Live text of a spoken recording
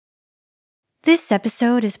This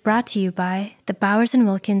episode is brought to you by the Bowers &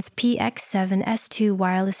 Wilkins PX7 S2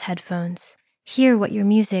 wireless headphones. Hear what your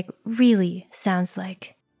music really sounds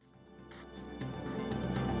like.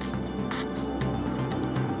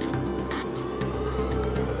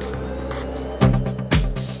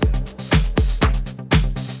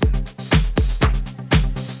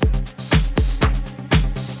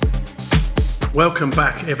 Welcome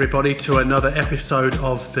back, everybody, to another episode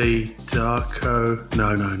of the Darko...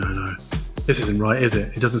 No. This isn't right, is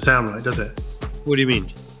it? It doesn't sound right, does it? What do you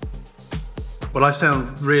mean? Well, I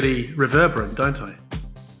sound really reverberant, don't I?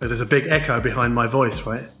 There's a big echo behind my voice,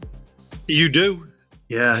 right? You do?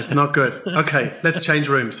 Yeah, it's not good. Okay, let's change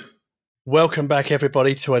rooms. Welcome back,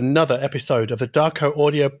 everybody, to another episode of the Darko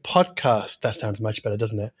Audio Podcast. That sounds much better,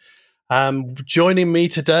 doesn't it? Joining me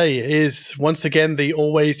today is, once again, the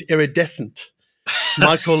always iridescent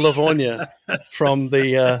Michael Lavorgna from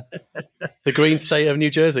the green state of New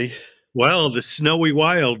Jersey. Well, the snowy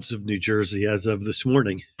wilds of New Jersey as of this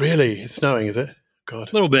morning. Really? It's snowing, is it? God.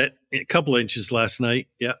 A little bit. A couple inches last night.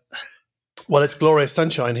 Yeah. Well, it's glorious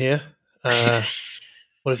sunshine here.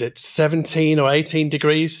 What is it? 17 or 18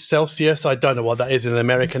 degrees Celsius. I don't know what that is in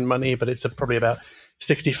American money, but it's probably about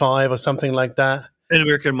 65 or something like that. In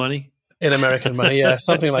American money? In American money, yeah.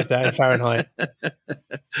 Something like that in Fahrenheit.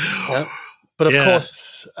 Yeah. But of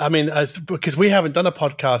course, I mean, because we haven't done a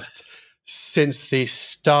podcast since the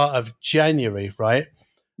start of January, right?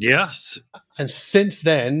 Yes. And since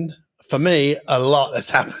then, for me, a lot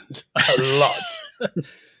has happened. A lot.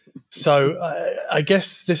 So I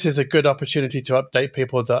guess this is a good opportunity to update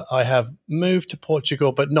people that I have moved to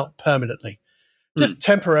Portugal, but not permanently. Just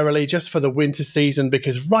temporarily, just for the winter season,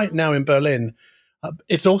 because right now in Berlin,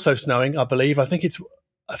 it's also snowing, I believe. I think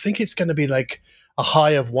it's going to be like a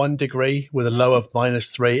high of 1 degree with a low of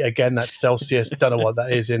 -3. Again, that's Celsius. Don't know what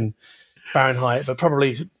that is in Fahrenheit, but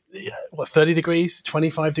probably 30 degrees,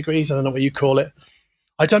 25 degrees. I don't know what you call it.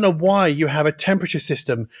 I don't know why you have a temperature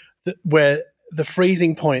system where the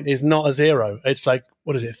freezing point is not a zero. It's like,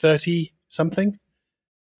 what is it, 30 something?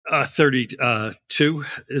 32,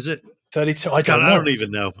 is it? 32. I don't know. I don't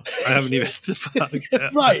even know. I haven't even.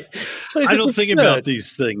 Right. I don't think about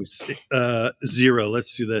these things. Zero.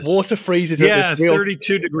 Let's do this. Water freezes. Yeah,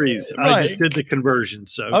 32 degrees. Right. I just did the conversion.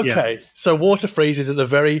 So okay. Yeah. So water freezes at the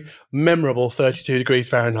very memorable 32 degrees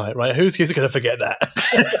Fahrenheit. Right. Who's going to forget that?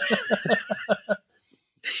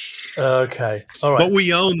 Okay. All right. But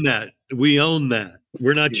we own that.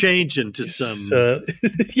 We're not changing to some.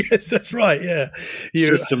 Yes, that's right. Yeah.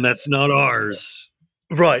 System that's not ours.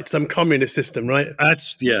 Right, some communist system, right?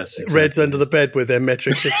 That's yes. Exactly. Reds under the bed with their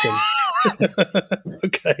metric system.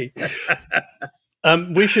 Okay.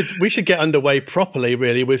 We should get underway properly,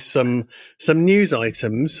 really, with some news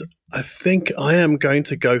items. I think I am going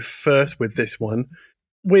to go first with this one,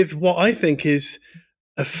 with what I think is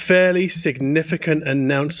a fairly significant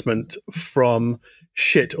announcement from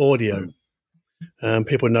Shit Audio.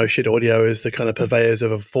 People know Shit Audio as the kind of purveyors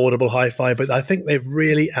of affordable hi-fi, but I think they've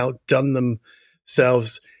really outdone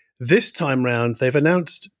themselves this time round. They've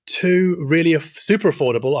announced two really super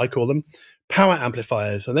affordable, I call them, power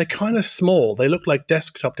amplifiers, and they're kind of small. They look like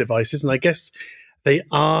desktop devices, and I guess they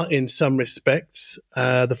are in some respects.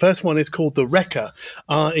 The first one is called the Rekkr,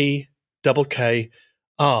 R-E-K-K-R,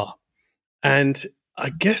 and I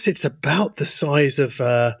guess it's about the size of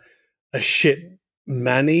a Shit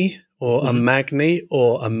Mani or a Magni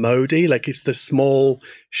or a Modi. Like, it's the small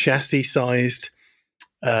chassis-sized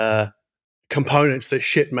components that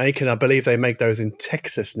Shit make, and I believe they make those in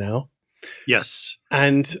Texas now. Yes.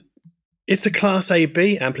 And it's a Class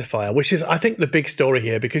AB amplifier, which is, I think, the big story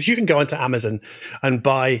here, because you can go onto Amazon and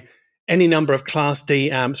buy any number of Class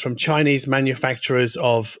D amps from Chinese manufacturers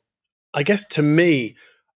of, I guess, to me,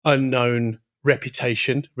 unknown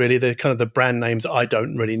reputation. Really, they're kind of the brand names I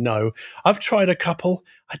don't really know. I've tried a couple.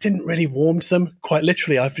 I didn't really warm to them, quite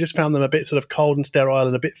literally. I've just found them a bit sort of cold and sterile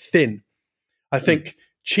and a bit thin. I think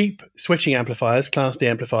cheap switching amplifiers, Class D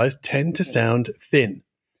amplifiers, tend to sound thin.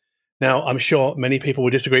 Now, I'm sure many people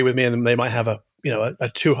will disagree with me, and they might have a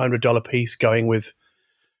 $200 piece going with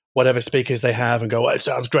whatever speakers they have and go, well, it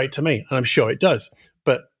sounds great to me. And I'm sure it does.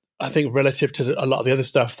 But I think relative to a lot of the other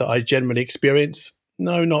stuff that I generally experience,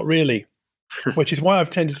 no, not really, which is why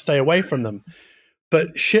I've tended to stay away from them.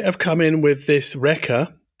 But Shit have come in with this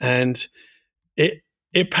Rekkr, and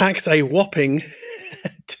it packs a whopping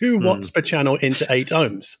 2 watts per channel into 8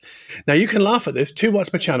 ohms. Now, you can laugh at this, 2 watts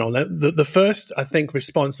per channel. Now, the first, I think,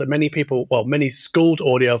 response that many schooled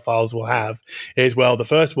audiophiles will have is, well, the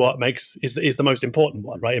first watt is the most important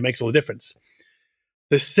one, right? It makes all the difference.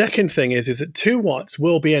 The second thing is that 2 watts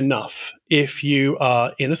will be enough if you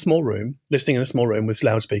are in a small room, listening in a small room with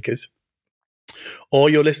loudspeakers, or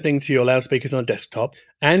you're listening to your loudspeakers on a desktop,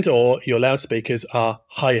 and or your loudspeakers are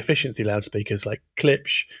high efficiency loudspeakers like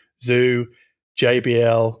Klipsch, Zoo,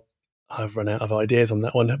 JBL. I've run out of ideas on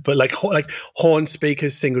that one, but like horn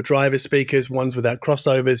speakers, single driver speakers, ones without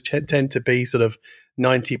crossovers tend to be sort of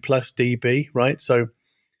 90 plus dB, right? So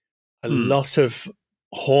a lot of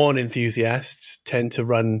horn enthusiasts tend to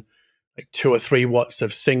run like 2 or 3 watts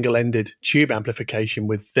of single-ended tube amplification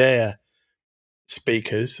with their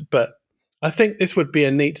speakers. But I think this would be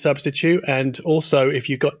a neat substitute. And also, if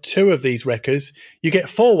you've got 2 of these Rekas, you get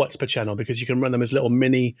 4 watts per channel because you can run them as little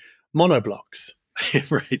mini monoblocks.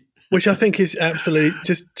 Right. Which I think is absolutely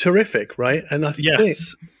just terrific, right? And I think,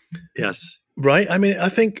 yes, right. I mean, I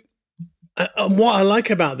think what I like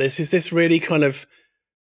about this is this really kind of,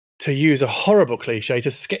 to use a horrible cliche,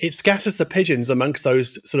 it scatters the pigeons amongst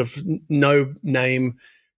those sort of no-name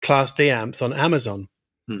Class D amps on Amazon,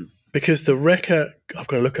 because the Reka, I've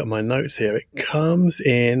got to look at my notes here. It comes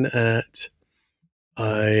in at,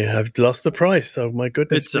 I have lost the price. Oh my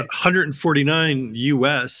goodness! It's $149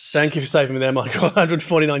 US. Thank you for saving me there, Michael.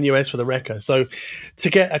 $149 US for the Reka. So to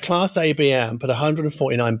get a Class AB amp at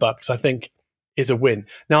 $149, I think is a win.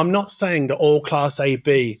 Now, I'm not saying that all Class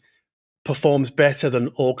AB performs better than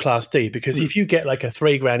all Class D, because if you get like a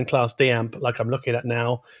 $3,000 Class D amp, like I'm looking at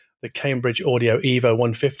now, the Cambridge Audio Evo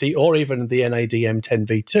 150, or even the NADM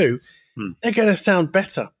 10V2, they're going to sound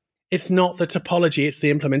better. It's not the topology, it's the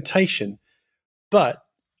implementation. But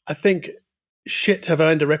I think Schiit have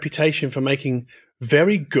earned a reputation for making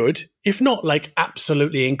very good, if not like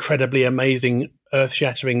absolutely incredibly amazing,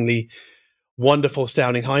 earth-shatteringly wonderful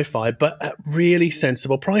sounding hi-fi, but at really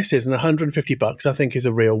sensible prices. And $150, I think, is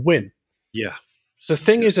a real win. Yeah. The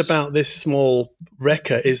thing is about this small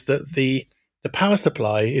Reka is that the power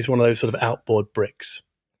supply is one of those sort of outboard bricks.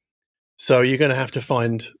 So you're going to have to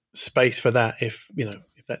find space for that if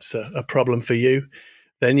that's a problem for you.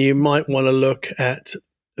 Then you might want to look at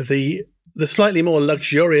the slightly more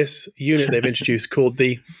luxurious unit they've introduced called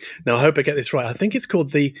now I hope I get this right, I think it's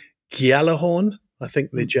called the Gjallarhorn. I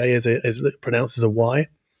think the J is pronounced as a Y.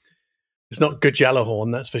 It's not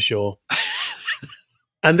Gjallarhorn, that's for sure.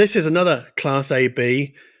 And this is another Class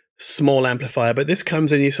AB small amplifier, but this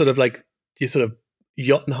comes in your sort of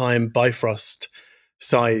Jotunheim Bifrost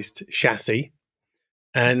sized chassis.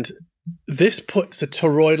 And this puts a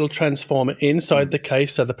toroidal transformer inside the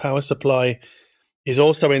case, so the power supply is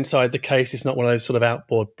also inside the case. It's not one of those sort of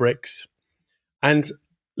outboard bricks. And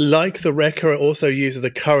like the Reka, it also uses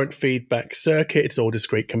a current feedback circuit. It's all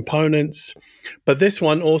discrete components. But this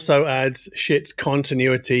one also adds Schiit's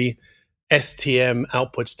continuity STM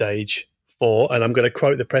output stage for, and I'm going to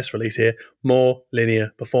quote the press release here, more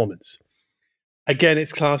linear performance. Again,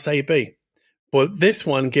 it's Class AB. But this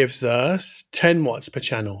one gives us 10 watts per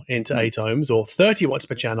channel into 8 ohms, or 30 watts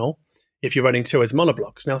per channel if you're running 2 as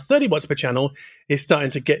monoblocks. Now, 30 watts per channel is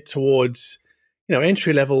starting to get towards,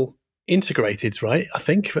 entry-level integrated, right? I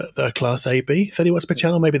think for the Class AB, 30 watts per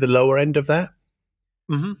channel, maybe the lower end of that.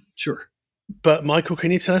 Sure. But Michael,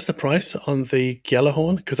 can you tell us the price on the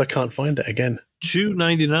Gjallarhorn? Because I can't find it again.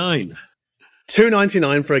 $299.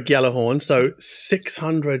 $299 for a Gjallarhorn, so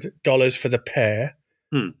 $600 for the pair.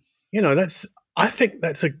 I think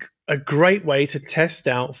that's a great way to test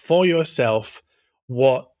out for yourself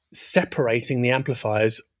what separating the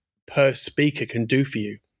amplifiers per speaker can do for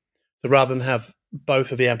you. So rather than have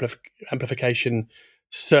both of the amplification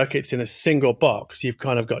circuits in a single box, you've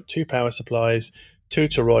kind of got 2 power supplies, 2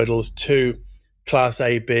 toroidals, 2 Class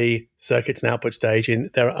AB circuits and output stage in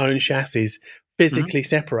their own chassis, physically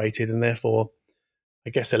separated and therefore, I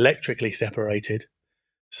guess, electrically separated.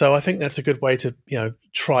 So I think that's a good way to,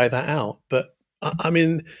 try that out. But I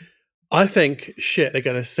mean, I think Schiit are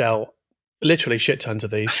going to sell literally shit tons of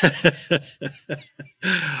these.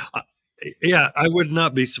 Yeah, I would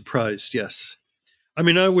not be surprised. Yes. I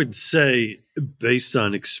mean, I would say, based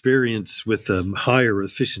on experience with higher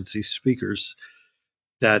efficiency speakers,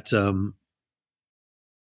 that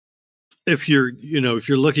if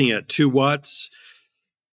you're looking at 2 watts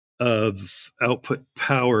of output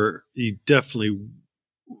power, you definitely,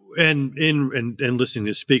 and listening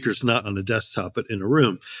to speakers not on a desktop but in a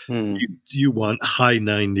room, you want high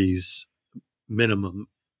 90s minimum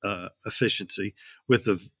efficiency with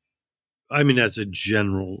as a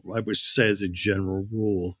general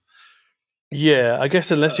rule. Yeah, I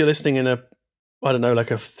guess unless you're listening in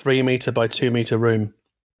like a 3 meter by 2 meter room.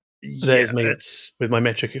 There's me with my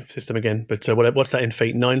metric system again. But what's that in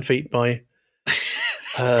feet? 9 feet by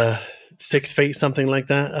 6 feet, something like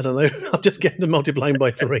that. I don't know. I'm just getting to multiplying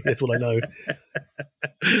by 3. That's what I know.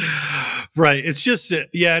 Right. It's just,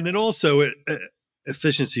 and then also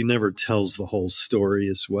efficiency never tells the whole story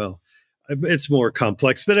as well. It's more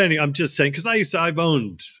complex, but anyway, I'm just saying because I've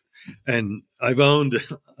owned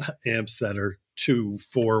amps that are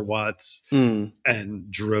 2-4 watts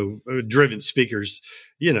and driven speakers,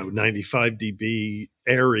 95 dB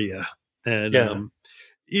area, and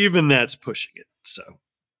even that's pushing it. So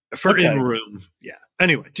for in room, yeah.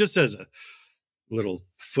 Anyway, just as a little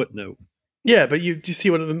footnote. Yeah, but you see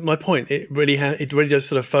what my point? It really does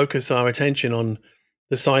sort of focus our attention on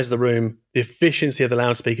the size of the room, the efficiency of the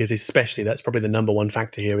loudspeakers, especially. That's probably the number one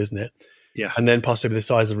factor here, isn't it? Yeah. And then possibly the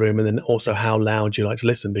size of the room, and then also how loud you like to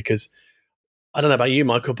listen. Because I don't know about you,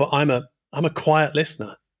 Michael, but I'm a quiet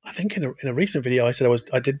listener. I think in a recent video I said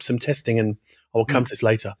I did some testing, and I will come to this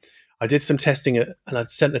later. I did some testing and I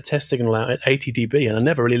sent the test signal out at 80 dB, and I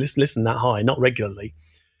never really listened that high, not regularly.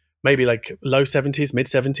 Maybe like low 70s, mid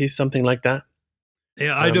 70s, something like that.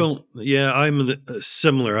 Yeah, I'm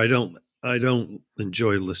similar. I don't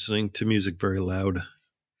enjoy listening to music very loud.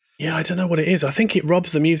 Yeah, I don't know what it is. I think it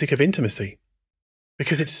robs the music of intimacy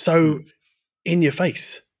because it's so in your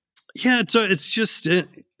face. Yeah,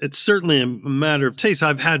 it's certainly a matter of taste.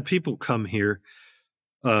 I've had people come here,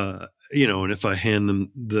 and if I hand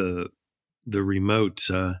them the remote,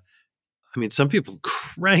 some people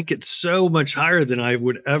crank it so much higher than I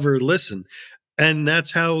would ever listen. And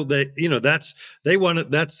that's how that's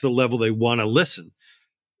the level they want to listen.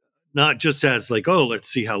 Not just as like, oh, let's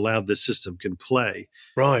see how loud this system can play.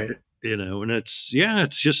 Right. And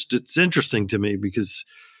it's interesting to me because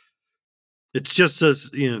it's just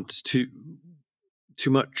as, it's too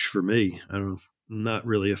much for me. I'm not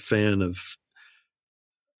really a fan of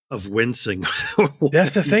wincing.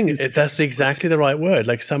 That's the thing. That's exactly the right word.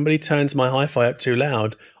 Like somebody turns my hi-fi up too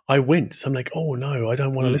loud, I wince. I'm like, oh no, I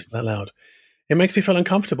don't want to listen that loud. It makes me feel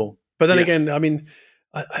uncomfortable. But then again,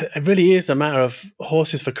 it really is a matter of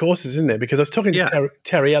horses for courses, isn't it? Because I was talking to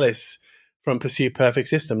Terry Ellis from Pursuit Perfect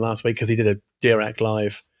System last week because he did a Dirac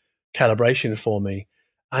Live calibration for me.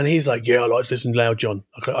 And he's like, yeah, I like to listen loud, John.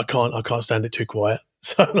 I can't stand it too quiet.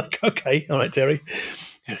 So I'm like, okay, all right, Terry.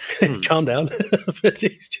 Calm down. But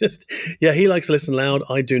he's just, he likes to listen loud.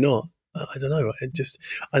 I do not. I don't know.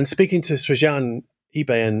 And speaking to Srijan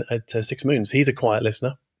Ebayan at Six Moons, he's a quiet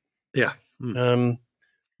listener. Yeah.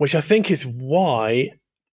 Which I think is why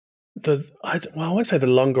I won't say the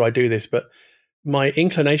longer I do this, but my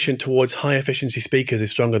inclination towards high efficiency speakers is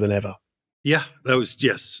stronger than ever. Yeah,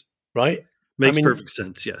 yes. Right? Makes perfect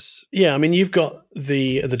sense, yes. Yeah, you've got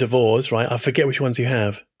the DeVores, right? I forget which ones you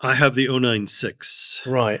have. I have the 096.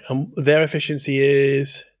 Right. And their efficiency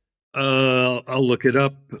is? I'll look it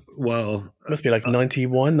up. Well, it must be like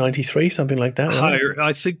 91, 93, something like that. Right? Higher.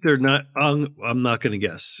 I think they're not. I'm not going to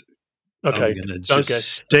guess. Okay. I'm going to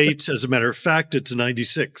just state, as a matter of fact, it's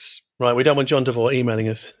 96. Right. We don't want John DeVore emailing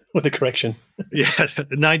us with a correction. Yeah,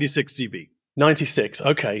 96 dB. 96.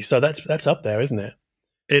 Okay. So that's up there, isn't it?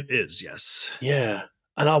 It is, yes. Yeah.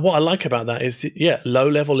 And what I like about that is,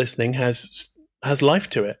 low-level listening has life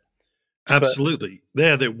to it. Absolutely.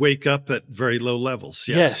 They wake up at very low levels,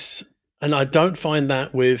 yes. And I don't find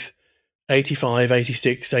that with 85,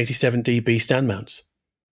 86, 87 dB stand mounts.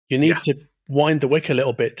 You need to wind the wick a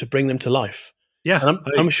little bit to bring them to life. Yeah. And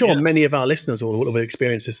I'm sure many of our listeners will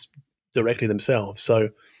experience this directly themselves.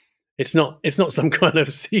 So it's not some kind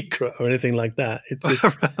of secret or anything like that. It's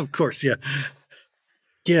just, of course, yeah.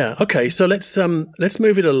 Yeah. Okay. So let's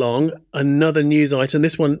move it along. Another news item.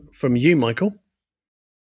 This one from you, Michael.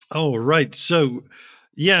 Oh, right. So,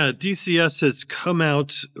 DCS has come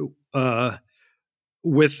out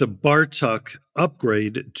with the Bartok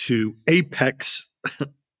upgrade to Apex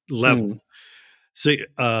level. So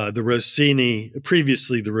the Rossini,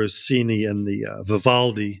 previously the Rossini and the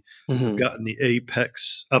Vivaldi have gotten the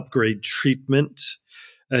Apex upgrade treatment,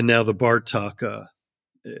 and now the Bartok.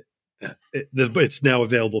 It's now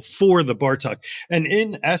available for the Bartok, and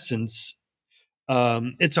in essence,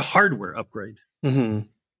 it's a hardware upgrade,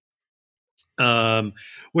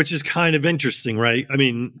 which is kind of interesting, right?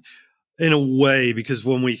 In a way, because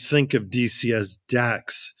when we think of DCS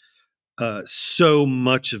DACs, so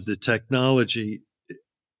much of the technology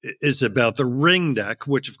is about the Ring DAC,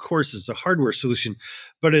 which of course is a hardware solution,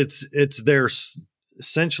 but it's their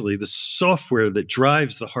essentially the software that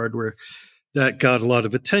drives the hardware that got a lot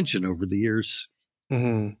of attention over the years.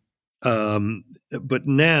 But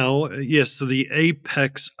now, so the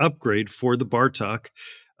Apex upgrade for the Bartok,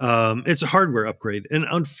 it's a hardware upgrade. And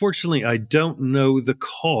unfortunately, I don't know the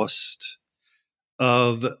cost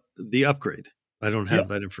of the upgrade. I don't have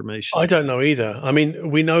that information. I don't know either.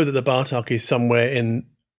 We know that the Bartok is somewhere in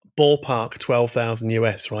ballpark 12,000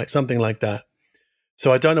 US, right? Something like that.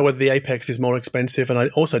 So I don't know whether the Apex is more expensive, and I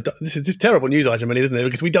also this is just terrible news item, really, isn't it?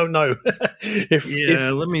 Because we don't know if.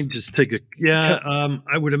 Let me just take a.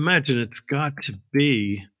 I would imagine it's got to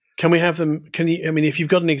be. Can we have them? Can you? I mean, if you've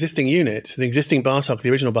got an existing unit, the existing Bartok, the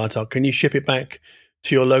original Bartok, can you ship it back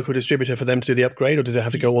to your local distributor for them to do the upgrade, or does it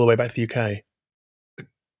have to go all the way back to the UK?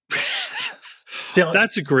 See,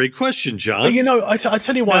 that's a great question, John. Well, you know, I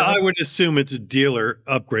tell you why. I would assume it's a dealer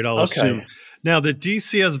upgrade. I'll assume. Now, the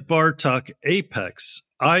DCS Bartok Apex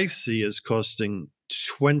I see is costing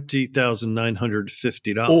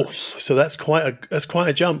 $20,950. Oh, so that's quite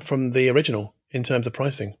a jump from the original in terms of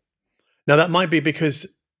pricing. Now, that might be because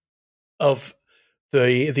of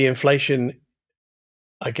the inflation,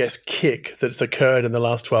 I guess, kick that's occurred in the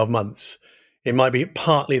last 12 months. It might be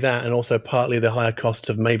partly that, and also partly the higher costs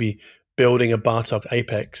of maybe building a Bartok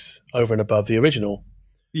Apex over and above the original.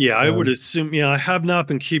 Yeah, I would assume. Yeah, I have not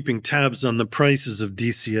been keeping tabs on the prices of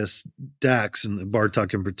DCS DACs and the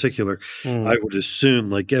Bartok in particular. I would assume,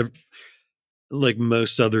 like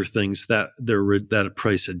most other things, that that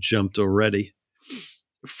price had jumped already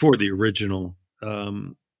for the original.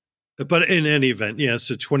 But in any event, yeah.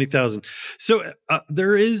 So 20,000. So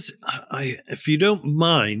there is. If you don't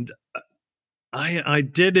mind, I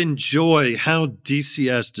did enjoy how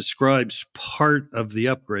DCS describes part of the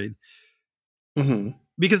upgrade. Mm-hmm.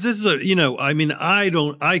 Because this is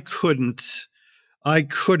I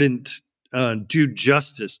couldn't do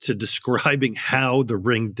justice to describing how the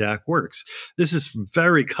Ring DAC works. This is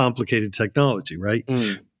very complicated technology, right?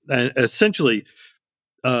 And essentially,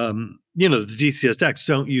 the DCS DACs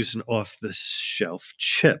don't use an off-the-shelf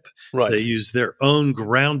chip. Right. They use their own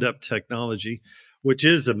ground-up technology, which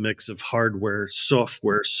is a mix of hardware,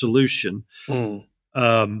 software solution.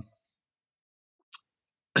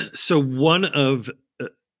 So one of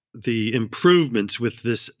the improvements with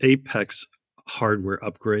this Apex hardware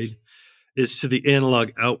upgrade is to the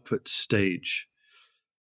analog output stage.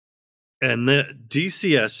 And the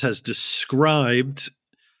DCS has described,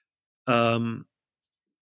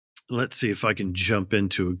 let's see if I can jump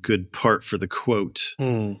into a good part for the quote.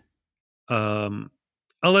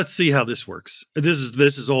 Let's see how this works.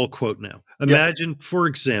 This is all quote now. Imagine, for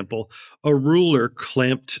example, a ruler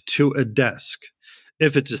clamped to a desk.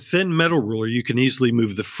 If it's a thin metal ruler, you can easily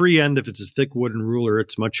move the free end. If it's a thick wooden ruler,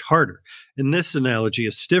 it's much harder. In this analogy,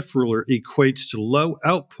 a stiff ruler equates to low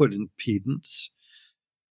output impedance.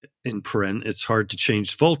 In paren, it's hard to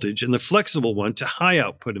change voltage, and the flexible one to high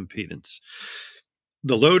output impedance.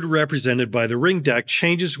 The load represented by the Ring DAC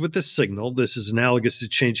changes with the signal. This is analogous to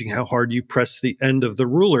changing how hard you press the end of the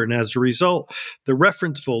ruler. And as a result, the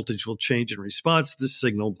reference voltage will change in response to the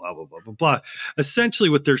signal, blah, blah, blah, blah, blah. Essentially,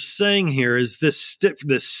 what they're saying here is this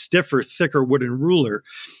stiffer, thicker wooden ruler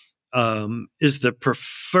is the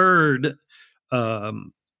preferred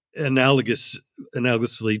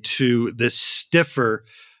analogously to this stiffer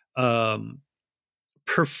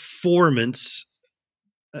performance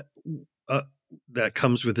that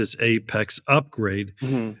comes with this Apex upgrade,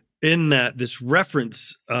 in that this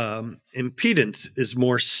reference impedance is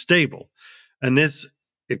more stable. And this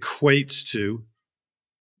equates to,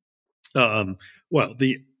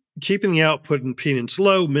 keeping the output impedance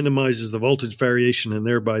low minimizes the voltage variation and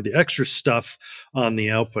thereby the extra stuff on the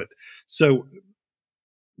output. So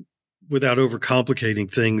without overcomplicating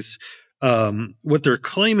things, what they're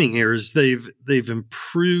claiming here is they've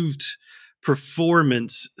improved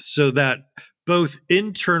performance so that both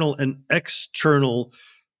internal and external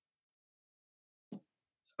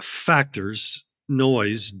factors,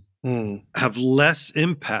 noise, have less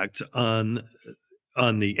impact on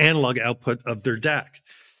the analog output of their DAC,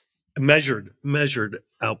 measured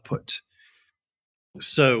output.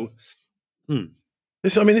 So,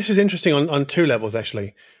 this is interesting on two levels,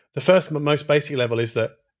 actually. The first, most basic level is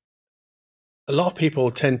that a lot of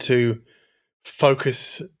people tend to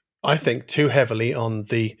focus, I think, too heavily on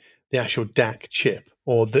the actual DAC chip,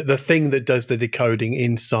 or the thing that does the decoding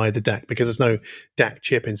inside the DAC, because there's no DAC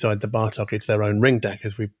chip inside the Bartok. It's their own Ring DAC,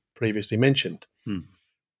 as we previously mentioned.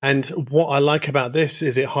 And what I like about this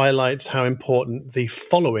is it highlights how important the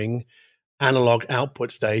following analog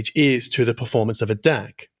output stage is to the performance of a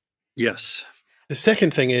DAC. Yes. The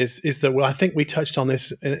second thing is that I think we touched on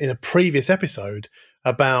this in a previous episode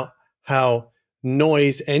about how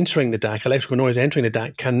noise entering the DAC, electrical noise entering the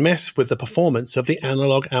DAC, can mess with the performance of the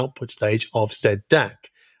analog output stage of said DAC.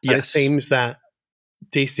 Yes. And it seems that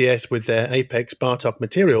DCS with their Apex Bartok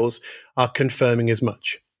materials are confirming as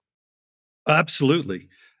much. Absolutely.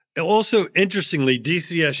 Also, interestingly,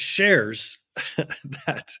 DCS shares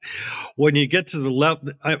that when you get to the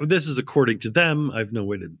level, this is according to them. I have no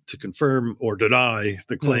way to confirm or deny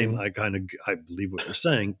the claim. I believe what they're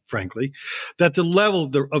saying, frankly, that the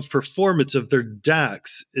level of performance of their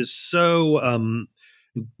DACs is so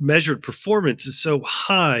measured performance is so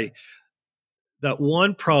high that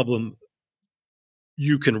one problem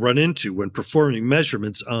you can run into when performing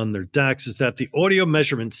measurements on their DACs is that the audio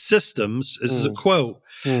measurement systems, this is a quote,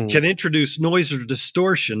 can introduce noise or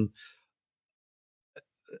distortion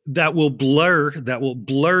that will blur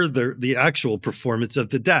the actual performance of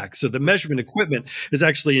the DAC. So the measurement equipment is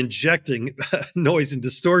actually injecting noise and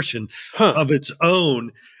distortion of its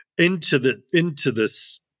own into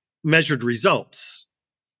the measured results.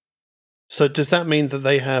 So does that mean that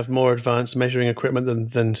they have more advanced measuring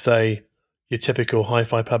equipment than say your typical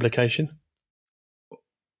hi-fi publication?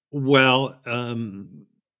 Well,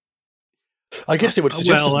 I guess it would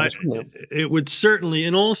suggest as much, wouldn't it? It would certainly,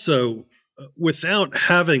 and also without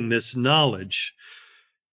having this knowledge,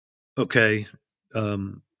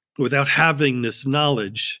 without having this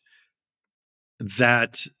knowledge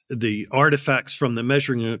that the artifacts from the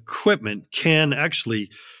measuring equipment can actually,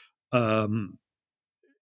 all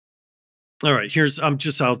right, I'm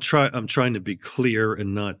trying to be clear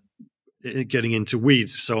and not getting into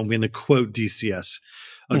weeds. So I'm going to quote DCS.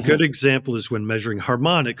 A good example is when measuring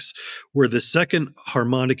harmonics, where the second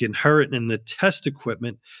harmonic inherent in the test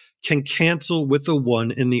equipment can cancel with the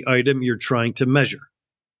one in the item you're trying to measure.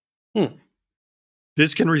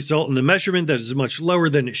 This can result in a measurement that is much lower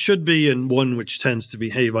than it should be and one which tends to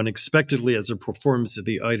behave unexpectedly as the performance of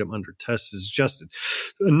the item under test is adjusted.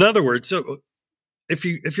 In other words, so if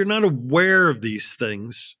you're not aware of these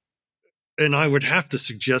things, and I would have to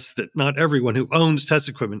suggest that not everyone who owns test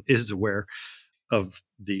equipment is aware of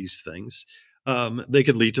these things, they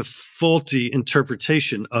could lead to faulty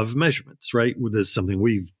interpretation of measurements, right? This is something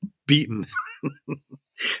we've beaten.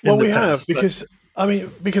 Well, we have,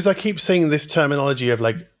 because I keep seeing this terminology of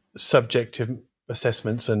like subjective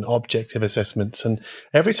assessments and objective assessments. And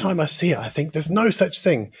every time I see it, I think there's no such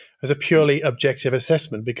thing as a purely objective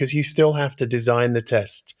assessment, because you still have to design the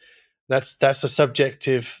test. That's a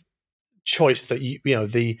subjective choice that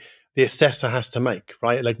the assessor has to make,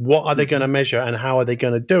 right? Like, what are they going to measure and how are they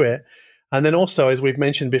going to do it? And then also, as we've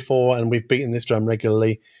mentioned before, and we've beaten this drum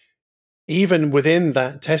regularly, even within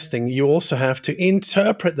that testing, you also have to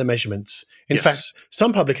interpret the measurements. In fact,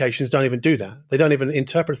 some publications don't even do that. They don't even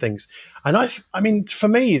interpret things. And I mean, for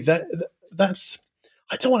me, that's,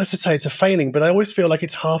 I don't want us to say it's a failing, but I always feel like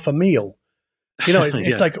it's half a meal.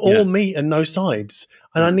 It's like all meat and no sides.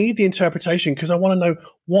 And I need the interpretation, because I want to know,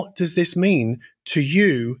 what does this mean to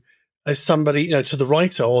you as somebody, to the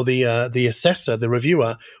writer or the assessor, the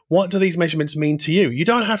reviewer? What do these measurements mean to you? You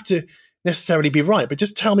don't have to necessarily be right, but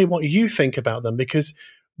just tell me what you think about them, because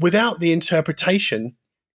without the interpretation,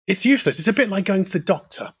 it's useless. It's a bit like going to the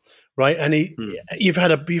doctor, right? And you've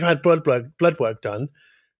had blood work done,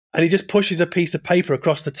 and he just pushes a piece of paper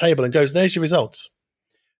across the table and goes, "There's your results."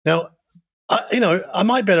 Now, I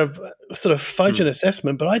might better sort of fudge an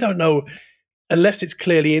assessment, but I don't know, unless it's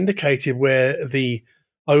clearly indicated where the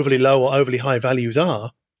overly low or overly high values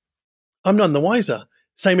are. I'm none the wiser.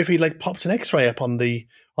 Same if he like popped an X-ray up on the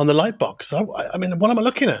light box. I mean, what am I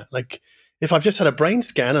looking at? Like, if I've just had a brain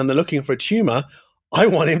scan and they're looking for a tumor, I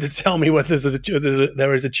want him to tell me whether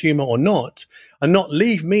there is a tumor or not, and not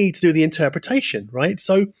leave me to do the interpretation, right?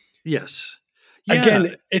 So, yes.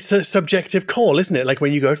 Again, it's a subjective call, isn't it? Like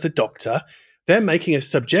when you go to the doctor, they're making a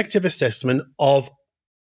subjective assessment of,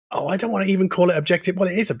 I don't want to even call it objective. Well,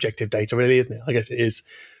 it is objective data, really, isn't it? I guess it is.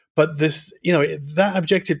 But this, that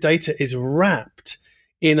objective data is wrapped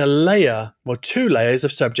in a layer or two layers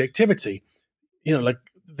of subjectivity, like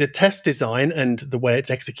the test design and the way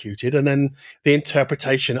it's executed, and then the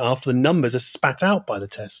interpretation after the numbers are spat out by the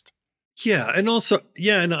test. Yeah. And also,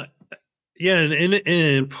 and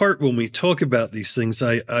in part, when we talk about these things,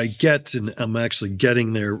 I get, and I'm actually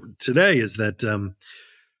getting there today, is that,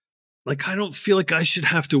 I don't feel like I should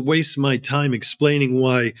have to waste my time explaining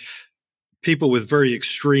why people with very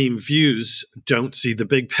extreme views don't see the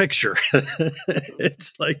big picture.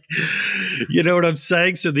 It's like, you know what I'm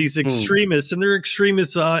saying? So these extremists, and they're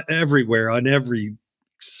extremists everywhere on every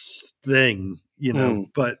thing,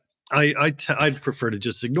 but I'd prefer to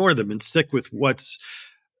just ignore them and stick with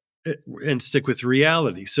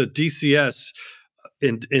reality. So DCS,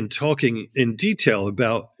 in talking in detail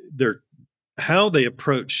about how they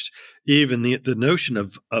approached even the notion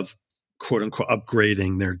of quote unquote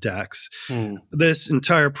upgrading their DACs. This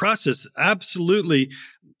entire process, absolutely,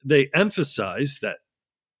 they emphasize that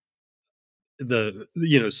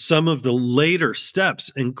some of the later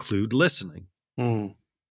steps include listening.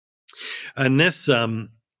 And this,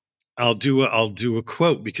 I'll do a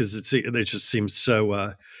quote because it just seems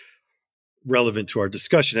so relevant to our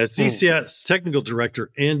discussion. As DCS technical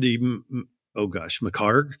director Andy,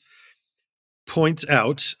 McHargue points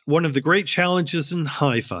out, one of the great challenges in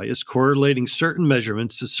hi-fi is correlating certain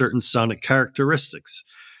measurements to certain sonic characteristics.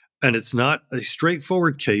 And it's not a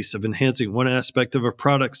straightforward case of enhancing one aspect of a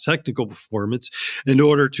product's technical performance in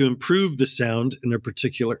order to improve the sound in a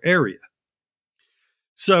particular area.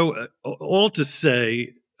 So, all to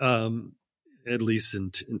say, at least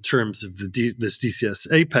in terms of this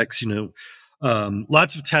DCS Apex,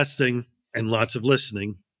 lots of testing and lots of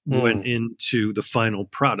listening went into the final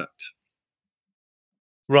product.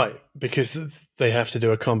 Right, because they have to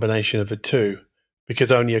do a combination of the two,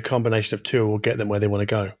 because only a combination of two will get them where they want to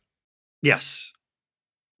go. Yes.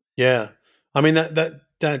 Yeah. I mean,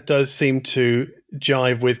 that does seem to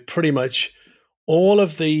jive with pretty much all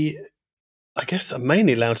of the, I guess,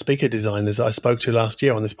 mainly loudspeaker designers that I spoke to last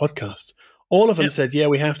year on this podcast. All of them said, yeah,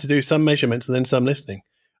 we have to do some measurements and then some listening,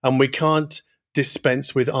 and we can't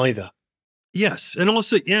dispense with either. Yes. And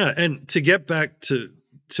also, and to get back to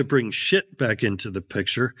bring shit back into the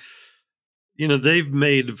picture, they've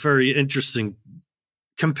made very interesting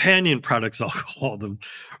companion products, I'll call them,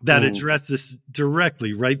 that address this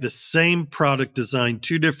directly, right? The same product designed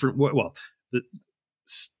two different, the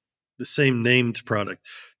same named product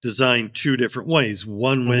designed two different ways.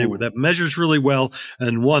 One way that measures really well,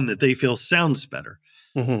 and one that they feel sounds better.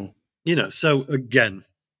 So again.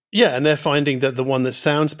 Yeah, and they're finding that the one that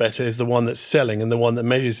sounds better is the one that's selling, and the one that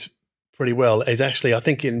measures pretty well is actually, I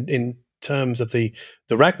think in terms of the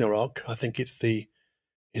Ragnarok, I think it's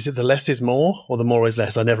is it the less is more or the more is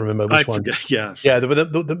less? I never remember which one. Forget, yeah. Yeah,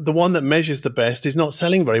 the one that measures the best is not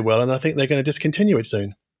selling very well, and I think they're going to discontinue it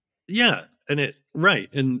soon. Yeah, and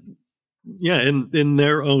in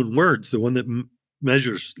their own words, the one that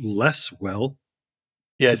measures less well.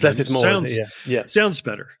 Yeah, it's less is more. Sounds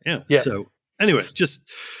better. Yeah. So anyway, just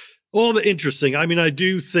all the interesting. I mean, I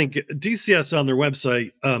do think DCS on their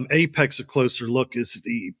website, Apex A Closer Look is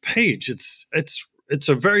the page. It's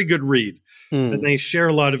a very good read. And they share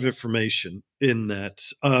a lot of information in that.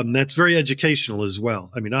 That's very educational as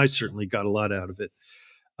well. I mean, I certainly got a lot out of it,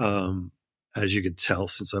 as you could tell,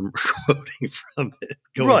 since I'm quoting from it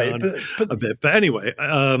going on a bit. But anyway,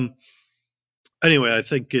 I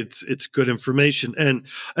think it's good information. And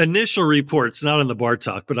initial reports, not on the Bar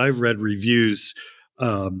Talk, but I've read reviews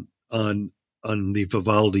on the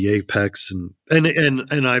Vivaldi Apex,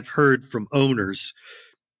 and I've heard from owners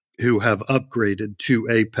who have upgraded to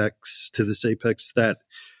this Apex, that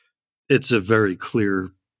it's a very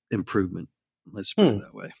clear improvement. Let's put it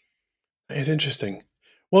that way. It's interesting.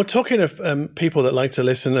 Well, talking of people that like to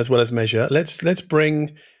listen as well as measure, let's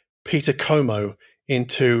bring Peter Como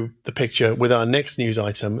into the picture with our next news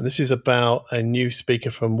item. This is about a new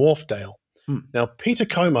speaker from Wharfedale. Now, Peter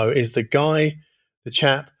Como is the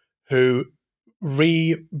chap who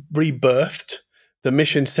rebirthed the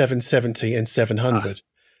Mission 770 and 700.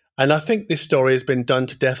 And I think this story has been done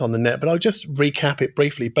to death on the net, but I'll just recap it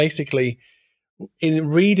briefly. Basically, in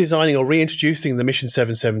redesigning or reintroducing the Mission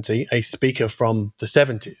 770, a speaker from the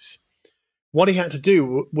 70s, what he had to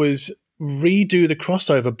do was redo the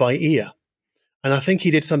crossover by ear. And I think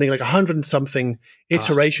he did something like 100 and something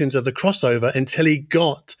iterations of the crossover until he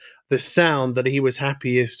got the sound that he was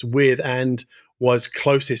happiest with and was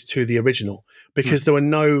closest to the original, because there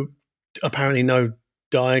were apparently no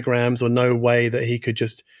diagrams or no way that he could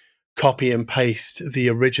just copy and paste the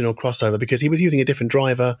original crossover, because he was using a different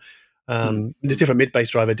driver, a different mid-bass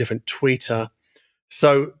driver, different tweeter.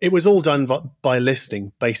 So it was all done by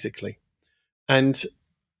listening, basically. And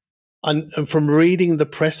from reading the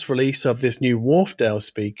press release of this new Wharfedale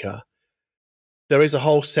speaker, there is a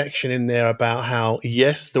whole section in there about how,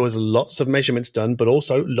 yes, there was lots of measurements done, but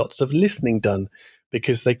also lots of listening done,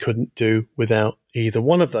 because they couldn't do without either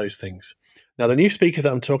one of those things. Now, the new speaker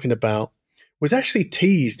that I'm talking about was actually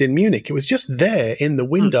teased in Munich. It was just there in the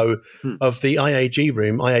window of the IAG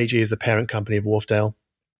room. IAG is the parent company of Wharfedale.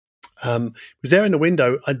 It was there in the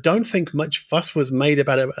window. I don't think much fuss was made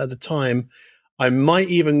about it at the time. I might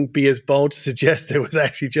even be as bold to suggest it was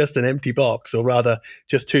actually just an empty box, or rather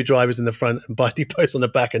just two drivers in the front and binding posts on the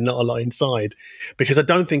back and not a lot inside, because I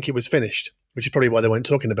don't think it was finished, which is probably why they weren't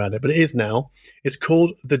talking about it. But it is now. It's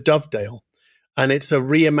called the Dovedale. And it's a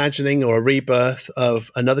reimagining or a rebirth of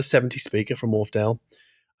another 70 speaker from Wharfedale.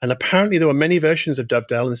 And apparently there were many versions of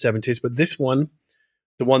Dovedale in the 70s, but this one,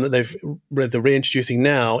 the one that they're reintroducing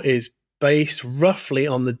now, is based roughly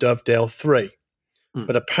on the Dovedale 3.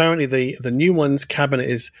 But apparently the new one's cabinet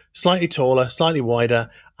is slightly taller, slightly wider,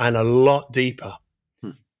 and a lot deeper.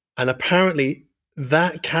 And apparently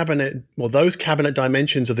that cabinet, well, those cabinet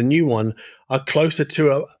dimensions of the new one are closer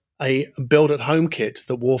to a build-at-home kit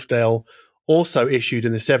that Wharfedale also issued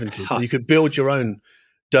in the 70s. So you could build your own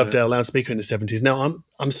Dovedale loudspeaker in the 70s. Now,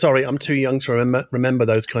 I'm sorry, I'm too young to remember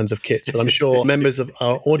those kinds of kits, but I'm sure members of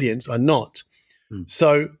our audience are not.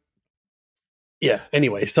 So, yeah,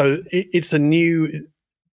 anyway, so it's a new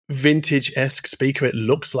vintage-esque speaker. It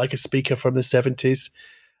looks like a speaker from the 70s.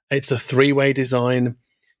 It's a three-way design.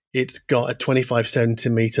 It's got a 25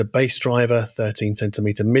 centimeter bass driver, 13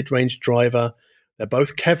 centimeter mid-range driver. They're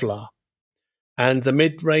both Kevlar. And the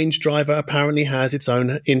mid-range driver apparently has its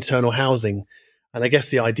own internal housing. And I guess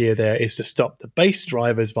the idea there is to stop the bass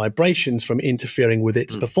driver's vibrations from interfering with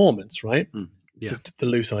its performance, right? Yeah. It's the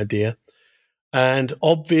loose idea. And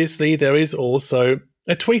obviously there is also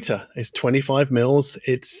a tweeter. It's 25 mils.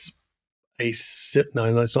 It's it's not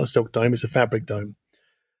a silk dome. It's a fabric dome.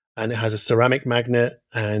 And it has a ceramic magnet.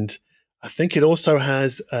 And I think it also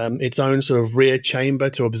has its own sort of rear chamber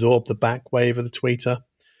to absorb the back wave of the tweeter.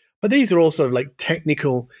 But these are also like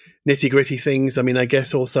technical nitty-gritty things. I mean, I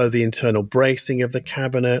guess also the internal bracing of the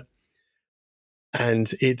cabinet.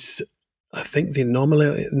 And it's, I think the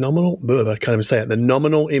nominal, I can't even say it. The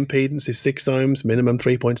nominal impedance is 6 ohms, minimum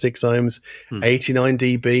 3.6 ohms, 89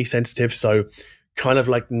 dB sensitive. So kind of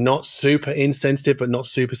like not super insensitive, but not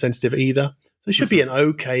super sensitive either. So it should be an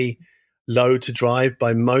okay load to drive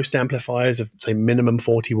by most amplifiers of, say, minimum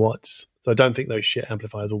 40 watts. So I don't think those shit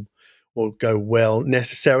amplifiers will go well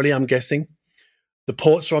necessarily, I'm guessing. The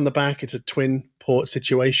ports are on the back. It's a twin port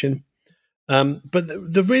situation. But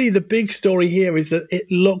the big story here is that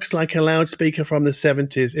it looks like a loudspeaker from the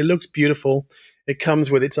 70s. It looks beautiful. It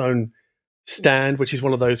comes with its own stand, which is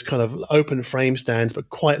one of those kind of open frame stands, but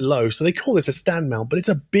quite low. So they call this a stand mount, but it's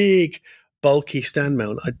a big, bulky stand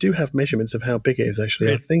mount. I do have measurements of how big it is,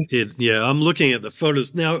 actually. I'm looking at the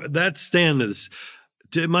photos. Now, that stand is,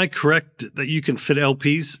 am I correct that you can fit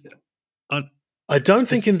LPs on? I don't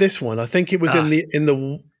think in this one. I think it was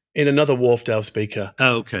in another Wharfedale speaker.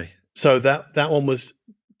 Oh, okay. So that one was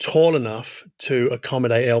tall enough to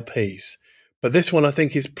accommodate LPs. But this one I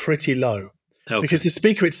think is pretty low. Okay. Because the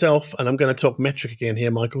speaker itself, and I'm going to talk metric again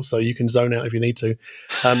here, Michael, so you can zone out if you need to,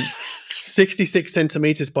 66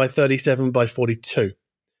 centimeters by 37 by 42.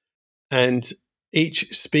 And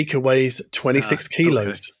each speaker weighs 26 kilos.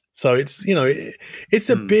 Okay. So it's, it's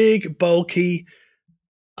a big, bulky,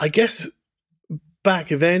 I guess back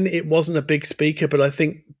then it wasn't a big speaker, but I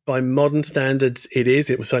think by modern standards it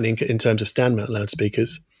is. It was certainly in terms of stand mount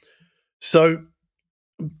loudspeakers. So,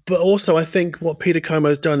 but also I think what Peter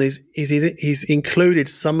Como's done is he's included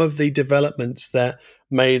some of the developments that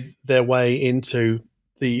made their way into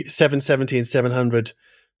the 770 and 700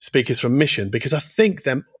 speakers from Mission, because I think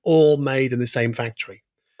they're all made in the same factory.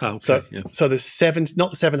 Oh, okay. So the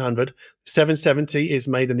 700, 770 is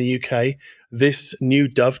made in the UK. This new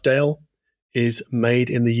Dovedale is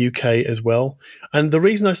made in the UK as well. And the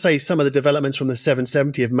reason I say some of the developments from the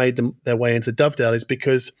 770 have made their way into Dovedale is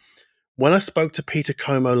because when I spoke to Peter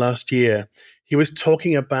Como last year, he was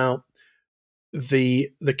talking about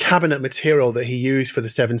the cabinet material that he used for the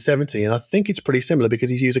 770. And I think it's pretty similar because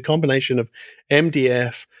he's used a combination of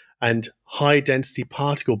MDF and high density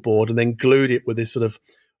particle board and then glued it with this sort of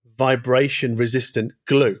vibration resistant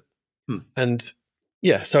glue. And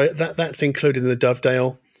yeah, so that's included in the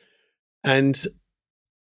Dovedale. And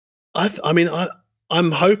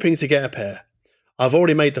I'm hoping to get a pair. I've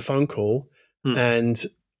already made the phone call, and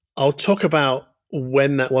I'll talk about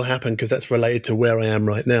when that will happen because that's related to where I am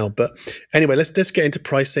right now. But anyway, let's get into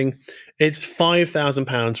pricing. It's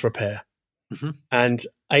 £5,000 for a pair, and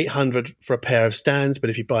 $800 for a pair of stands.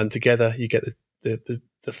 But if you buy them together, you get the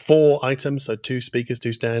 4 items, so 2 speakers,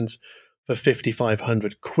 2 stands, for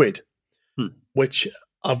 £5,500, which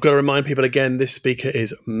I've got to remind people again, this speaker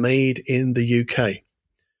is made in the UK.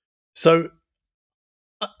 So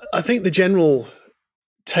I think the general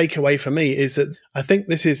takeaway for me is that I think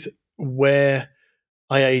this is where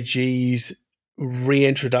IAG's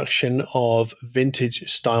reintroduction of vintage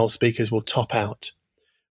style speakers will top out,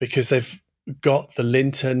 because they've got the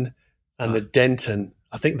Linton and the Denton.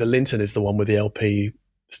 I think the Linton is the one with the LP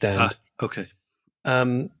stand. Okay.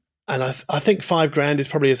 And I think $5,000 is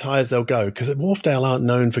probably as high as they'll go, because Wharfedale aren't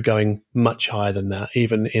known for going much higher than that,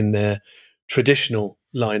 even in their traditional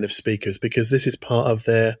line of speakers, because this is part of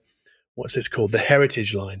their, what's this called? The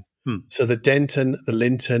Heritage line. So the Denton, the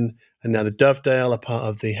Linton, and now the Dovedale are part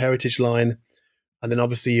of the Heritage line. And then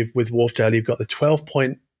obviously with Wharfedale, you've got the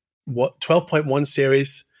 12.1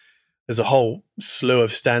 series. There's a whole slew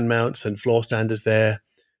of stand mounts and floor standers there.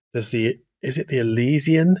 There's is it the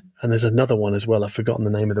Elysian? And there's another one as well. I've forgotten the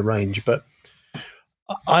name of the range, but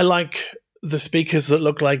I like the speakers that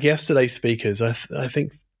look like yesterday's speakers. I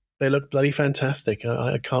think they look bloody fantastic.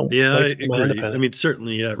 I can't Yeah, I wait to get my hand agree. upon it. I mean,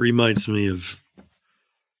 certainly, it reminds me of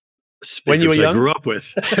When you were speakers I young? grew up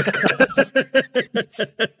with.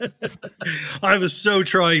 I was so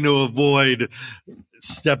trying to avoid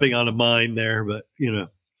stepping on a mine there, but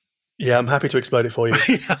Yeah, I'm happy to explode it for you.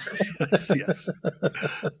 yes.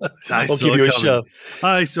 I I'll saw give you it a coming. shove.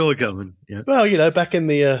 I saw it coming. Yeah. Well, back in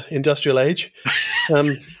the industrial age.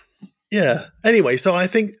 Yeah. Anyway, so I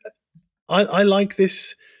think I like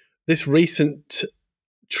this recent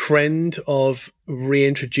trend of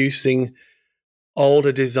reintroducing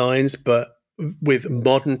older designs, but with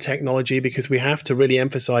modern technology, because we have to really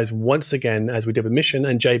emphasize once again, as we did with Mission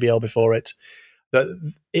and JBL before it, that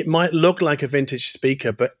it might look like a vintage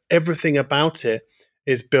speaker, but everything about it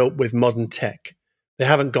is built with modern tech. They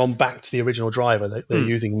haven't gone back to the original driver. They're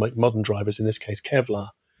using modern drivers, in this case, Kevlar.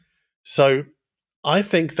 So I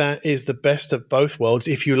think that is the best of both worlds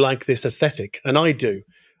if you like this aesthetic. And I do.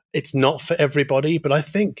 It's not for everybody, but I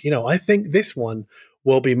think this one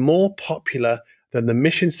will be more popular than the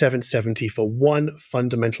Mission 770 for one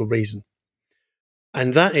fundamental reason.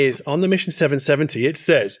 And that is, on the Mission 770, it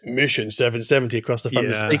says Mission 770 across the front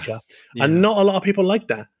of the speaker. Yeah. And not a lot of people like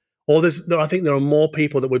that. Or I think there are more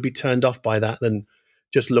people that would be turned off by that than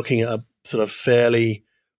just looking at a sort of fairly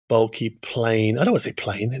bulky, plain. I don't want to say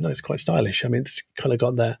plain. No, it's quite stylish. I mean, it's kind of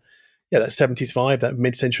got that 70s vibe, that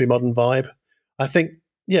mid-century modern vibe. I think,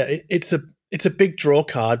 it's a big draw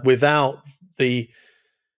card without the,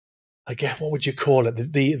 I guess, what would you call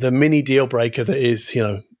it? The mini deal breaker that is,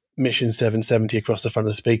 Mission 770 across the front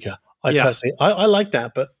of the speaker. Personally, I like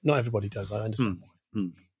that, but not everybody does. I understand.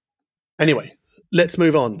 Anyway, let's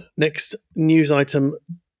move on. Next news item.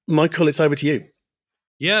 Michael, it's over to you.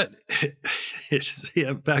 Yeah,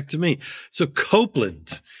 back to me. So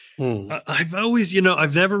Copeland. I've always,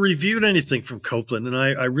 I've never reviewed anything from Copeland, and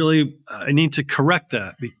I really need to correct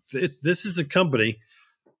that. This is a company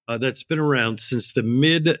that's been around since the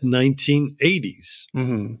mid 1980s,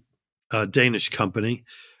 Danish company.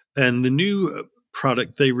 And the new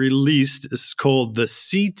product they released is called the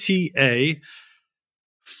CTA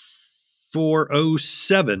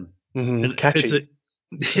 407. And catchy.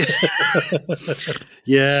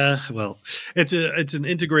 Yeah, well, it's an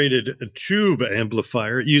integrated tube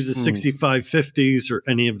amplifier. It uses 6550s or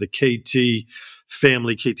any of the KT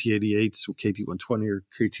family, KT88s or KT120 or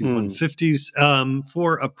KT150s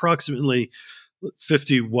for approximately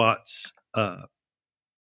 50 watts per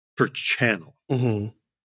channel.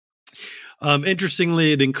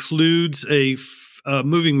 Interestingly, it includes a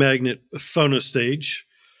moving magnet phonostage.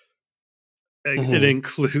 It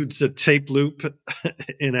includes a tape loop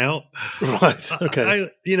in out. Right. Okay.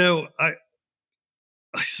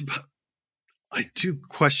 I do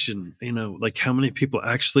question, like how many people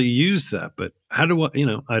actually use that, but how do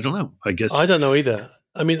I don't know. I guess I don't know either.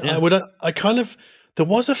 I mean, there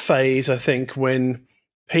was a phase, I think, when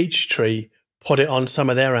Peachtree put it on some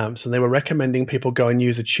of their amps and they were recommending people go and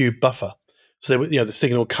use a tube buffer. So they would, the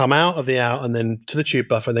signal would come out of the out and then to the tube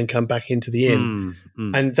buffer and then come back into the in.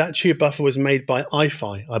 And that tube buffer was made by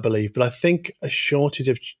iFi, I believe. But I think a shortage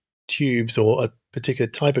of tubes or a particular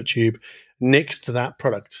type of tube nixed that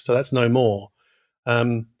product. So that's no more.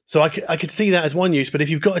 So I could see that as one use. But if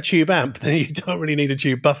you've got a tube amp, then you don't really need a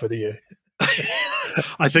tube buffer, do you?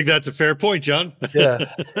 I think that's a fair point, John. Yeah.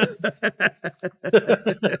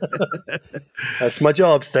 That's my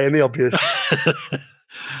job, stating the obvious.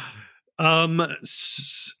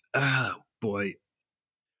 Oh boy.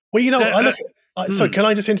 Well, sorry, can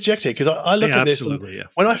I just interject here? Because I look at this.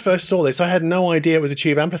 When I first saw this, I had no idea it was a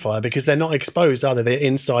tube amplifier because they're not exposed, are they? They're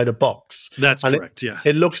inside a box. That's correct.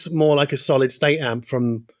 It looks more like a solid state amp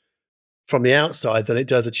from the outside than it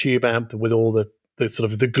does a tube amp with all the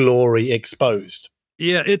sort of the glory exposed.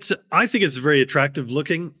 Yeah, I think it's a very attractive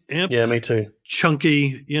looking amp. Yeah, me too.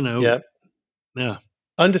 Chunky, Yeah.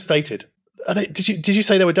 Understated. Did you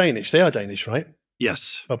say they were Danish? They are Danish, right?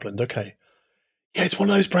 Yes. Copeland, okay. Yeah, it's one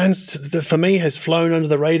of those brands that for me has flown under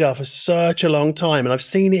the radar for such a long time. And I've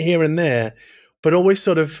seen it here and there, but always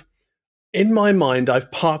sort of, in my mind,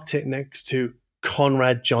 I've parked it next to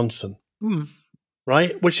Conrad Johnson,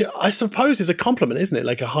 right? Which I suppose is a compliment, isn't it?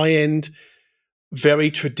 Like a high-end, very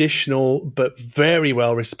traditional, but very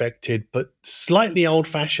well-respected, but slightly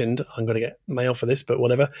old-fashioned, I'm going to get mail for this, but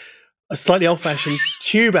whatever, a slightly old-fashioned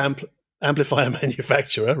tube amplifier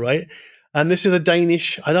manufacturer, right? And this is a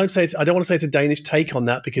Danish. I don't want to say it's a Danish take on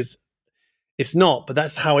that because it's not, but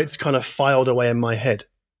that's how it's kind of filed away in my head.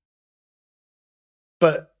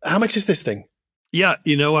 But how much is this thing? Yeah,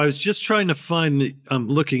 I was just trying to find I'm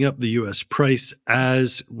looking up the US price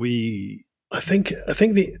as we I think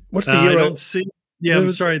the what's the I euro? don't see. Yeah, I'm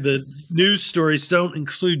sorry. The news stories don't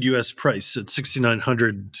include U.S. price at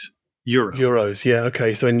 6,900 euro. Euros, yeah,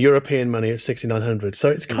 okay. So in European money, it's 6,900. So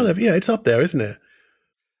it's kind of it's up there, isn't it?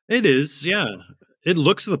 It is, yeah. It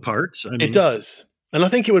looks the part. I mean, It does, and I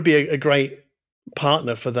think it would be a great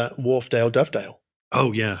partner for that Wharfedale Dovedale.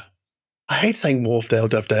 Oh yeah. I hate saying Wharfedale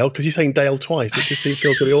Dovedale because you're saying Dale twice. It just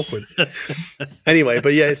feels really awkward. Anyway,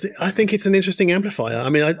 but yeah, I think it's an interesting amplifier. I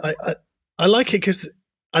mean, I like it because,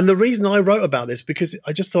 and the reason I wrote about this because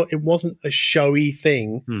I just thought it wasn't a showy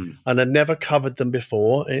thing, and I'd never covered them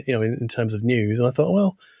before, in terms of news. And I thought,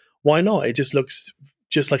 well, why not? It just looks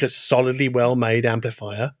just like a solidly well-made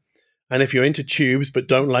amplifier. And if you're into tubes but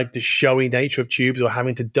don't like the showy nature of tubes or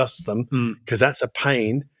having to dust them because that's a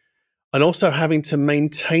pain, and also having to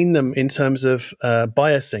maintain them in terms of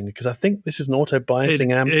biasing, because I think this is an auto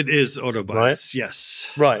biasing amp. It is auto bias, right?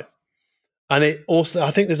 yes. Right. And it also,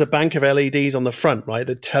 I think there's a bank of LEDs on the front, right,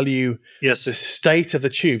 that tell you the state of the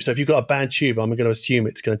tube. So if you've got a bad tube, I'm going to assume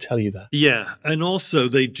it's going to tell you that. Yeah. And also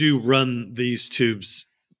they do run these tubes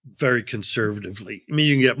very conservatively. I mean,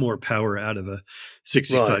 you can get more power out of a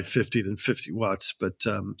 6550 than 50 watts, but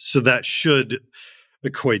so that should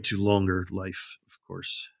equate to longer life, of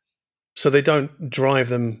course. So they don't drive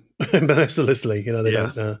them mercilessly, they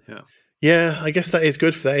don't. Yeah, I guess that is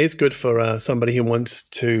good. That is good for somebody who wants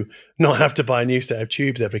to not have to buy a new set of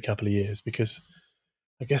tubes every couple of years, because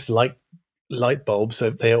I guess light bulbs,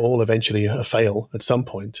 they are all eventually a fail at some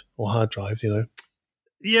point, or hard drives,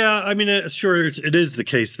 Yeah, I mean, sure, it is the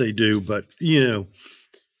case they do, but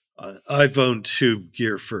I've owned tube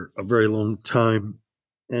gear for a very long time,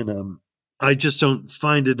 and I just don't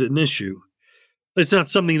find it an issue. It's not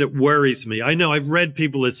something that worries me. I know I've read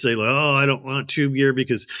people that say, like, oh, I don't want tube gear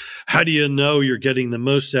because how do you know you're getting the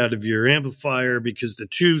most out of your amplifier because the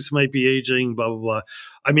tubes might be aging, blah, blah, blah.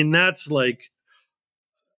 I mean, that's like,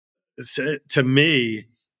 to me,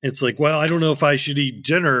 it's like, well, I don't know if I should eat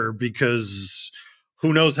dinner because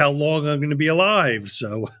who knows how long I'm going to be alive.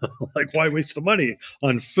 So like, why waste the money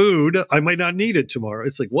on food? I might not need it tomorrow.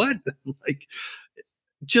 It's like, what? Like,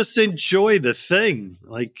 just enjoy the thing.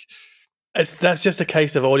 Like, that's just a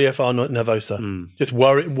case of audiophile nervosa, just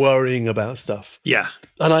worrying about stuff. Yeah.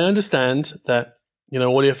 And I understand that,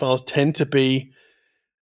 audiophiles tend to be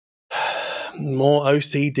more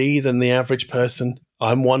OCD than the average person.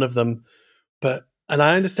 I'm one of them. And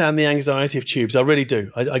I understand the anxiety of tubes. I really do.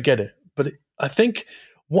 I get it. But I think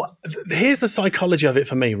here's the psychology of it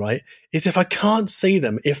for me, right? Is if I can't see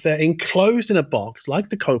them, if they're enclosed in a box like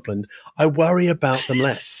the Copeland, I worry about them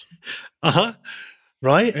less.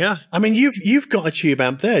 Right? Yeah. I mean, you've got a tube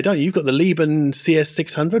amp there, don't you? You've got the Lieben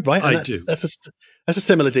CS600, right? And I do. That's a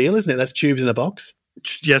similar deal, isn't it? That's tubes in a box.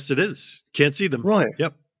 Yes, it is. Can't see them. Right.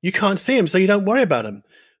 Yep. You can't see them, so you don't worry about them.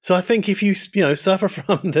 So I think if you suffer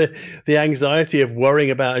from the anxiety of worrying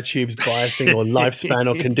about a tube's biasing or lifespan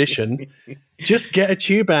or condition, just get a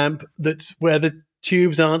tube amp that's where the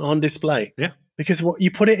tubes aren't on display. Yeah. Because you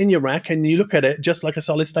put it in your rack and you look at it just like a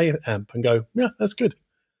solid state amp and go, yeah, that's good.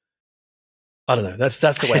 I don't know. That's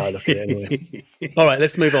the way I look at it anyway. All right,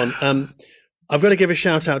 let's move on. I've got to give a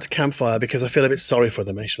shout out to Campfire because I feel a bit sorry for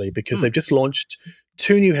them actually, because they've just launched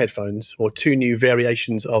 2 new headphones or 2 new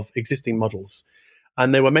variations of existing models.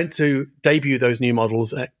 And they were meant to debut those new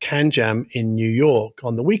models at CanJam in New York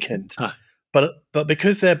on the weekend. But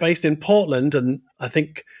because they're based in Portland, and I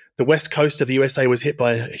think the west coast of the USA was hit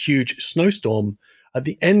by a huge snowstorm at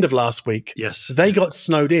the end of last week, yes, they got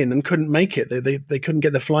snowed in and couldn't make it. They couldn't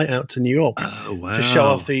get the flight out to New York to show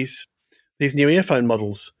off these new earphone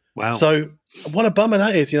models. Wow! So what a bummer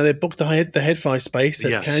that is. They booked the Head-Fi space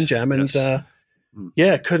at CanJam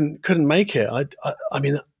and couldn't make it. I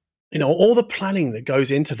mean, all the planning that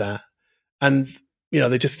goes into that, and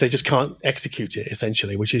they just can't execute it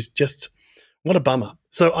essentially, which is just what a bummer.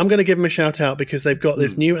 So I'm going to give them a shout out because they've got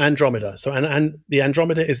this new Andromeda. So and the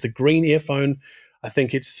Andromeda is the green earphone. I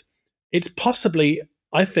think it's possibly,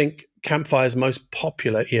 I think, Campfire's most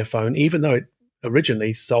popular earphone, even though it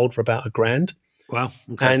originally sold for about $1,000. Wow.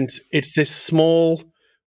 Okay. And it's this small,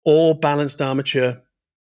 all balanced armature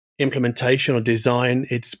implementation or design.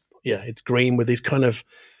 It's green with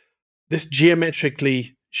this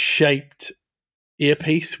geometrically shaped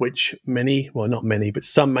earpiece, which not many, but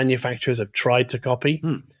some manufacturers have tried to copy.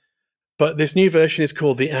 But this new version is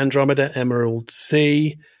called the Andromeda Emerald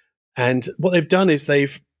C. And what they've done is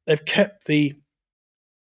they've kept the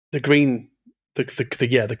green, the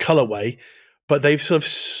colorway, but they've sort of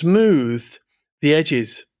smoothed the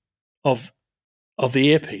edges of the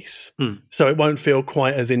earpiece, so it won't feel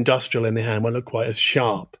quite as industrial in the hand, won't look quite as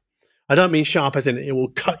sharp. I don't mean sharp as in it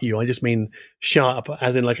will cut you. I just mean sharp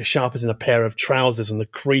as in like sharp as in a pair of trousers and the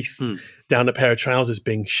crease down a pair of trousers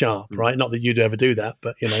being sharp, right? Not that you'd ever do that,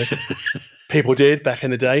 but people did back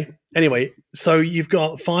in the day. Anyway, so you've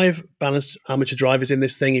got 5 balanced armature drivers in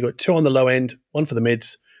this thing. You've got 2 on the low end, 1 for the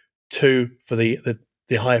mids, 2 for the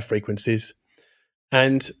higher frequencies.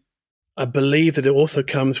 And I believe that it also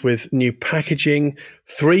comes with new packaging,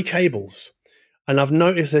 3 cables. And I've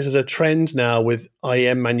noticed this as a trend now with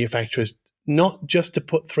IEM manufacturers, not just to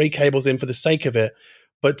put 3 cables in for the sake of it,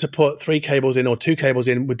 but to put 3 cables in or 2 cables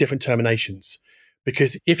in with different terminations.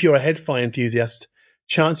 Because if you're a head-fi enthusiast,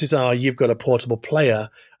 chances are you've got a portable player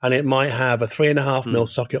and it might have a 3.5 mil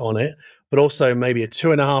socket on it, but also maybe a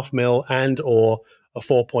 2.5 mil and or a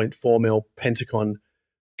 4.4 mil Pentacon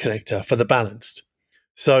connector for the balanced.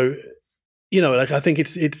 So, I think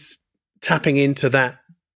it's tapping into that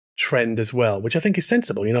trend as well, which I think is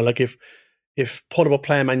sensible. If portable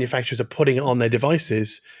player manufacturers are putting it on their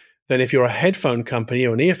devices, then if you're a headphone company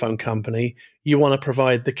or an earphone company, you want to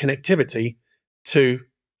provide the connectivity to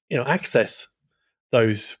access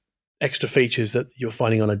those extra features that you're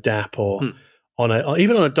finding on a DAP or or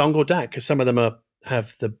even on a dongle DAC, because some of them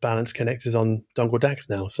have the balanced connectors on dongle DACs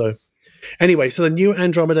now. So anyway, so the new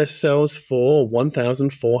Andromeda sells for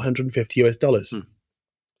 $1,450.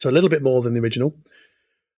 So a little bit more than the original.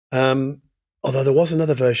 Although there was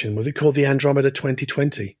another version. Was it called the Andromeda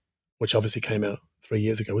 2020, which obviously came out 3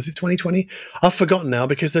 years ago? Was it 2020? I've forgotten now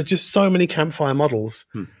because there's just so many Campfire models.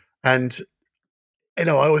 And,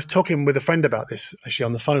 I was talking with a friend about this actually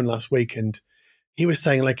on the phone last week, and he was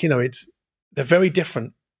saying they're very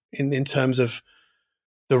different in terms of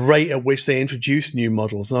the rate at which they introduce new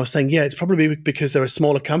models. And I was saying, yeah, it's probably because they're a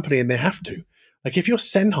smaller company and they have to. Like if you're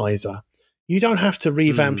Sennheiser, you don't have to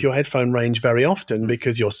revamp your headphone range very often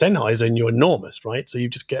because you're Sennheiser and you're enormous, right? So you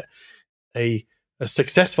just get a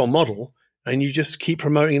successful model and you just keep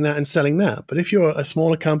promoting that and selling that. But if you're a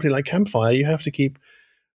smaller company like Campfire, you have to keep,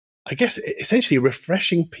 I guess, essentially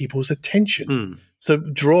refreshing people's attention. So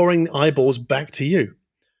drawing eyeballs back to you.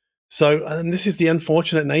 So, and this is the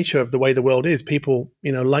unfortunate nature of the way the world is. People,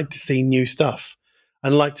 like to see new stuff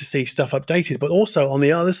and like to see stuff updated. But also on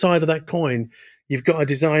the other side of that coin, you've got a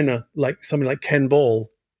designer like somebody like Ken Ball,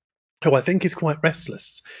 who I think is quite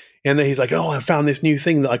restless. And then he's like, I found this new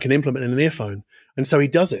thing that I can implement in an earphone. And so he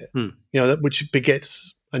does it, which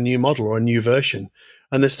begets a new model or a new version.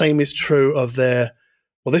 And the same is true of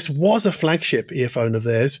this was a flagship earphone of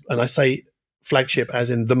theirs. And I say flagship as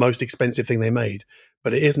in the most expensive thing they made,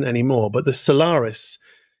 but it isn't anymore. But the Solaris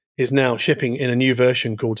is now shipping in a new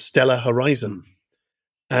version called Stellar Horizon.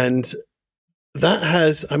 And that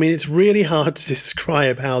it's really hard to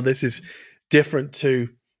describe how this is different to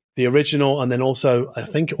the original. And then also, I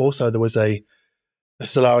think also there was a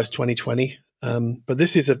Solaris 2020. But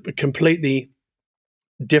this is a completely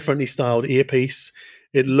differently styled earpiece.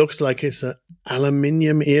 It looks like it's an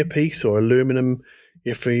aluminium earpiece or aluminum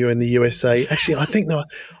if you're in the USA. Actually, I think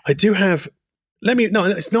I do have, no,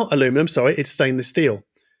 it's not aluminum, sorry, it's stainless steel.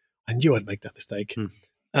 I knew I'd make that mistake.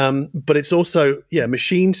 But it's also,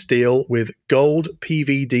 machine steel with gold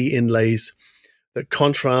PVD inlays that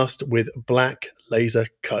contrast with black laser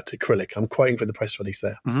cut acrylic. I'm quoting from the press release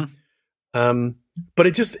there. But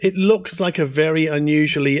it looks like a very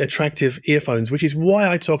unusually attractive earphones, which is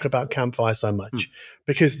why I talk about Campfire so much,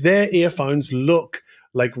 because their earphones look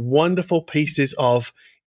like wonderful pieces of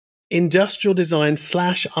industrial design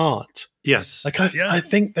 / art. Yes. I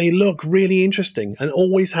think they look really interesting and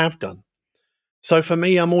always have done. So for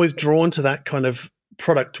me, I'm always drawn to that kind of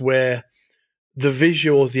product where the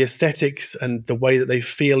visuals, the aesthetics, and the way that they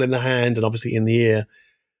feel in the hand and obviously in the ear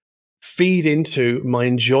feed into my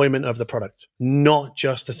enjoyment of the product, not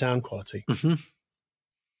just the sound quality.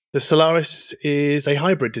 The Solaris is a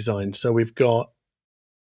hybrid design. So we've got,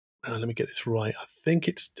 let me get this right. I think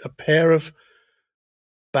it's a pair of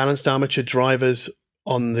balanced armature drivers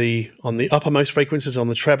on the uppermost frequencies on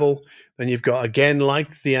the treble. Then you've got, again,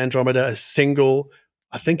 like the Andromeda, a single,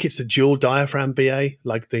 I think it's a dual diaphragm BA,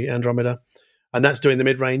 like the Andromeda, and that's doing the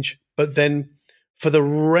mid-range. But then for the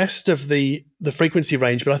rest of the frequency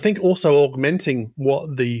range, but I think also augmenting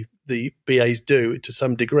what the BAs do to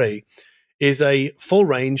some degree, is a full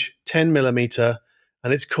range 10 millimeter,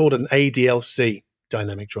 and it's called an ADLC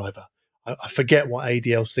dynamic driver. I forget what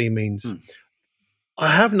ADLC means. I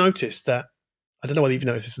have noticed that, I don't know whether you've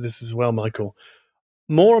noticed this as well, Michael,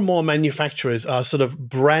 more and more manufacturers are sort of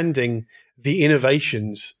branding the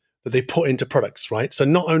innovations that they put into products, right? So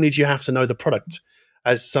not only do you have to know the product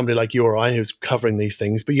as somebody like you or I who's covering these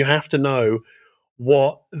things, but you have to know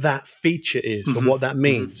what that feature is or what that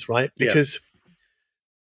means, right? Because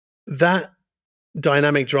that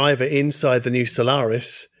dynamic driver inside the new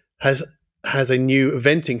Solaris has a new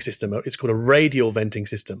venting system. It's called a radial venting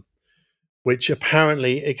system, which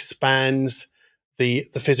apparently expands the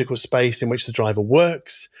physical space in which the driver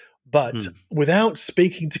works. But without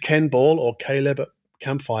speaking to Ken Ball or Caleb at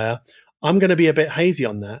Campfire, I'm going to be a bit hazy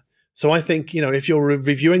on that. So I think, if you're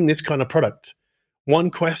reviewing this kind of product,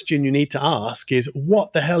 one question you need to ask is,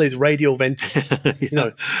 what the hell is radial venting? Right. Do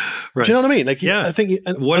you know what I mean? Like, yeah. I think,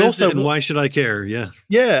 what is also, it and why should I care? Yeah.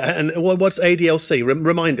 Yeah. And what's ADLC?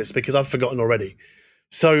 Remind us, because I've forgotten already.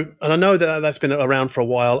 So, and I know that's been around for a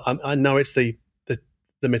while. I know it's the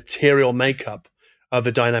material makeup of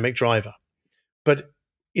the dynamic driver. But,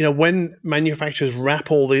 when manufacturers wrap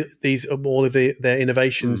all of their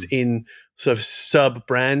innovations in sort of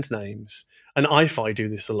sub-brand names, and iFi do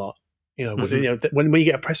this a lot. When we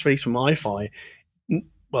get a press release from iFi,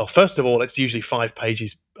 well, first of all, it's usually 5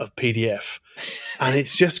 pages of PDF, and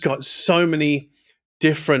it's just got so many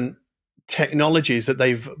different technologies that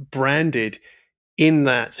they've branded in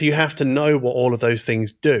that. So you have to know what all of those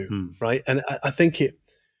things do, right? And I think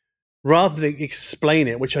rather than explain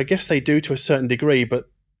it, which I guess they do to a certain degree, but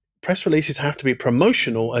press releases have to be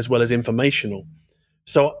promotional as well as informational.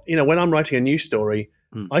 So, when I'm writing a news story,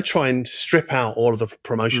 I try and strip out all of the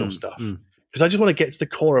promotional stuff, because I just want to get to the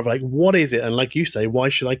core of, like, what is it? And like you say, why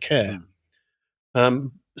should I care?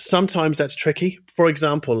 Sometimes that's tricky. For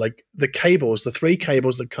example, like the cables, the 3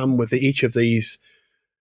 cables that come with each of these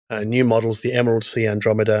new models, the Emerald Sea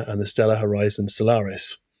Andromeda and the Stellar Horizon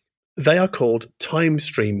Solaris, they are called time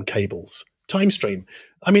stream cables. Time stream.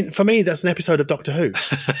 I mean, for me, that's an episode of Doctor Who.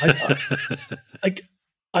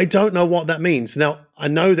 I don't know what that means. Now, I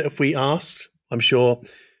know that if we asked, I'm sure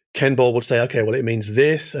Ken Ball would say, okay, well, it means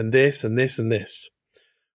this and this and this and this.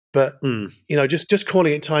 But, just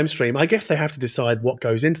calling it time stream, I guess they have to decide what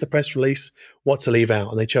goes into the press release, what to leave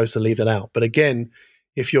out, and they chose to leave that out. But again,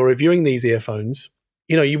 if you're reviewing these earphones,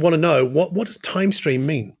 you want to know, what does time stream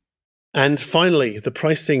mean? And finally, the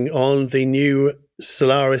pricing on the new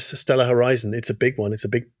Solaris Stellar Horizon, it's a big one. It's a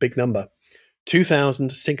big, big number.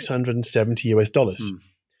 $2,670,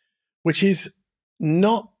 which is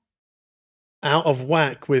not out of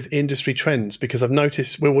whack with industry trends, because I've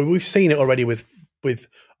noticed, we've seen it already with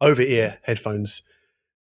over-ear headphones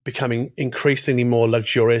becoming increasingly more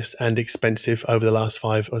luxurious and expensive over the last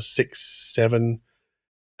 5 or 6, 7,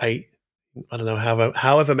 8, I don't know,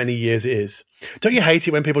 however many years it is. Don't you hate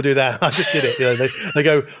it when people do that? I just did it. They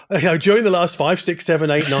go, during the last 5, 6, 7,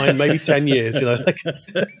 8, 9, maybe 10 years.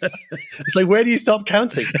 It's like, where do you stop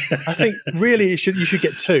counting? I think really you should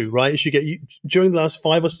get 2, right? You should get during the last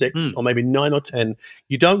 5 or 6, or maybe 9 or 10.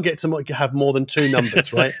 You don't get to have more than 2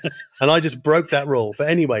 numbers, right? And I just broke that rule. But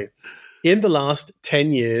anyway, in the last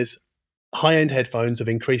 10 years, high-end headphones have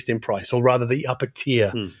increased in price, or rather, the upper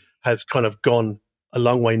tier has kind of gone a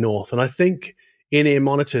long way north. And I think in-ear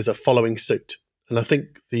monitors are following suit. And I think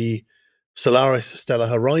the Solaris Stellar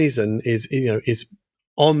Horizon is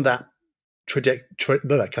on that trajectory.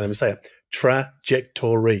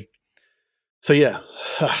 So yeah.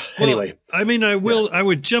 Anyway, well, I mean, I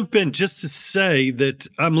would jump in just to say that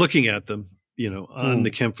I'm looking at them, on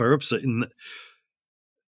the Campfire website, and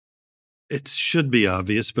it should be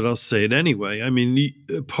obvious, but I'll say it anyway. I mean,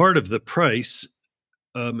 part of the price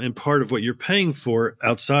and part of what you're paying for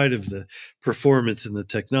outside of the performance and the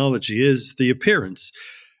technology is the appearance.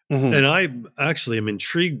 And I actually am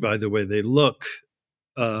intrigued by the way they look.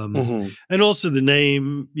 And also the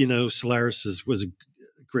name, Solaris was a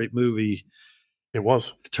great movie. It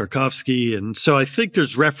was. Tarkovsky. And so I think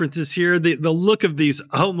there's references here. The look of these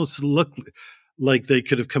almost look like they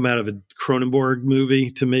could have come out of a Cronenberg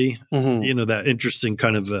movie to me. That interesting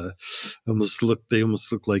kind of they almost look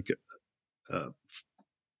like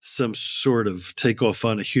some sort of takeoff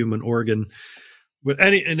on a human organ. But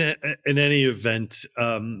in any event,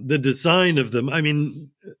 the design of them, I mean,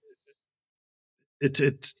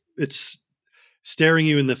 it's staring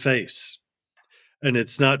you in the face, and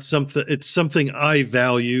it's not something. It's something I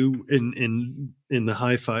value in the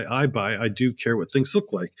hi-fi I buy. I do care what things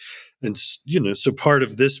look like, and so part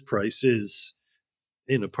of this price is,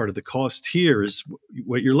 part of the cost here is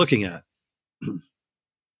what you're looking at.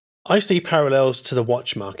 I see parallels to the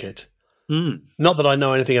watch market. Not that I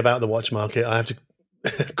know anything about the watch market. I have to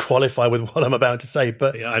qualify with what I'm about to say,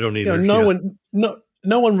 but I don't either.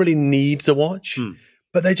 No one really needs a watch,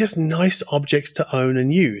 but they're just nice objects to own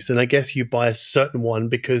and use. And I guess you buy a certain one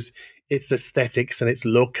because its aesthetics and its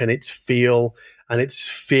look and its feel and its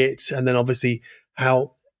fit, and then obviously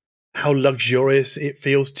how luxurious it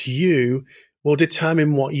feels to you will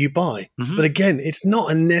determine what you buy. But again, it's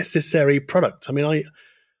not a necessary product. I mean,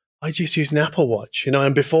 I just use an Apple Watch,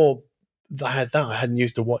 and before that I had that. I hadn't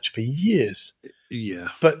used a watch for years. Yeah.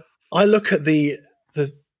 But I look at the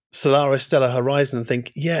Solaris Stellar Horizon and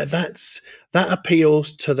think, yeah, that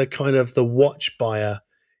appeals to the kind of the watch buyer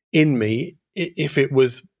in me if it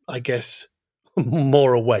was, I guess,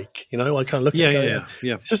 more awake. I kind of look at it.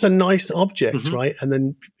 Yeah. It's just a nice object, Mhm. right? And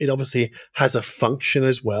then it obviously has a function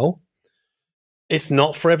as well. It's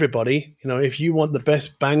not for everybody. If you want the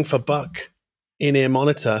best bang for buck in-ear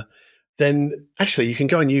monitor, then actually you can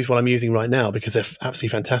go and use what I'm using right now because they're absolutely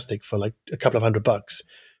fantastic for like a couple of $100.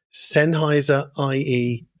 Sennheiser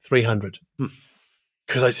IE 300.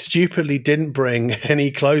 Because I stupidly didn't bring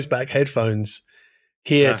any closed-back headphones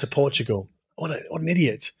here to Portugal. What an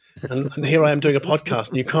idiot. And here I am doing a podcast,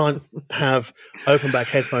 and you can't have open-back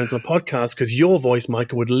headphones on a podcast because your voice,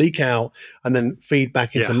 Michael, would leak out and then feed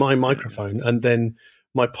back into my microphone. And then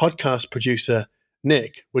my podcast producer,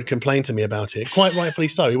 Nick, would complain to me about it, quite rightfully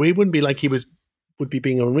so. He wouldn't be like would be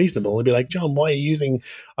being unreasonable. He'd be like, John, why are you using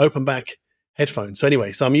open-back headphones? So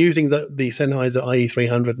anyway, I'm using the Sennheiser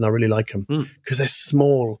IE300, and I really like them because they're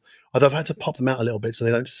small. Although I've had to pop them out a little bit so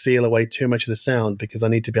they don't seal away too much of the sound because I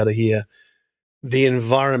need to be able to hear the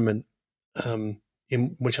environment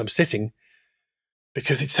in which I'm sitting,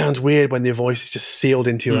 because it sounds weird when your voice is just sealed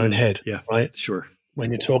into your own head. Yeah, right. Sure. When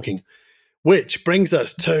you're talking, which brings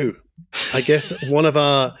us to, I guess, one of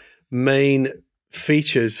our main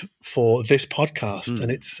features for this podcast,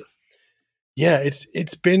 and it's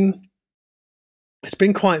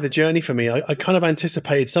been quite the journey for me. I kind of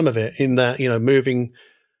anticipated some of it in that, moving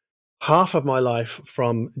half of my life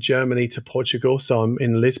from Germany to Portugal. So I'm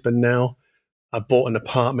in Lisbon now. I bought an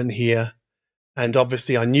apartment here, and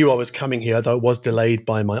obviously I knew I was coming here, though it was delayed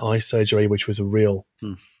by my eye surgery, which was a real,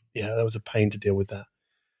 that was a pain to deal with that.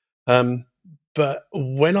 But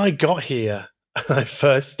when I got here, I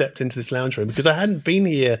first stepped into this lounge room because I hadn't been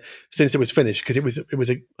here since it was finished, because it was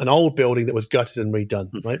an old building that was gutted and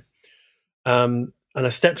redone, right? And I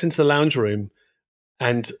stepped into the lounge room,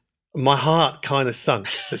 and my heart kind of sunk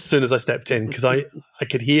as soon as I stepped in, because I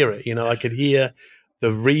could hear it. I could hear the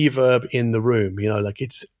reverb in the room. Like,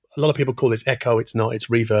 it's, a lot of people call this echo. It's not. It's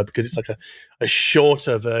reverb, because it's like a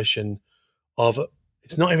shorter version of.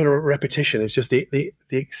 It's not even a repetition. It's just the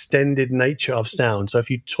extended nature of sound. So if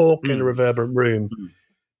you talk in a reverberant room,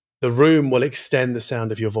 the room will extend the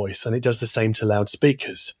sound of your voice, and it does the same to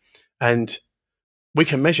loudspeakers. And we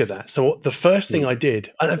can measure that. So the first thing I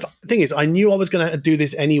did, and the thing is, I knew I was going to do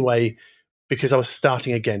this anyway because I was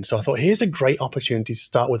starting again. So I thought, here's a great opportunity to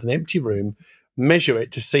start with an empty room, measure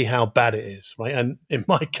it to see how bad it is, right? And in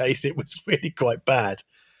my case, it was really quite bad.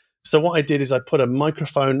 So what I did is I put a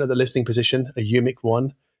microphone at the listening position, a UMIC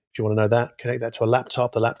one, if you want to know that, connect that to a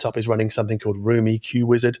laptop. The laptop is running something called Room EQ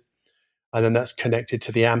Wizard, and then that's connected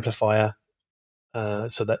to the amplifier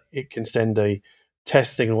so that it can send a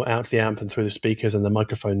test signal out to the amp and through the speakers, and the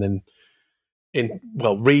microphone then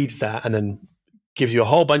reads that and then gives you a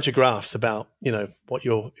whole bunch of graphs about what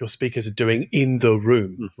your speakers are doing in the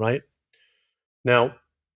room, right? Now,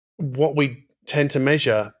 what we tend to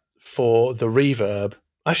measure for the reverb,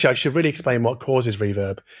 actually I should really explain what causes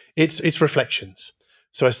reverb. It's reflections.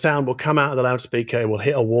 So a sound will come out of the loudspeaker, it will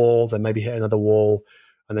hit a wall, then maybe hit another wall,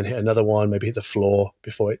 and then hit another one, maybe hit the floor,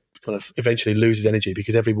 before it kind of eventually loses energy,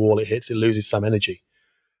 because every wall it hits, it loses some energy.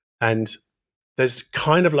 And there's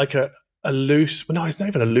kind of like a loose, well, no, it's not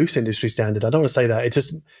even a loose industry standard. I don't want to say that. It's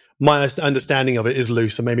just my understanding of it is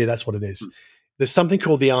loose, so maybe that's what it is. There's something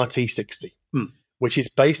called the RT60, which is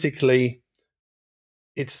basically,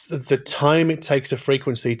 it's the time it takes a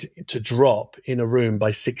frequency to drop in a room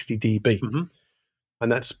by 60 dB.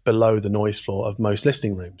 And that's below the noise floor of most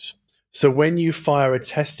listening rooms. So when you fire a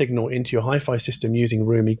test signal into your hi-fi system using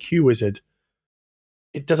Room EQ Wizard,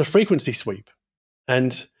 it does a frequency sweep.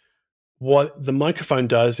 And what the microphone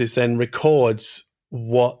does is then records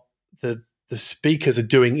what the speakers are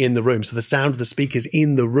doing in the room. So the sound of the speakers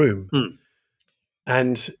in the room.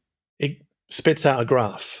 And it spits out a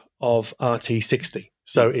graph of RT60.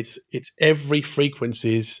 So it's every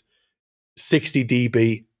frequency's 60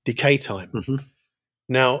 dB decay time.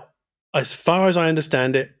 Now, as far as I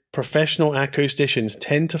understand it, professional acousticians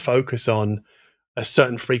tend to focus on a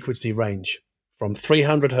certain frequency range from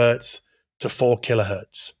 300 hertz to 4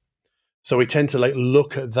 kilohertz. So we tend to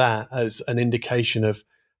look at that as an indication of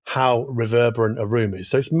how reverberant a room is.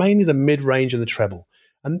 So it's mainly the mid-range and the treble.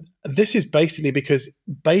 And this is basically because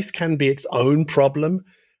bass can be its own problem,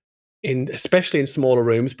 especially in smaller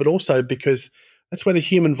rooms, but also because that's where the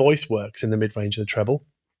human voice works, in the mid-range and the treble.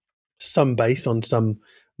 Some bass on some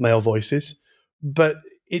male voices, but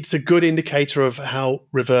it's a good indicator of how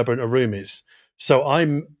reverberant a room is. So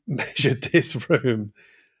I measured this room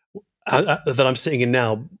that I'm sitting in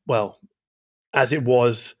now, well, as it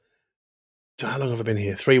was. So how long have I been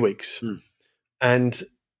here? 3 weeks. And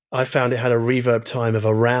I found it had a reverb time of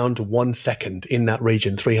around 1 second in that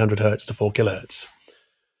region, 300 hertz to 4 kilohertz.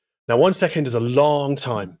 Now, 1 second is a long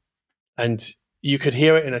time. And you could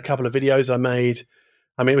hear it in a couple of videos I made.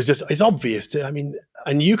 I mean, it's obvious.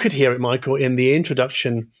 And you could hear it, Michael, in the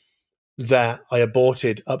introduction that I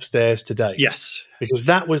aborted upstairs today. Yes. Because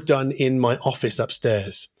that was done in my office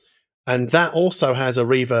upstairs. And that also has a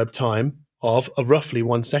reverb time of roughly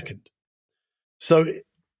 1 second. So,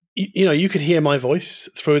 you could hear my voice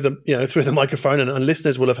through the microphone, and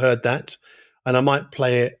listeners will have heard that. And I might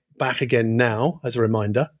play it back again now as a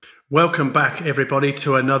reminder. Welcome back, everybody,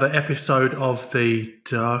 to another episode of the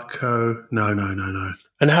Darko. No.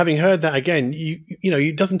 And having heard that again,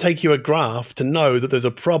 it doesn't take you a graph to know that there's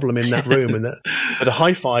a problem in that room and that a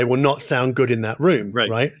hi-fi will not sound good in that room,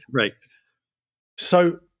 right? Right.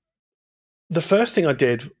 So the first thing I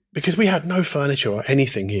did, because we had no furniture or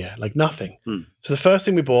anything here, like nothing. So the first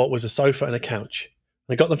thing we bought was a sofa and a couch.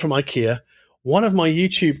 I got them from IKEA. One of my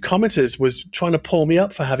YouTube commenters was trying to pull me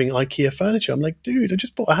up for having IKEA furniture. I'm like, dude, I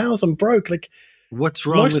just bought a house. I'm broke. Like, what's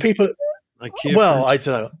wrong with people? IKEA Well, furniture? I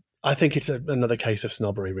don't know. I think it's another case of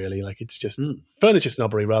snobbery, really. Like, it's just furniture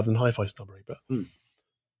snobbery rather than hi-fi snobbery. But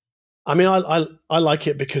I mean, I like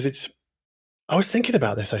it because I was thinking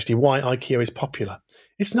about this actually, why IKEA is popular.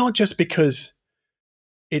 It's not just because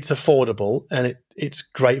it's affordable and it's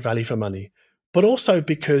great value for money, but also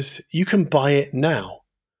because you can buy it now.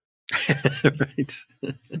 Right.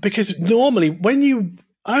 Because normally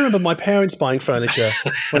I remember my parents buying furniture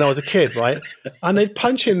when I was a kid, right? And they'd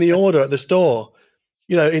punch in the order at the store,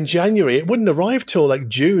 in January. It wouldn't arrive till like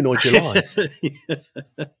June or July.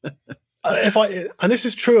 And this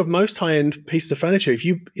is true of most high-end pieces of furniture. If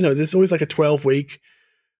there's always like a 12-week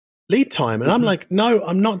lead time. And I'm like, no,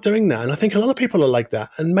 I'm not doing that. And I think a lot of people are like that.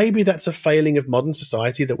 And maybe that's a failing of modern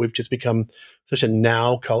society, that we've just become such a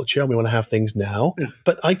now culture and we want to have things now. Yeah.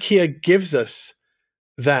 But IKEA gives us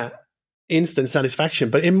that instant satisfaction.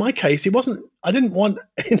 But in my case, I didn't want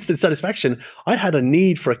instant satisfaction. I had a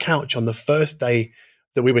need for a couch on the first day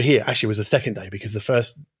that we were here. Actually, it was the second day, because the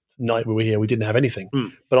first night we were here, we didn't have anything.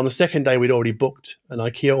 But on the second day, we'd already booked an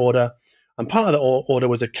IKEA order. And part of the order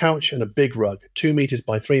was a couch and a big rug, 2 meters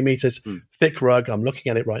by 3 meters, thick rug. I'm looking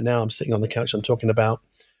at it right now. I'm sitting on the couch I'm talking about.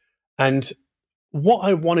 And what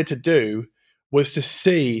I wanted to do was to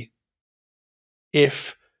see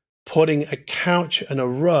if putting a couch and a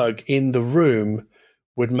rug in the room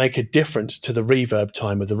would make a difference to the reverb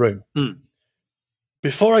time of the room.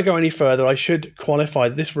 Before I go any further, I should qualify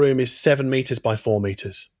that this room is 7 meters by 4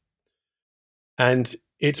 meters. And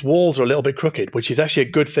its walls are a little bit crooked, which is actually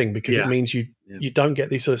a good thing, because it means you don't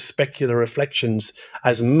get these sort of specular reflections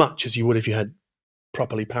as much as you would if you had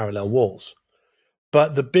properly parallel walls.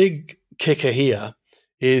 But the big kicker here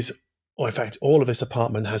is, in fact, all of this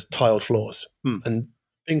apartment has tiled floors. And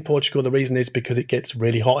in Portugal, the reason is because it gets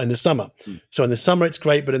really hot in the summer. So in the summer, it's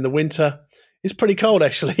great, but in the winter, it's pretty cold,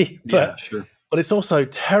 actually. But it's also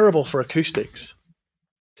terrible for acoustics.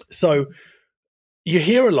 So you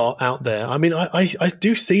hear a lot out there. I mean, I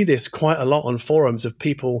do see this quite a lot on forums of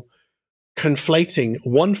people conflating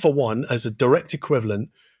one for one as a direct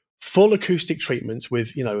equivalent full acoustic treatments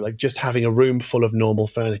with, like just having a room full of normal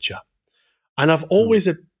furniture. And I've always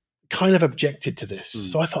kind of objected to this.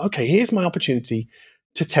 So I thought, okay, here's my opportunity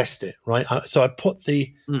to test it, right? So I put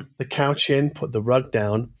the couch in, put the rug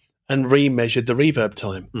down, and remeasured the reverb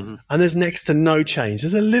time. And there's next to no change.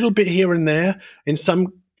 There's a little bit here and there in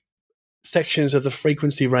some sections of the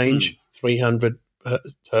frequency range, 300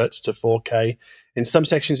 hertz to 4K. In some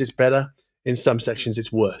sections, it's better. In some sections,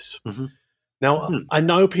 it's worse. Now, I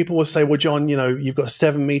know people will say, well, John, you've got a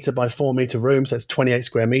 7 meter by 4 meter room, so that's 28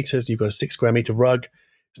 square meters. You've got a 6 square meter rug.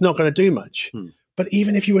 It's not going to do much. But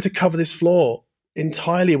even if you were to cover this floor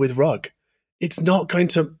entirely with rug, it's not going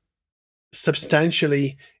to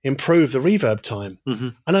substantially improve the reverb time.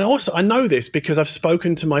 And I know this because I've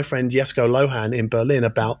spoken to my friend Jesko Lohan in Berlin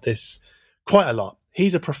about this quite a lot.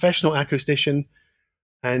 He's a professional acoustician,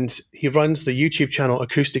 and he runs the YouTube channel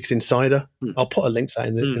Acoustics Insider. I'll put a link to that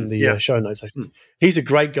in the show notes. He's a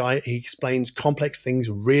great guy. He explains complex things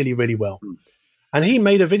really, really well. And he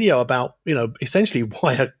made a video about, essentially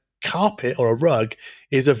why a carpet or a rug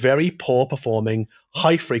is a very poor performing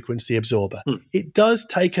high frequency absorber. It does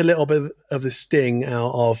take a little bit of the sting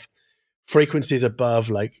out of frequencies above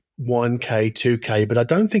like 1K, 2K, but I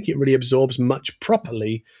don't think it really absorbs much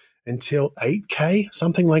properly until 8K,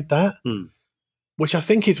 something like that. Which I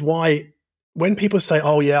think is why when people say,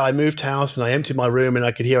 oh yeah, I moved house and I emptied my room and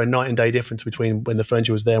I could hear a night and day difference between when the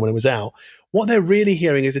furniture was there and when it was out, what they're really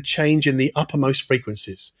hearing is a change in the uppermost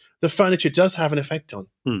frequencies, the furniture does have an effect on.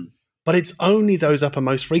 Hmm. But it's only those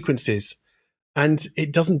uppermost frequencies, and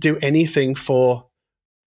it doesn't do anything for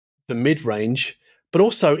the mid-range. But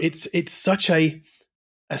also, it's such a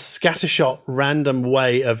scattershot, random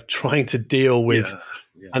way of trying to deal with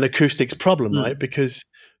an acoustics problem, right? Because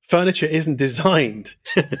furniture isn't designed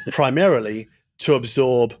primarily to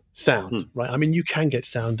absorb sound, right? I mean, you can get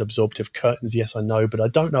sound absorptive curtains, yes, I know, but I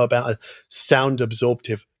don't know about a sound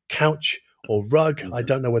absorptive couch or rug. I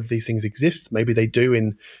don't know whether these things exist. Maybe they do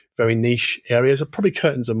in very niche areas. Probably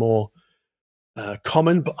curtains are more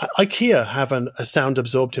common, but IKEA have a sound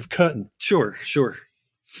absorptive curtain. Sure.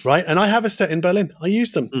 Right. And I have a set in Berlin. I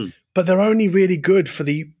use them, but they're only really good for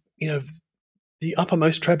the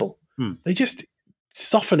uppermost treble. They just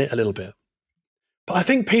soften it a little bit. But I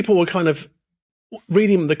think people were kind of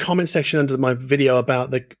reading the comment section under my video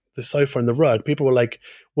about the sofa and the rug. People were like,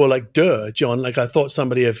 duh, John, like I thought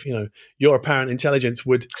somebody of, your apparent intelligence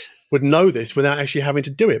would know this without actually having to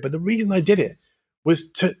do it. But the reason I did it was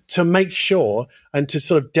to make sure and to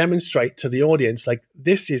sort of demonstrate to the audience, like,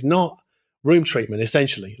 this is not room treatment,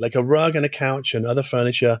 essentially. Like a rug and a couch and other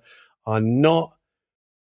furniture are not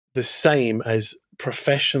the same as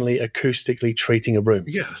professionally acoustically treating a room.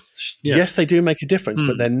 Yeah. Yes, they do make a difference,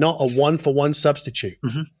 but they're not a one-for-one substitute.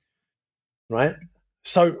 Right?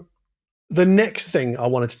 So the next thing I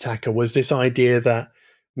wanted to tackle was this idea that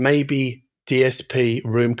maybe DSP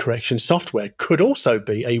room correction software could also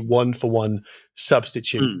be a one-for-one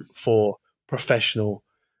substitute for professional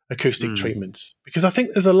acoustic treatments. Because I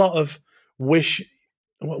think there's a lot of wish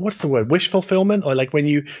fulfillment, or like when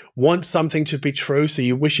you want something to be true, so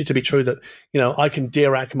you wish it to be true that, I can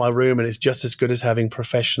Dirac my room and it's just as good as having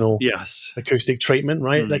professional acoustic treatment,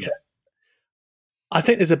 right? Like, I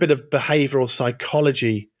think there's a bit of behavioral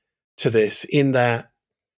psychology to this, in that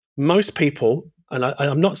most people, and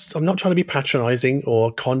I'm not trying to be patronizing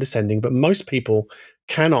or condescending, but most people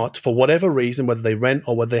cannot, for whatever reason, whether they rent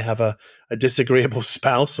or whether they have a disagreeable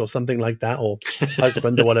spouse or something like that, or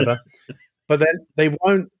husband or whatever, but then they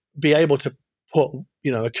won't be able to put,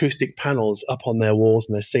 acoustic panels up on their walls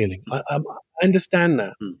and their ceiling. I understand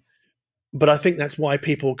that. But I think that's why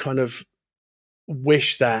people kind of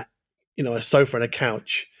wish that, a sofa and a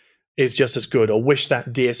couch is just as good, or wish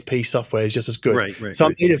that DSP software is just as good. Right. So I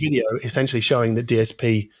made a video essentially showing that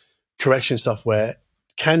DSP correction software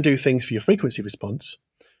can do things for your frequency response,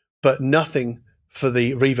 but nothing for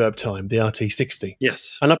the reverb time, the RT60.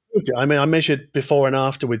 Yes. And I proved it. I mean, I measured before and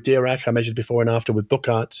after with Dirac. I measured before and after with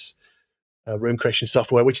Buchart's room correction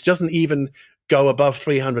software, which doesn't even go above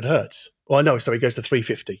 300 hertz. Well, no, sorry, it goes to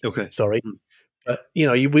 350. Okay. Sorry. But,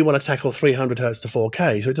 we want to tackle 300 hertz to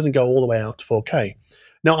 4K, so it doesn't go all the way out to 4K.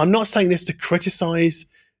 Now, I'm not saying this to criticize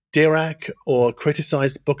Dirac or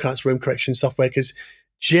criticize Buchart's room correction software, because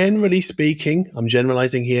generally speaking, I'm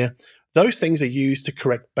generalizing here, those things are used to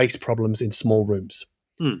correct bass problems in small rooms.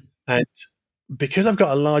 And because I've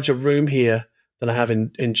got a larger room here than I have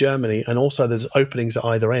in Germany, and also there's openings at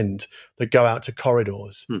either end that go out to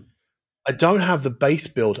corridors, I don't have the bass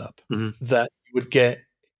buildup that you would get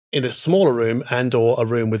in a smaller room and or a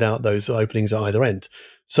room without those openings at either end.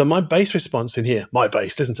 So my bass response in here,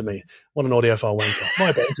 listen to me, what an audiophile wanker.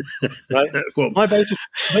 My bass, right? Well, my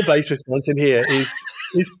bass response in here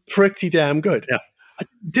is pretty damn good. Yeah.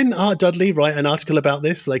 Didn't Art Dudley write an article about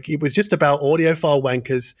this? Like, it was just about audiophile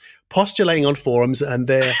wankers postulating on forums, and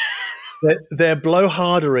their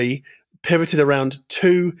blowhardery pivoted around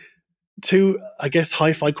two, I guess,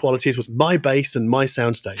 hi-fi qualities, was my bass and my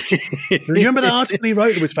soundstage. Remember that article he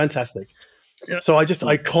wrote? It was fantastic. Yeah. So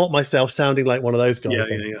I caught myself sounding like one of those guys.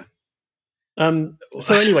 Yeah.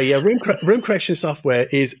 So anyway, room correction software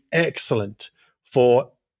is excellent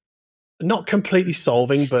for not completely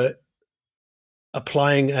solving, but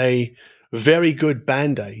applying a very good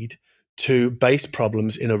Band-Aid to bass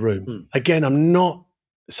problems in a room. Again,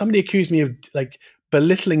 somebody accused me of like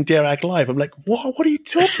belittling Dirac Live. I'm like, what are you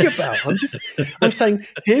talking about? I'm saying,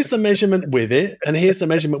 here's the measurement with it and here's the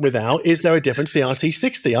measurement without. Is there a difference to the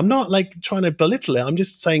RT60? I'm not like trying to belittle it. I'm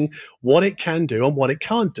just saying what it can do and what it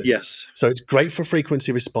can't do. Yes. So it's great for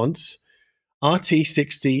frequency response.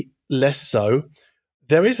 RT60, less so.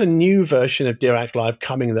 There is a new version of Dirac Live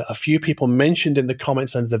coming that a few people mentioned in the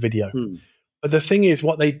comments under the video. But the thing is,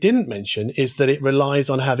 what they didn't mention is that it relies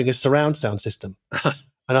on having a surround sound system.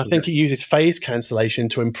 And I think it uses phase cancellation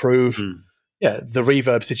to improve the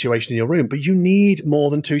reverb situation in your room. But you need more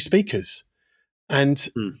than two speakers. And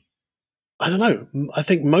I don't know. I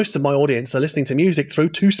think most of my audience are listening to music through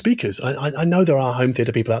two speakers. I know there are home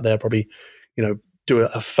theater people out there probably, do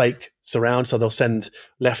a fake surround. So they'll send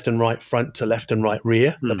left and right front to left and right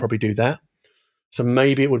rear. They'll probably do that. So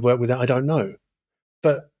maybe it would work with that. I don't know.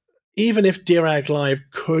 But even if Dirac Live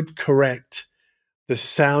could correct the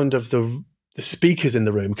sound of the speakers in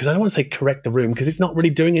the room, because I don't want to say correct the room, because it's not really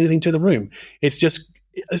doing anything to the room. It's just,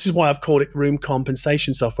 this is why I've called it room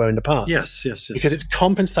compensation software in the past. Yes. Because it's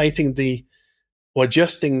compensating or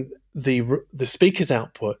adjusting the speaker's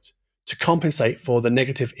output to compensate for the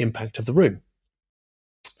negative impact of the room.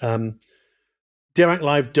 Dirac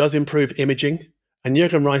Live does improve imaging, and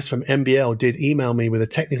Jürgen Reis from MBL did email me with a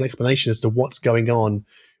technical explanation as to what's going on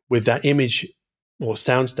with that image or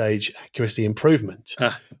soundstage accuracy improvement.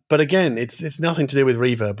 But again, it's nothing to do with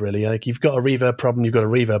reverb, really. Like, you've got a reverb problem, you've got a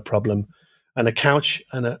reverb problem, and a couch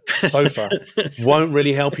and a sofa won't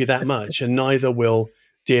really help you that much, and neither will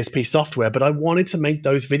DSP software. But I wanted to make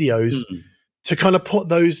those videos to kind of put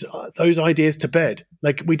those ideas to bed.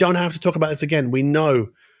 Like, we don't have to talk about this again. We know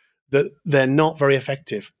that they're not very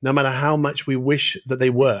effective, no matter how much we wish that they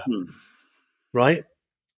were, right?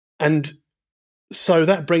 And so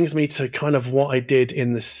that brings me to kind of what I did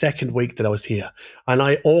in the second week that I was here. And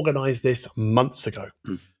I organized this months ago.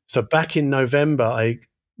 So back in November,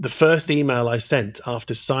 the first email I sent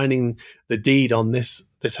after signing the deed on this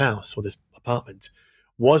house or this apartment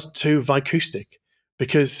was to Vicoustic,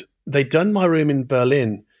 because they'd done my room in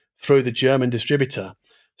Berlin through the German distributor.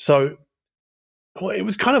 So it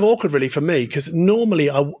was kind of awkward, really, for me, because normally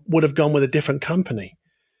I would have gone with a different company,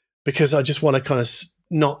 because I just want to kind of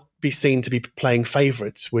not be seen to be playing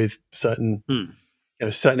favorites with certain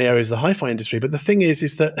certain areas of the hi-fi industry. But the thing is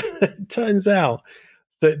that it turns out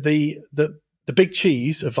that the big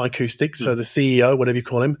cheese of Vicoustic, so the CEO, whatever you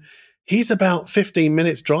call him, he's about 15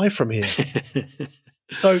 minutes drive from here.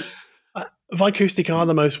 So Vicoustic are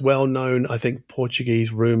the most well-known, I think,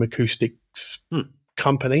 Portuguese room acoustics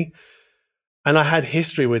company. And I had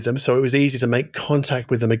history with them, so it was easy to make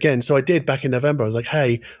contact with them again. So I did back in November. I was like,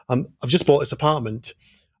 hey, I've just bought this apartment.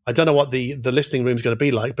 I don't know what the listening room is going to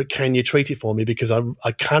be like, but can you treat it for me? Because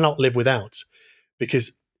I cannot live without.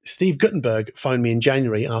 Because Steve Guttenberg phoned me in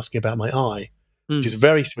January asking about my eye, which is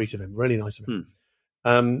very sweet of him, really nice of him.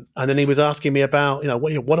 And then he was asking me about,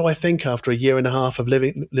 what do I think after a year and a half of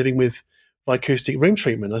living with Vicoustic room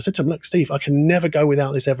treatment? I said to him, look, Steve, I can never go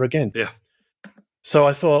without this ever again. Yeah. So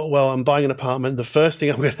I thought, well, I'm buying an apartment. The first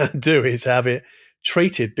thing I'm going to do is have it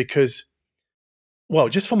treated, because, well,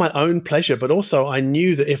 just for my own pleasure, but also I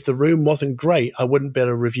knew that if the room wasn't great, I wouldn't be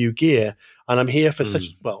able to review gear. And I'm here for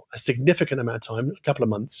a significant amount of time, a couple of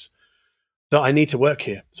months, that I need to work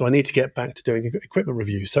here. So I need to get back to doing equipment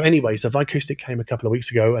reviews. So anyway, so Vicoustic came a couple of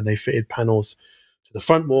weeks ago, and they fitted panels to the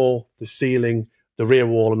front wall, the ceiling, the rear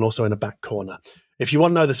wall, and also in the back corner. If you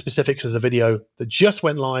want to know the specifics, there's a video that just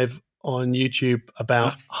went live on YouTube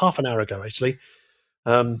about half an hour ago, actually.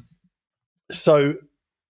 So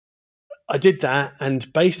I did that,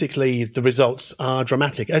 and basically the results are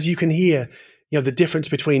dramatic. As you can hear, the difference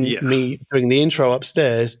between me doing the intro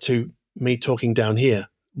upstairs to me talking down here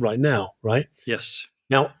right now, right? Yes.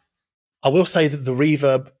 Now, I will say that the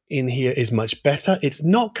reverb in here is much better. It's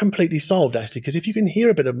not completely solved, actually, because if you can hear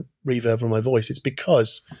a bit of reverb on my voice, it's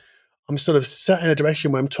because I'm sort of set in a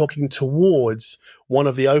direction where I'm talking towards one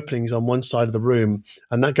of the openings on one side of the room,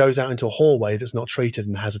 and that goes out into a hallway that's not treated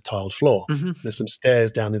and has a tiled floor. There's some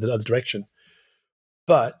stairs down in the other direction.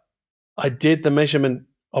 But I did the measurement,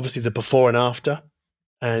 obviously the before and after.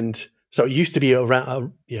 And so it used to be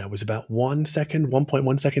around, it was about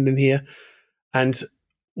 1.1 second in here. And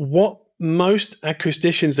what most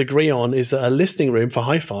acousticians agree on is that a listening room for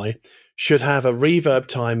hi-fi should have a reverb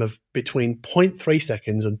time of between 0.3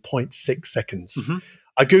 seconds and 0.6 seconds.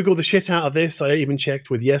 I Googled the shit out of this. I even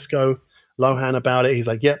checked with Jesko Lohan about it. He's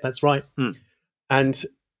like, yep, that's right. And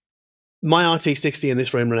my RT60 in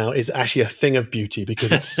this room now is actually a thing of beauty,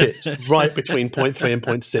 because it sits right between 0.3 and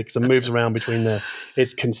 0.6 and moves around between there.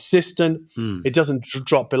 It's consistent. It doesn't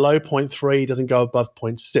drop below 0.3, doesn't go above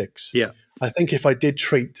 0.6. Yeah. I think if I did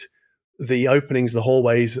treat the openings, the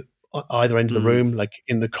hallways, either end of the room, like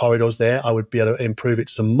in the corridors there, I would be able to improve it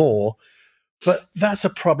some more. But that's a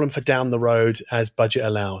problem for down the road as budget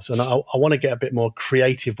allows. And I want to get a bit more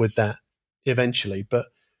creative with that eventually. But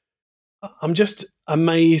I'm just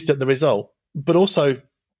amazed at the result. But also,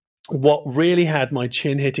 what really had my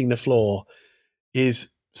chin hitting the floor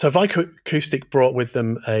is, so Vicoustic brought with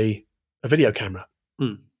them a video camera.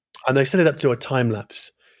 And they set it up to do a time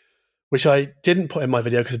lapse, which I didn't put in my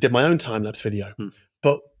video because I did my own time lapse video.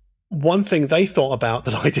 But one thing they thought about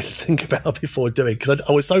that I didn't think about before doing, because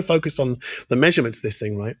I was so focused on the measurements of this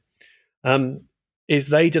thing, right, is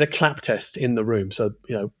they did a clap test in the room. So,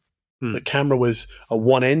 the camera was at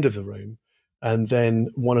one end of the room, and then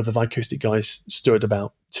one of the Vicoustic guys stood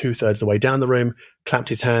about 2/3 the way down the room, clapped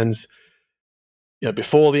his hands,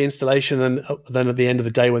 before the installation, and then at the end of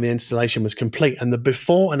the day when the installation was complete, and the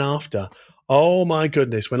before and after. Oh my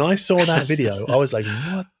goodness! When I saw that video, I was like,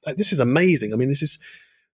 "What? This is amazing!" I mean,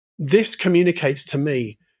 this communicates to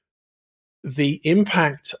me the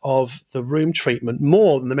impact of the room treatment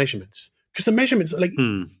more than the measurements, because the measurements, like,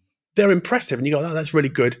 they're impressive, and you go, "Oh, that's really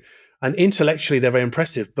good," and intellectually they're very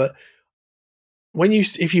impressive. But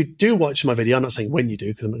if you do watch my video, I'm not saying when you do,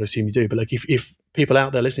 because I'm not going to assume you do, but like if people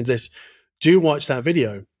out there listening to this do watch that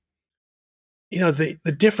video,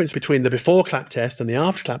 the difference between the before clap test and the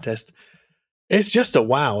after clap test, it's just a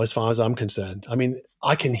wow as far as I'm concerned. I mean,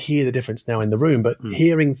 I can hear the difference now in the room, but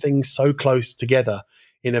hearing things so close together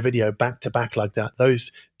in a video back to back like that,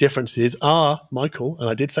 those differences are, Michael, and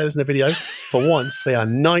I did say this in the video, for once, they are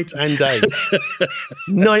night and day.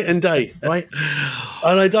 Night and day, right?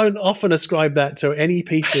 And I don't often ascribe that to any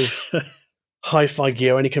piece of hi-fi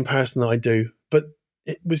gear or any comparison that I do, but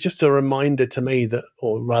it was just a reminder to me that,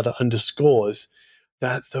 or rather underscores,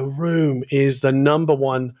 that the room is the number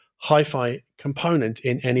one hi-fi component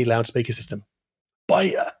in any loudspeaker system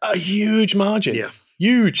by a huge margin. Yeah.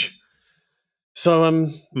 Huge. So,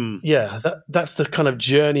 that's the kind of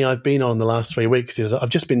journey I've been on the last 3 weeks. Is I've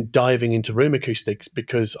just been diving into room acoustics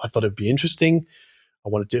because I thought it'd be interesting. I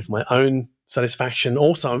want to do it for my own satisfaction.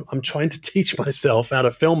 Also, I'm trying to teach myself how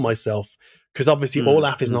to film myself, because obviously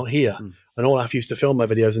Olaf is not here, and Olaf used to film my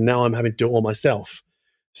videos, and now I'm having to do it all myself.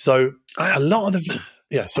 So a lot of the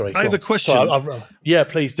sorry. I have a question. Yeah,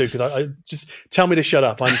 please do, because I just tell me to shut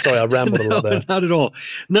up. I'm sorry, I rambled a lot there. Not at all.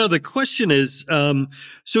 No, the question is,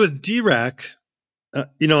 so with Dirac,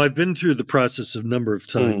 I've been through the process a number of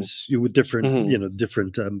times with different,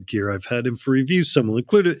 different gear I've had, and for reviews, some will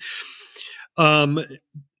include it.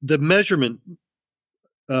 The measurement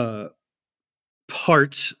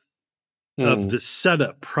part of the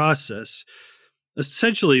setup process,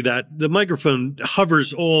 essentially that the microphone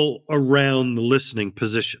hovers all around the listening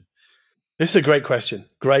position. This is a great question.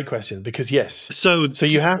 Great question, because yes. So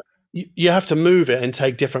you have to move it and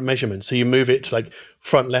take different measurements. So you move it to like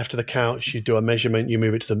front left of the couch, you do a measurement. You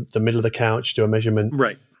move it to the middle of the couch, do a measurement.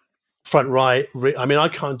 Right. Front right. I mean, I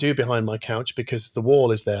can't do behind my couch because the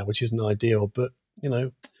wall is there, which isn't ideal, but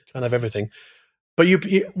kind of everything. But you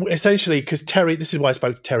essentially, because Terry, this is why I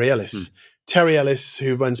spoke to Terry Ellis. Terry Ellis,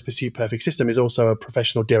 who runs Pursuit Perfect System, is also a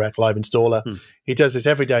professional Dirac live installer. He does this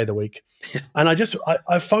every day of the week. And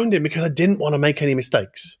I phoned him because I didn't want to make any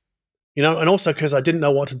mistakes. And also because I didn't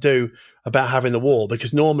know what to do about having the wall,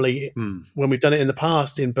 because normally when we've done it in the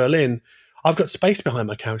past in Berlin, I've got space behind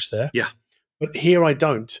my couch there. Yeah. But here I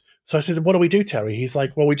don't. So I said, what do we do, Terry? He's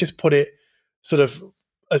like, well, we just put it sort of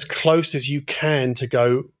as close as you can to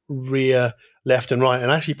go rear, left and right,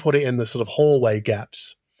 and actually put it in the sort of hallway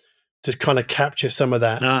gaps to kind of capture some of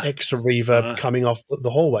that extra reverb coming off the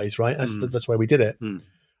hallways, right? That's where we did it.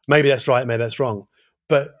 Maybe that's right, maybe that's wrong.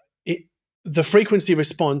 But the frequency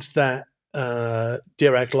response that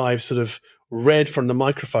Dirac Live sort of read from the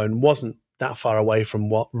microphone wasn't that far away from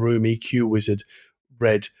what Room EQ Wizard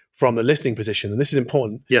read from the listening position. And this is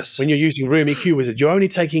important. Yes. When you're using Room EQ Wizard, you're only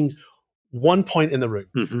taking 1 point in the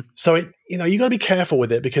room. So you got to be careful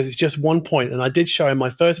with it, because it's just 1 point. And I did show in my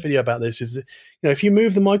first video about this is that, if you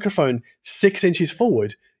move the microphone 6 inches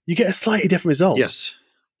forward, you get a slightly different result. Yes.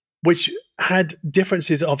 Which had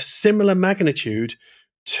differences of similar magnitude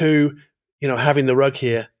to, having the rug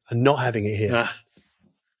here and not having it here.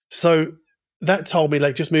 So that told me,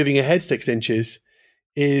 like, just moving ahead 6 inches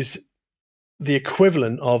is the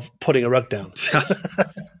equivalent of putting a rug down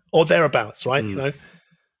or thereabouts, right?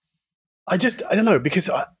 I don't know, because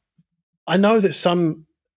I know that some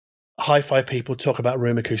hi-fi people talk about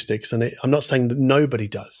room acoustics, and I'm not saying that nobody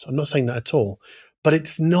does. I'm not saying that at all. But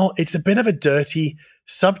it's a bit of a dirty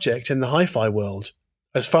subject in the hi-fi world,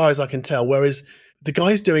 as far as I can tell. Whereas the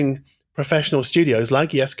guys doing professional studios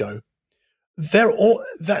like Yesco,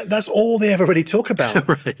 that's all they ever really talk about.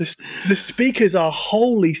 Right. The speakers are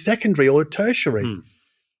wholly secondary or tertiary,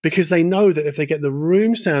 because they know that if they get the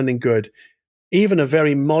room sounding good, even a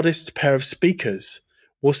very modest pair of speakers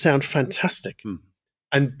will sound fantastic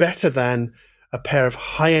and better than a pair of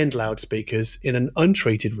high-end loudspeakers in an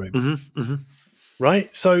untreated room.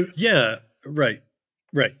 Right? So yeah, right.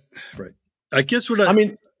 I guess what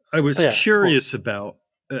I was curious about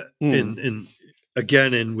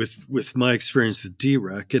in with my experience with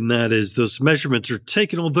Dirac, and that is those measurements are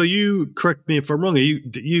taken, although you correct me if I'm wrong,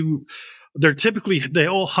 they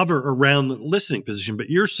all hover around the listening position, but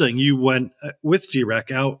you're saying you went with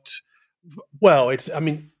Dirac out. Well, it's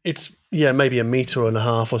maybe a meter and a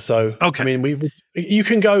half or so. Okay. I mean, you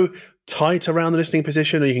can go tight around the listening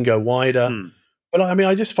position, or you can go wider. But I mean,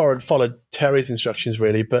 I just followed Terry's instructions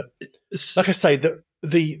really. But like I say,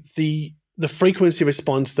 the frequency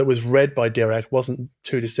response that was read by Dirac wasn't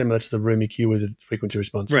too dissimilar to the room EQ wizard frequency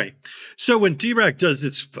response. Right. So when Dirac does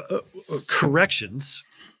its corrections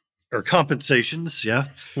or compensations,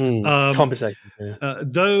 Compensation.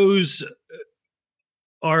 Those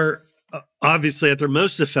are obviously at their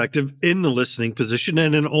most effective in the listening position,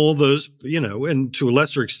 and in all those, and to a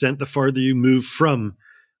lesser extent, the farther you move from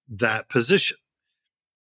that position.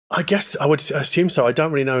 I guess I would assume so. I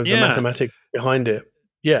don't really know the mathematics behind it.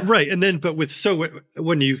 Yeah. Right. And then,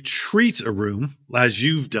 when you treat a room, as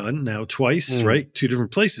you've done now twice, right? 2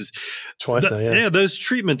 different places. Twice now, yeah. Yeah, those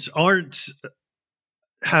treatments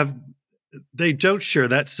they don't share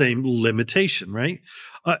that same limitation, right?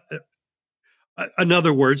 In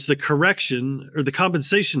other words, the correction or the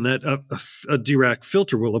compensation that a Dirac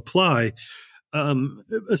filter will apply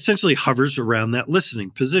essentially hovers around that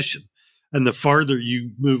listening position. And the farther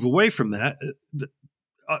you move away from that,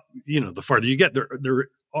 the farther you get. There,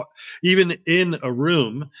 even in a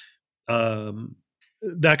room,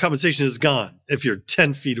 that compensation is gone if you're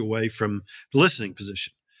 10 feet away from the listening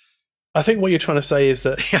position. I think what you're trying to say is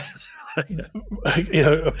that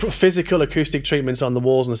physical acoustic treatments on the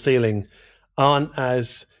walls and the ceiling aren't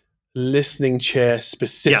as listening chair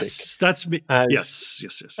specific. Yes, that's me. Yes.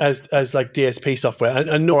 As like DSP software,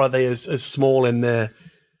 and nor are they as small in their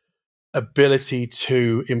ability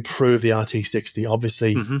to improve the RT60.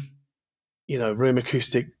 Obviously, room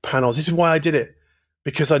acoustic panels. This is why I did it,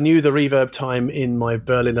 because I knew the reverb time in my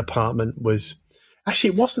Berlin apartment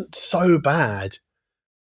it wasn't so bad.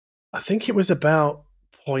 I think it was about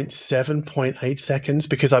 0.7, 0.8 seconds,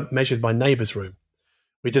 because I measured my neighbor's room.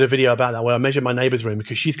 We did a video about that where I measured my neighbor's room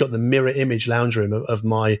because she's got the mirror image lounge room of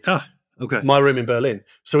my my room in Berlin.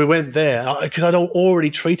 So we went there because I'd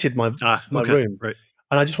already treated my room. Right.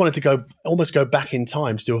 And I just wanted to almost go back in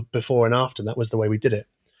time to do a before and after. And that was the way we did it.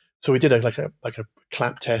 So we did like a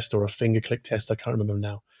clap test or a finger click test. I can't remember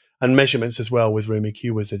now. And measurements as well with Room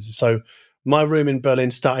EQ Wizard. So my room in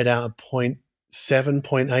Berlin started out at 0.7,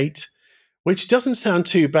 0.8, which doesn't sound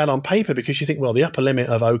too bad on paper because you think, well, the upper limit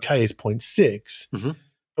of okay is 0.6. Mm-hmm.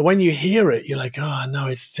 But when you hear it, you're like, oh, no,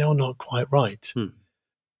 it's still not quite right.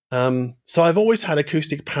 So I've always had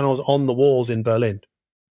acoustic panels on the walls in Berlin,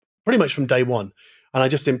 pretty much from day one. And I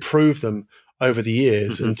just improved them over the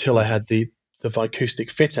years until I had the Vicoustic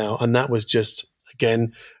fit out. And that was just,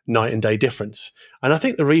 again, night and day difference. And I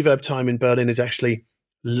think the reverb time in Berlin is actually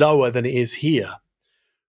lower than it is here.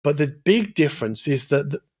 But the big difference is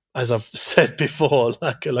that, as I've said before,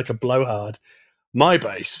 like a blowhard, my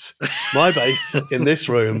bass in this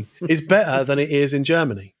room is better than it is in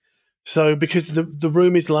Germany. So because the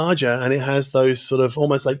room is larger and it has those sort of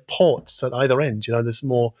almost like ports at either end, there's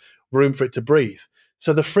more room for it to breathe.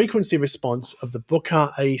 So the frequency response of the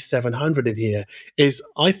Buchart A700 in here is,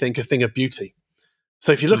 I think, a thing of beauty.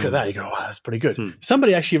 So if you look at that, you go, oh, that's pretty good.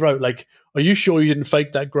 Somebody actually wrote, like, are you sure you didn't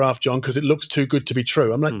fake that graph, John, because it looks too good to be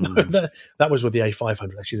true? I'm like, no, that was with the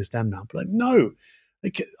A500, actually, the stand mount. But like, no.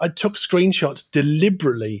 Like, I took screenshots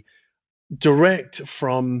deliberately direct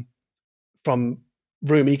from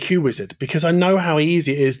Room EQ Wizard because I know how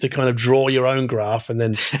easy it is to kind of draw your own graph and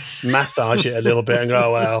then massage it a little bit and go,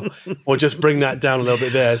 oh, well, or just bring that down a little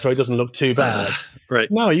bit there so it doesn't look too bad. Right.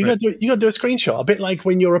 No, you got to do a screenshot. A bit like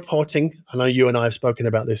when you're reporting. I know you and I have spoken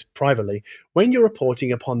about this privately. When you're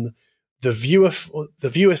reporting upon the viewer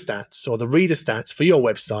stats or the reader stats for your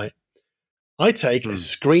website, I take a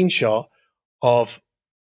screenshot of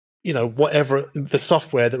whatever the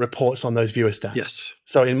software that reports on those viewer stats. Yes.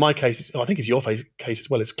 So in my case, I think it's your case as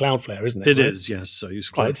well. It's Cloudflare, isn't it? It is, yes. I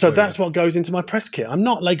use Cloudflare. Right. So that's what goes into my press kit. I'm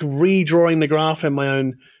not like redrawing the graph in my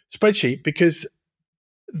own spreadsheet because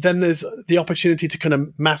then there's the opportunity to kind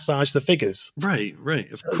of massage the figures. Right.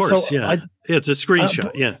 Of course, yeah. It's a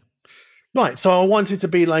screenshot, yeah. Right. So I wanted to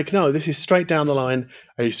be like, no, this is straight down the line,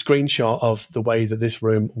 a screenshot of the way that this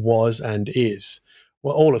room was and is.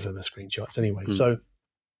 Well, all of them are screenshots anyway. So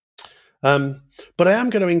but I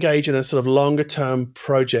am going to engage in a sort of longer term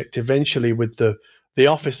project eventually with the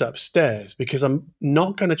office upstairs because I'm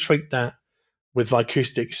not going to treat that with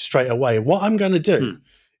Vicoustic straight away. What I'm going to do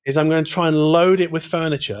is I'm going to try and load it with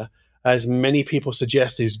furniture, as many people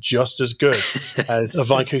suggest is just as good as a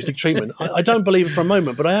Vicoustic treatment. I don't believe it for a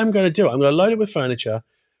moment, but I am going to do it. I'm going to load it with furniture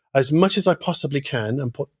as much as I possibly can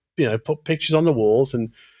and put pictures on the walls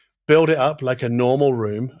and build it up like a normal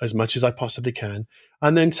room as much as I possibly can,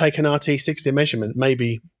 and then take an RT60 measurement,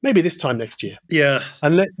 maybe this time next year. Yeah.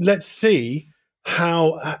 And let's see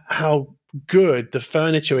how good the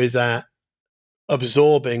furniture is at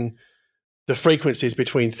absorbing the frequencies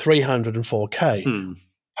between 300 and 4K.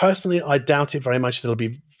 personally, I doubt it very much that it'll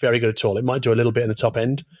be very good at all. It might do a little bit in the top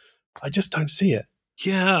end. I just don't see it.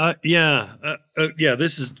 This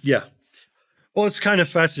is Well, it's kind of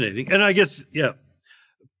fascinating, and I guess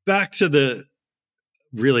back to the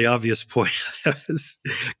really obvious point I was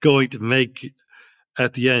going to make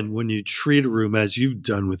at the end. When you treat a room as you've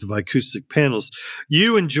done with acoustic panels,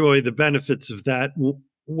 you enjoy the benefits of that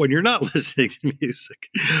when you're not listening to music,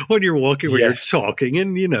 when you're walking, when you're talking,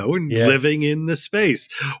 and living in the space.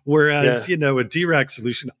 Whereas a D-Rack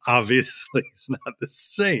solution obviously is not the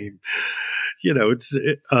same.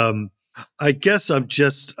 I guess I'm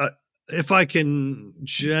just if I can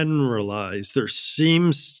generalize,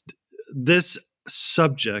 this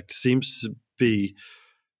subject seems to be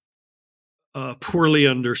poorly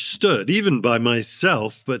understood, even by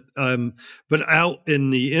myself, but out in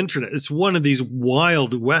the internet, it's one of these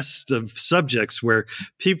wild west of subjects where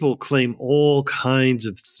people claim all kinds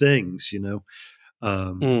of things,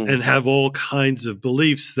 and have all kinds of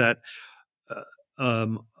beliefs that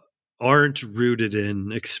aren't rooted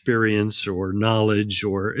in experience or knowledge,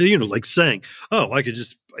 or like saying, "Oh, I could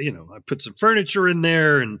just I put some furniture in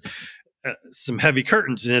there and some heavy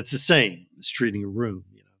curtains, and it's the same as treating a room."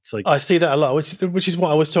 It's like, I see that a lot, which is what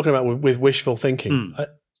I was talking about with wishful thinking.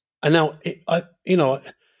 And now,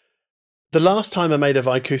 the last time I made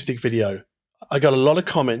a acoustic video, I got a lot of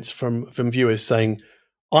comments from viewers saying,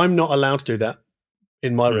 "I'm not allowed to do that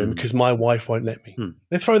in my room because my wife won't let me."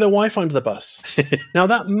 They throw their wife under the bus. Now,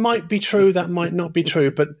 that might be true, that might not be true,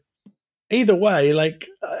 but either way,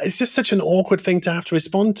 it's just such an awkward thing to have to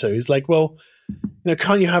respond to. It's like, well,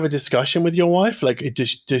 can't you have a discussion with your wife?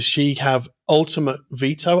 Does she have ultimate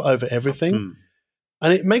veto over everything?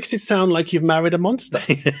 And it makes it sound like you've married a monster,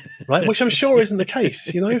 right? Which I'm sure isn't the case.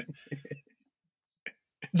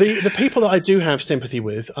 The people that I do have sympathy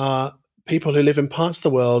with are people who live in parts of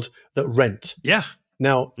the world that rent. Yeah.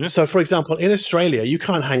 Now, so for example, in Australia, you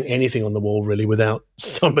can't hang anything on the wall really without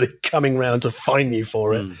somebody coming round to fine you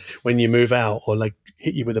for it when you move out, or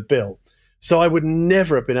hit you with a bill. So I would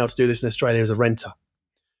never have been able to do this in Australia as a renter.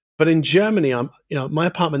 But in Germany, my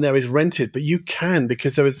apartment there is rented, but you can,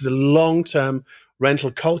 because there is the long-term rental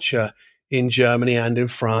culture in Germany and in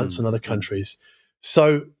France and other countries.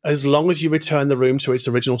 So as long as you return the room to its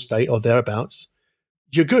original state or thereabouts,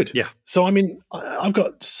 you're good. Yeah. So, I've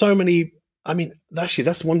got so many, actually,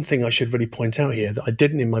 that's one thing I should really point out here that I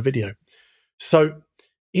didn't in my video. So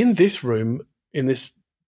in this room, in this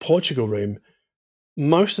Portugal room,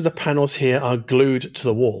 most of the panels here are glued to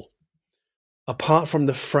the wall, apart from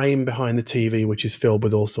the frame behind the TV, which is filled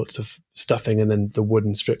with all sorts of stuffing, and then the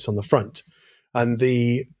wooden strips on the front. And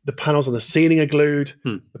the panels on the ceiling are glued.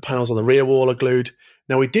 The panels on the rear wall are glued.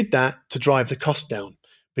 Now, we did that to drive the cost down,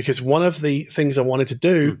 because one of the things I wanted to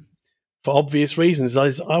do, for obvious reasons,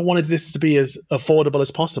 is I wanted this to be as affordable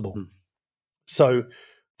as possible. So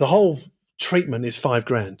the whole treatment is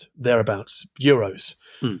 €5,000, thereabouts, euros.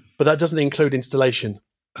 But that doesn't include installation.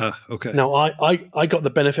 Okay. Now, I got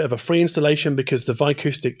the benefit of a free installation because the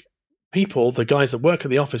Vicoustic people, the guys that work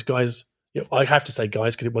at the office, guys, I have to say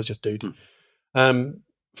guys because it was just dudes,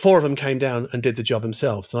 4 of them came down and did the job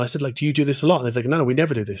themselves. And I said, do you do this a lot? And they're like, no, we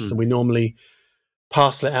never do this. And we normally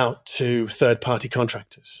parcel it out to third-party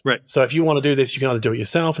contractors. Right. So if you want to do this, you can either do it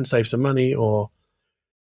yourself and save some money, or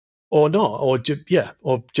not, or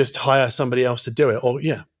just hire somebody else to do it. Or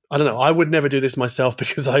I don't know. I would never do this myself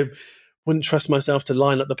because I wouldn't trust myself to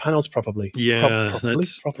line up the panels properly. Yeah, I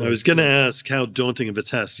was going to ask, how daunting of a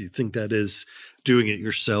task do you think that is, doing it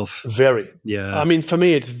yourself? Very. Yeah. For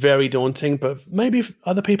me, it's very daunting, but maybe for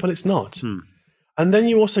other people, it's not. And then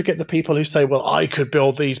you also get the people who say, well, I could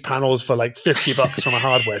build these panels for $50 from a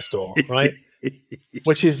hardware store, right?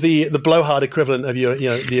 Which is the blowhard equivalent of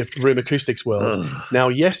the room acoustics world. Now,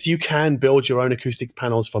 yes, you can build your own acoustic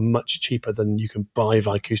panels for much cheaper than you can buy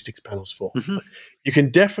acoustics panels for. You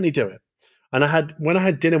can definitely do it. And when I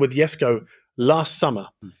had dinner with Jesko last summer,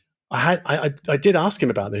 I did ask him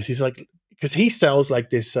about this. He's like, because he sells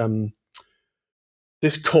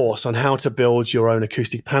this course on how to build your own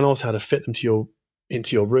acoustic panels, how to fit them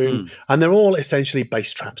into your room. And they're all essentially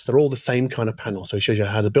bass traps. They're all the same kind of panel. So he shows you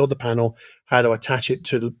how to build the panel, how to attach it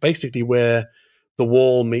to basically where the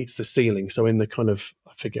wall meets the ceiling. So in the kind of,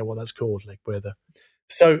 I forget what that's called,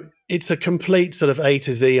 so it's a complete sort of A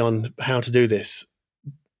to Z on how to do this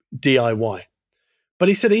DIY. But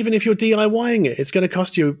he said, even if you're DIYing it, it's going to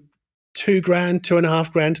cost you $2,000,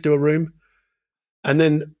 $2,500 to do a room. And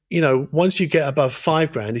then, once you get above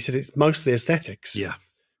 $5,000, he said it's mostly aesthetics. Yeah.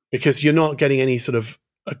 Because you're not getting any sort of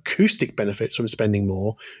acoustic benefits from spending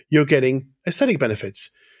more. You're getting aesthetic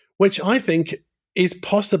benefits, which I think is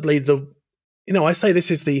possibly I say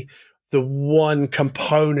this is the the one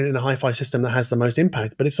component in a hi-fi system that has the most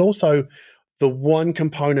impact, but it's also the one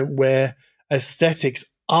component where aesthetics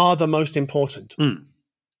are the most important,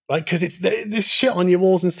 right? Because it's this shit on your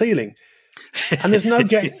walls and ceiling, and there's no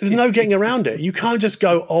getting around it. You can't just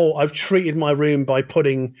go, oh, I've treated my room by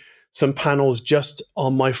putting some panels just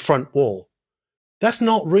on my front wall. That's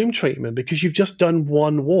not room treatment because you've just done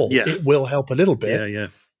one wall. Yeah. It will help a little bit. Yeah.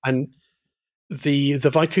 And the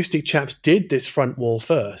Vicoustic chaps did this front wall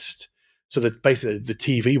first, so that basically the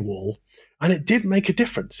TV wall, and it did make a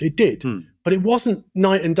difference. It did, but it wasn't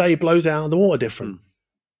night and day blows out of the water different.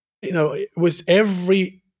 It was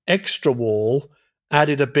every extra wall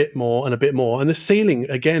added a bit more and a bit more. And the ceiling,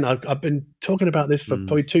 again, I've been talking about this for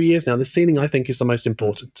probably 2 years now. The ceiling, I think, is the most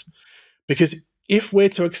important, because if we're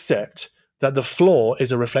to accept that the floor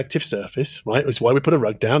is a reflective surface, right? It's why we put a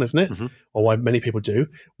rug down, isn't it? Or why many people do.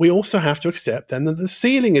 We also have to accept then that the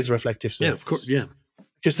ceiling is a reflective surface. Yeah, of course. Yeah.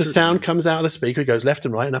 Because the sound comes out of the speaker, it goes left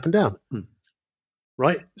and right and up and down.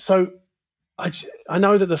 Right? So I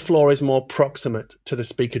know that the floor is more proximate to the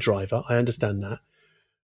speaker driver. I understand that.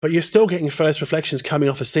 But you're still getting first reflections coming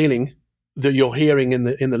off a ceiling that you're hearing in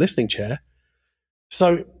the listening chair.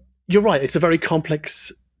 So you're right. It's a very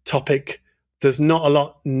complex topic. There's not a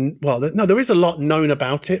lot. There is a lot known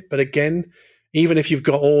about it. But again, even if you've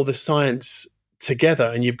got all the science together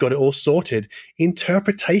and you've got it all sorted,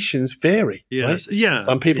 interpretations vary. Yes. Right? Yeah.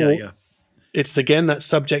 Some people, it's again that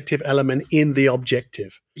subjective element in the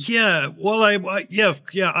objective. Yeah. Well,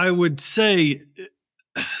 I would say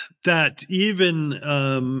that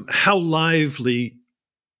even how lively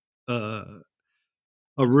a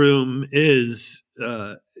room is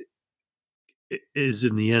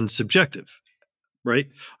in the end subjective. Right?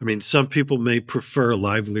 I mean, some people may prefer a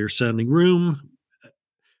livelier sounding room.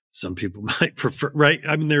 Some people might prefer, right?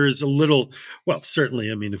 I mean, there is a little, well,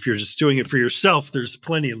 certainly, I mean, if you're just doing it for yourself, there's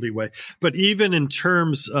plenty of leeway. But even in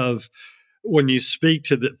terms of when you speak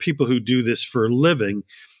to the people who do this for a living,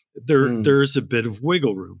 there's a bit of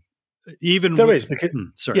wiggle room. Even there is, because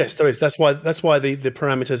sorry. Yes, there is. That's why the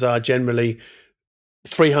parameters are generally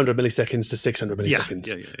 300 milliseconds to 600 milliseconds.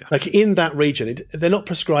 Yeah. Like in that region, they're not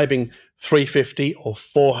prescribing 350 or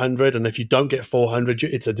 400. And if you don't get 400,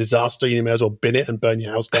 it's a disaster. You may as well bin it and burn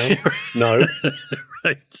your house down. No,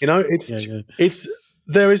 right. It's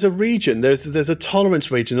there is a region. There's a tolerance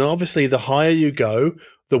region, and obviously the higher you go,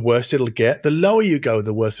 the worse it'll get. The lower you go,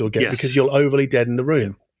 the worse it'll get, because you'll overly deaden the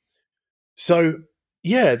room. So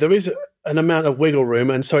yeah, there is an amount of wiggle room,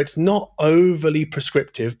 and so it's not overly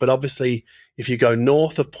prescriptive. But obviously, if you go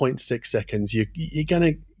north of 0.6 seconds, you're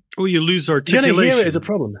gonna you lose articulation. You're gonna hear it as a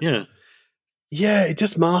problem. Yeah, it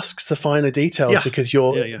just masks the finer details because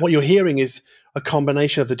what you're hearing is a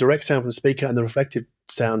combination of the direct sound from the speaker and the reflective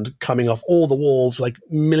sound coming off all the walls like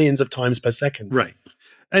millions of times per second. Right,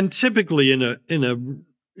 and typically in a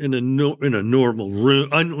normal room,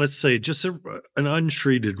 let's say just an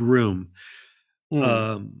untreated room.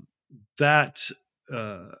 That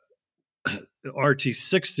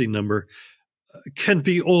RT60 number can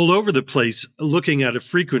be all over the place looking at a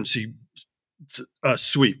frequency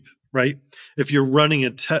sweep, right? If you're running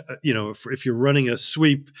if you're running a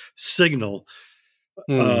sweep signal,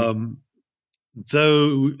 though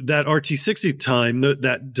that RT60 time,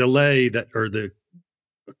 that delay, or the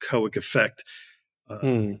echoic effect,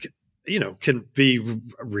 can be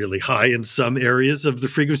really high in some areas of the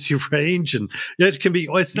frequency range. And it can be,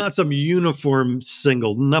 it's not some uniform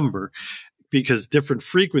single number, because different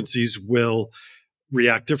frequencies will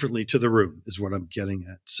react differently to the room, is what I'm getting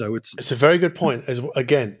at. So it's a very good point,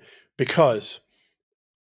 again, because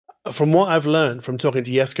from what I've learned from talking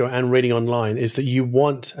to Jesko and reading online is that you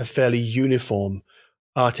want a fairly uniform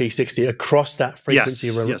RT60 across that frequency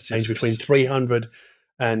range between 300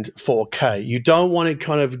 and 4K. You don't want it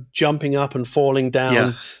kind of jumping up and falling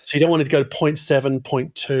down. So you don't want it to go to 0.7,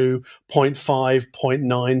 0.2, 0.5,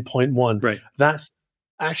 0.9, 0.1. Right. That's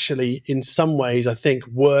actually, in some ways, I think,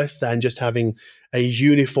 worse than just having a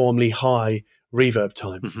uniformly high reverb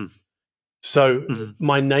time. So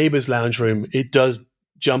my neighbor's lounge room, it does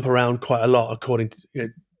jump around quite a lot according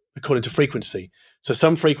to frequency. So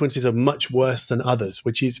some frequencies are much worse than others,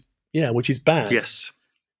 which is bad. Yes.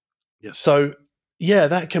 So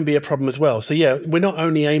that can be a problem as well. So we're not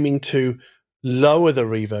only aiming to lower the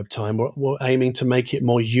reverb time, we're aiming to make it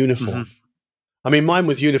more uniform. I mean, mine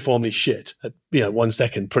was uniformly shit at 1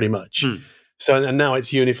 second, pretty much. So, and now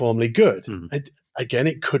it's uniformly good. Again,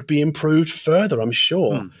 it could be improved further, I'm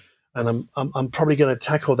sure, and I'm probably going to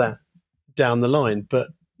tackle that down the line, but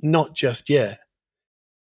not just yet.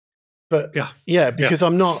 But because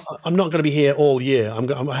I'm not going to be here all year.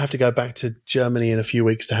 I have to go back to Germany in a few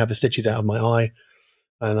weeks to have the stitches out of my eye.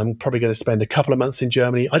 and I'm probably going to spend a couple of months in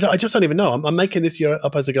Germany. I just don't even know. I'm making this year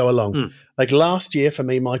up as I go along. Like last year for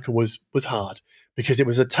me, Michael, was hard because it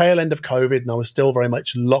was a tail end of COVID, and I was still very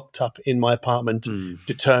much locked up in my apartment,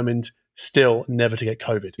 determined still never to get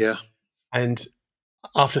COVID. Yeah. And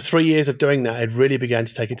after 3 years of doing that, it really began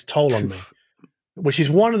to take its toll on me, which is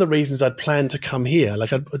one of the reasons I'd planned to come here.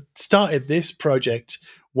 Like I started this project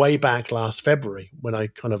way back last February when I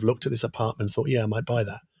kind of looked at this apartment and thought, yeah, I might buy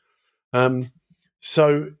that.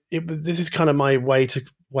 So this is kind of my way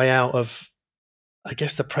out of, I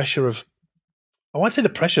guess, the pressure of, I won't say the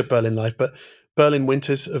pressure of Berlin life, but Berlin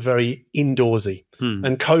winters are very indoorsy,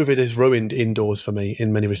 and COVID has ruined indoors for me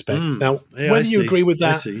in many respects. Now, whether you agree with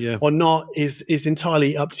that or not is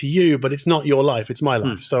entirely up to you, but it's not your life, it's my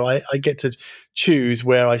life. So I get to choose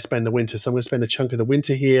where I spend the winter. So I'm going to spend a chunk of the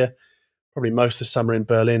winter here, probably most of the summer in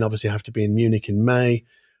Berlin. Obviously, I have to be in Munich in May.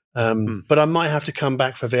 But I might have to come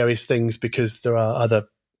back for various things because there are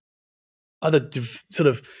other sort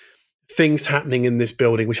of things happening in this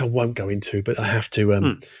building, which I won't go into, but I have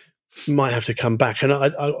to, might have to come back. And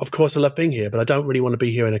I, of course, I love being here, but I don't really want to be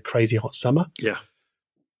here in a crazy hot summer. Yeah.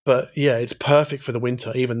 But yeah, it's perfect for the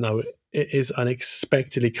winter, even though it is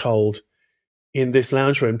unexpectedly cold in this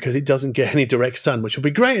lounge room because it doesn't get any direct sun, which will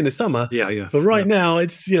be great in the summer. Yeah. But right now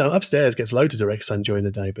it's, upstairs gets loads of direct sun during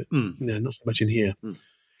the day, but not so much in here.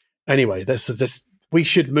 Anyway, we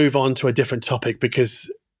should move on to a different topic because,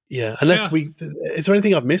 is there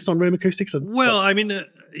anything I've missed on room acoustics? Well, I mean,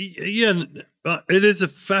 it is a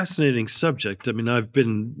fascinating subject. I mean, I've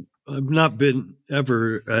not been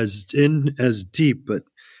ever as deep, but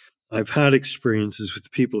I've had experiences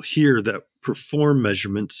with people here that perform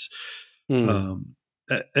measurements, and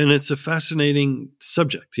it's a fascinating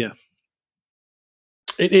subject. Yeah,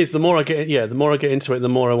 it is. The more I get into it, the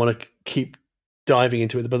more I want to keep diving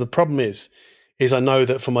into it. But the problem is I know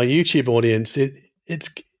that for my YouTube audience,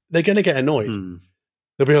 they're going to get annoyed.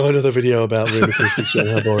 There'll be another video about room acoustics.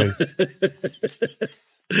 How boring.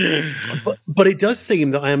 But it does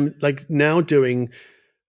seem that I am like now doing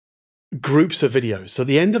groups of videos. So at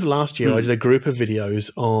the end of last year, I did a group of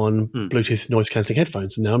videos on Bluetooth noise cancelling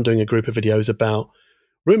headphones, and now I'm doing a group of videos about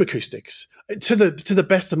room acoustics to the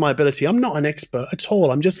best of my ability. I'm not an expert at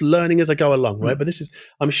all. I'm just learning as I go along, right? But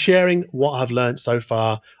I'm sharing what I've learned so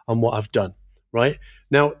far and what I've done, right?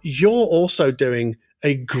 Now, you're also doing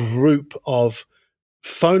a group of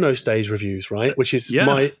phono stage reviews, right? Which is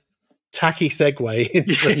my tacky segue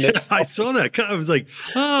into the next topic. I saw that. I was like,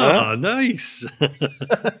 nice.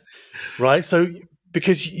 Right. So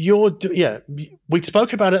because we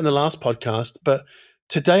spoke about it in the last podcast, but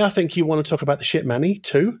today I think you want to talk about the Schiit Mani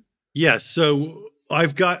too. Yes. So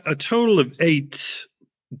I've got a total of 8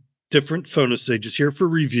 different phono stages here for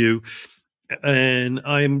review, and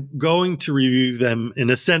I'm going to review them in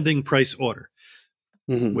ascending price order.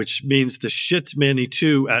 Which means the Schiit Mani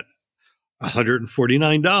 2 at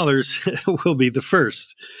 $149 will be the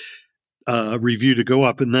first review to go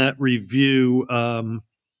up. And that review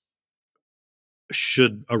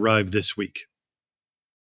should arrive this week.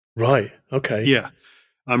 Right. Okay. Yeah.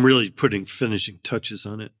 I'm really putting finishing touches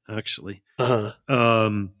on it, actually.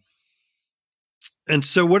 And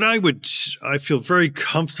so what I feel very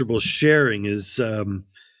comfortable sharing is it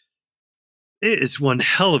is one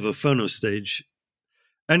hell of a phono stage.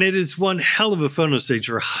 And it is one hell of a phono stage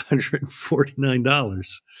for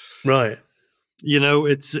 $149. Right.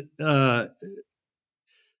 It's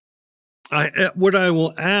what I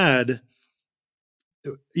will add,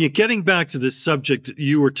 getting back to this subject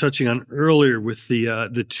you were touching on earlier with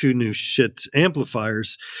the 2 new Schiit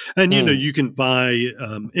amplifiers, and you can buy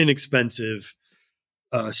inexpensive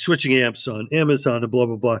switching amps on Amazon and blah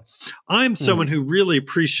blah blah. I'm someone who really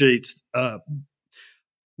appreciates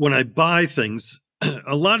when I buy things.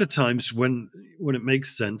 A lot of times when it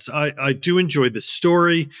makes sense, I do enjoy the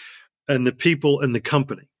story and the people and the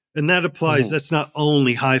company. And that applies, that's not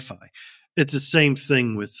only hi-fi. It's the same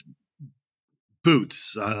thing with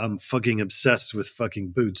boots. I'm fucking obsessed with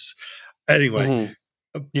fucking boots. Anyway.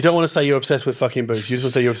 You don't want to say you're obsessed with fucking boots. You just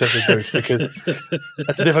want to say you're obsessed with boots because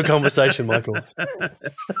that's a different conversation, Michael.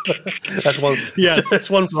 That's one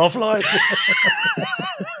for offline.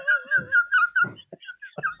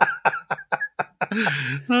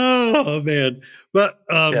 Oh man. But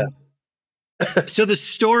so the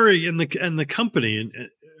story and the company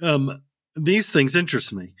and these things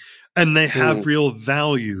interest me, and they have real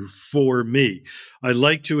value for me. I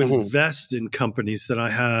like to invest in companies that I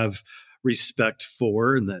have respect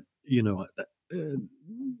for and that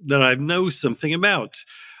that I know something about.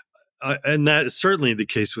 And that is certainly the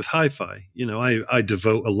case with hi-fi. I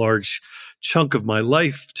devote a large chunk of my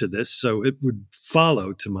life to this, so it would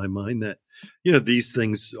follow to my mind that these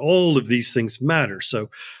things, all of these things matter. So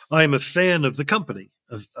I'm a fan of the company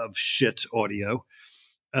of Shit Audio.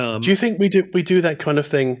 Do you think we do that kind of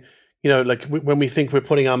thing? Like when we think we're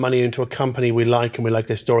putting our money into a company we like and we like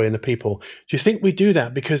their story and the people. Do you think we do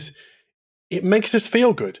that because it makes us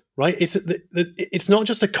feel good, right? It's not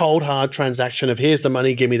just a cold hard transaction of here's the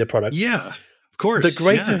money, give me the product. Yeah, of course.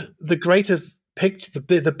 The greater picture,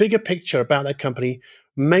 the bigger picture about that company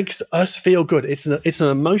makes us feel good. It's an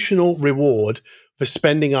emotional reward for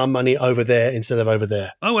spending our money over there instead of over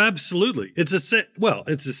there. Oh, absolutely. It's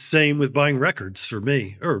the same with buying records for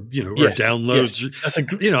me, or Yes, downloads. yes.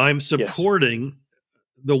 I'm supporting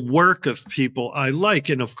the work of people I like,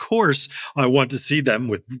 and of course, I want to see them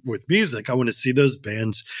with music. I want to see those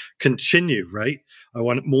bands continue. Right? I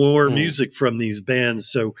want more music from these bands,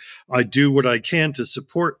 so I do what I can to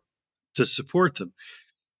support them.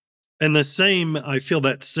 And I feel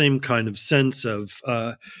that same kind of sense of,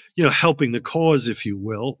 helping the cause, if you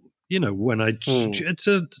will, when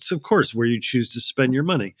it's of course where you choose to spend your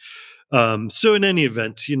money. So in any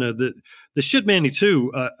event, the Shit Manny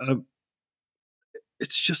 2,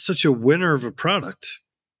 it's just such a winner of a product.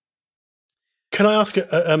 Can I ask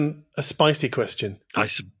a spicy question?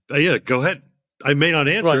 Yeah, go ahead. I may not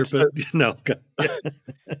answer, but no.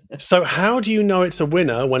 So how do you know it's a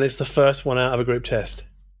winner when it's the first one out of a group test?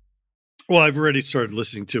 Well, I've already started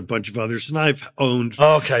listening to a bunch of others, and I've owned.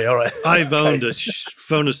 Okay, all right. I've owned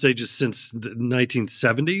Phonostages since the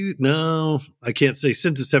 1970s. No, I can't say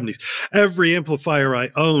since the 70s. Every amplifier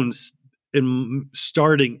I own,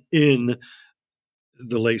 starting in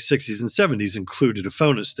the late 60s and 70s, included a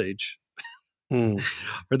Phonostage,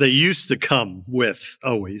 or they used to come with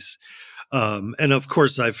always. And of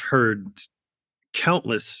course, I've heard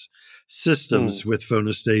countless systems with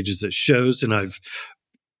Phonostages at shows, and I've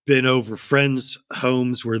been over friends'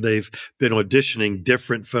 homes where they've been auditioning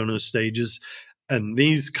different Phonostages, and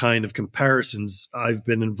these kind of comparisons I've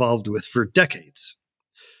been involved with for decades.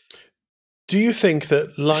 Do you think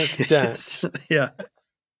that, like DACs? Yeah.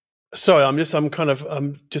 Sorry, I'm just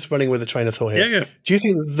running with a train of thought here. Yeah. Do you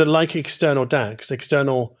think that, like external DACs,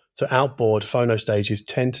 external to outboard Phonostages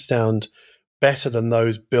tend to sound better than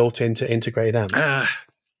those built into integrated amps?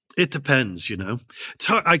 It depends, It's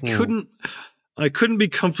hard. I couldn't be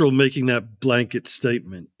comfortable making that blanket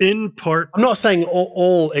statement. In part, I'm not saying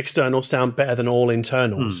all externals sound better than all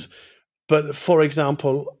internals, but for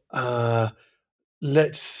example,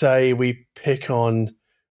 let's say we pick on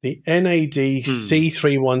the NAD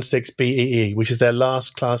C316BEE, which is their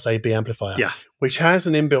last Class AB amplifier, which has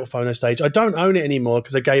an inbuilt Phonostage. I don't own it anymore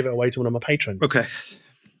because I gave it away to one of my patrons. Okay.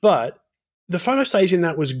 But the Phonostage in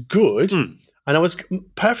that was good, and I was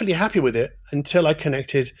perfectly happy with it until I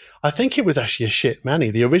connected. I think it was actually a Shit Manny,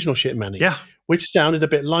 the original Shit Manny, which sounded a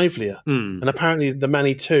bit livelier. And apparently the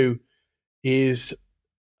Manny 2 is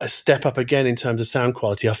a step up again in terms of sound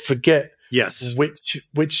quality. I forget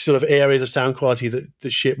which sort of areas of sound quality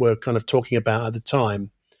that Shit were kind of talking about at the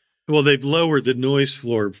time. Well, they've lowered the noise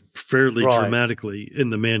floor fairly dramatically in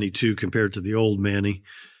the Manny 2 compared to the old Manny.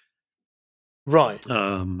 Right.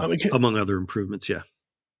 Among other improvements,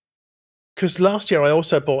 Because last year I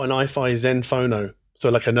also bought an iFi Zen Phono, so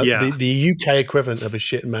like the UK equivalent of a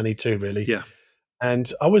Shit Manny 2, really. Yeah. And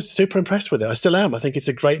I was super impressed with it. I still am. I think it's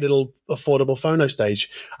a great little affordable Phonostage.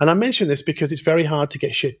 And I mention this because it's very hard to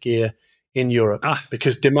get Shit gear in Europe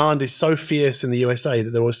because demand is so fierce in the USA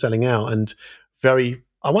that they're all selling out, and I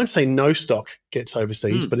won't say no stock gets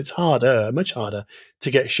overseas, but it's much harder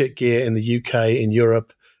to get Shit gear in the UK, in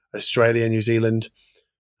Europe, Australia, New Zealand.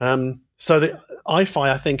 So the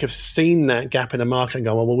iFi, I think, have seen that gap in the market and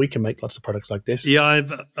gone, well, we can make lots of products like this. Yeah,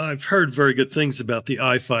 I've heard very good things about the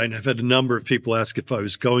iFi, and I've had a number of people ask if I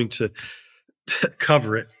was going to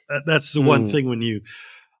cover it. That's the one thing when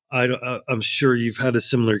I'm sure you've had a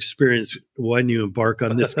similar experience when you embark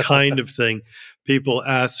on this kind of thing. People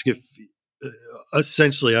ask if,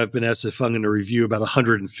 essentially, I've been asked if I'm going to review about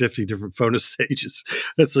 150 different Phonostages.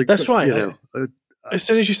 That's right. As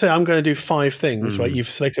soon as you say, I'm going to do 5 things, right, you've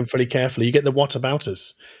selected them pretty carefully. You get the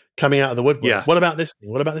whatabouters coming out of the woodwork. Yeah. What about this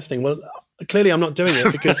thing? What about this thing? Well, clearly I'm not doing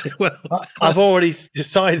it because I've already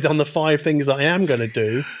decided on the 5 things I am going to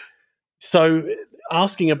do. So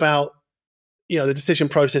asking about, the decision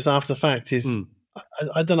process after the fact is,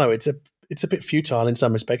 I don't know, it's a bit futile in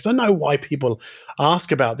some respects. I know why people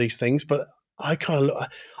ask about these things, but I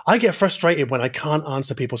get frustrated when I can't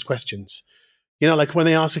answer people's questions. Like when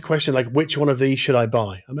they ask a question like, which one of these should I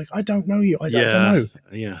buy? I'm like, I don't know you. I don't know.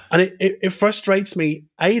 Yeah. And it frustrates me,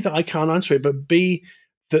 A, that I can't answer it, but B,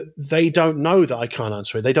 that they don't know that I can't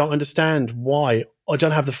answer it. They don't understand why, or don't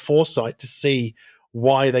have the foresight to see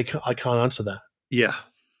why I can't answer that. Yeah.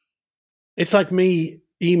 It's like me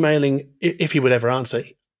emailing, if he would ever answer,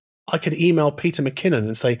 I could email Peter McKinnon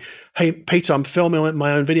and say, "Hey, Peter, I'm filming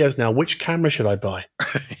my own videos now. Which camera should I buy?"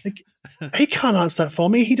 Like, he can't answer that for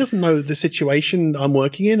me. He doesn't know the situation I'm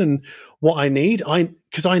working in and what I need.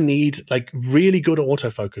 Because I need like really good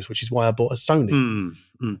autofocus, which is why I bought a Sony.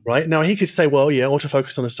 Right now, he could say, "Well, yeah,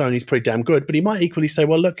 autofocus on a Sony is pretty damn good," but he might equally say,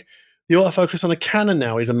 "Well, look, the autofocus on a Canon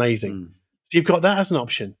now is amazing. So you've got that as an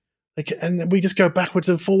option." Like, and we just go backwards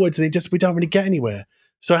and forwards, and we don't really get anywhere.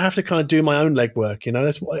 So I have to kind of do my own legwork.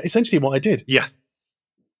 That's essentially what I did. Yeah.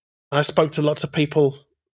 I spoke to lots of people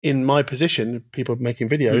in my position, people making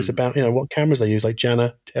videos about, what cameras they use, like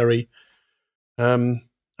Jana, Terry, and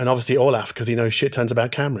obviously Olaf, because he knows shit tons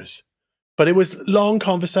about cameras. But it was long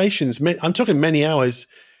conversations. I'm talking many hours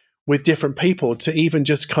with different people to even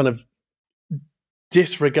just kind of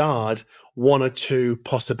disregard one or two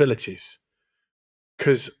possibilities.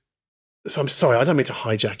 So I'm sorry, I don't mean to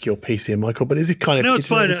hijack your piece here, Michael, but is it kind of... No, it's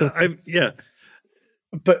fine. Yeah.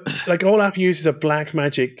 But like Olaf uses a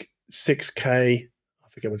Blackmagic 6K, I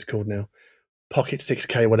forget what it's called now, Pocket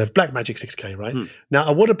 6K, whatever, Blackmagic 6K, right? Now,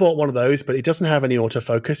 I would have bought one of those, but it doesn't have any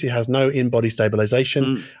autofocus. It has no in-body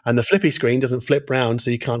stabilization, and the flippy screen doesn't flip round,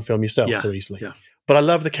 so you can't film yourself so easily. Yeah. But I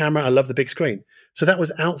love the camera. I love the big screen. So that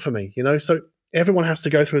was out for me, So everyone has to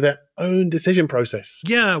go through their own decision process.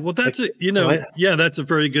 Yeah, well, that's right? Yeah, that's a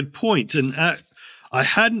very good point. And I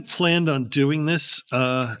hadn't planned on doing this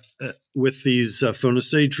with these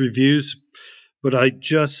PhonoStage reviews, but I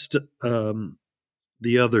just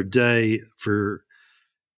the other day, for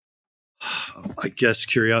I guess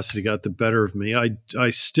curiosity got the better of me.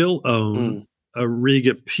 I still own a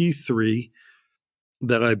Riga P3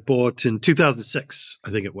 that I bought in 2006. I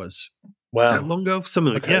think it was. Wow, is that long ago?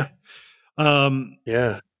 Something like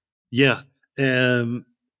yeah. And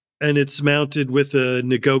it's mounted with a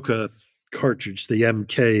Nigoka cartridge, the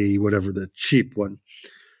MK, whatever, the cheap one.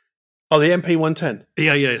 Oh, the MP110.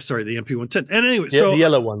 Yeah. Sorry, the MP110. And anyway, the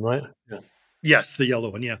yellow one, right? Yeah. Yes, the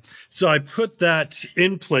yellow one. Yeah. So I put that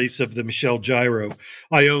in place of the Michel Gyro.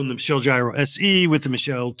 I own the Michel Gyro SE with the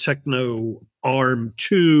Michel Techno Arm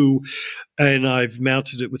 2, and I've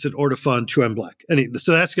mounted it with an Ortofon 2M Black.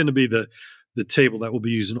 So that's going to be the table that will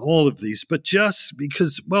be used in all of these, but just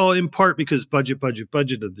because, well, in part because budget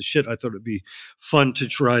of the shit, I thought it'd be fun to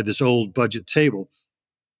try this old budget table.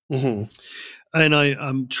 And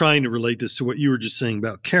I'm trying to relate this to what you were just saying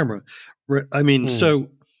about camera. I mean,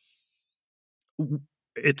 so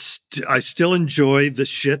I still enjoy the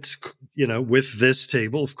shit, with this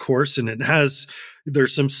table, of course, and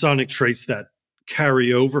there's some sonic traits that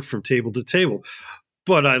carry over from table to table.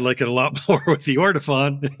 But I like it a lot more with the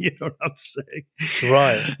Ortofon. You know what I'm saying?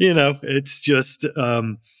 Right. It's just,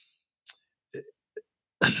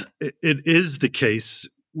 it is the case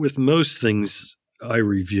with most things I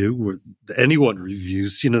review, or anyone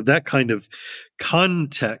reviews, that kind of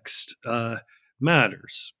context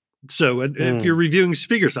matters. So if you're reviewing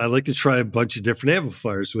speakers, I like to try a bunch of different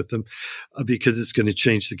amplifiers with them because it's going to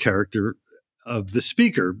change the character of the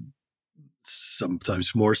speaker.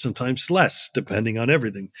 Sometimes more, sometimes less, depending on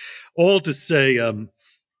everything. All to say,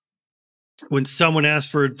 when someone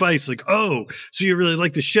asks for advice, like, "Oh, so you really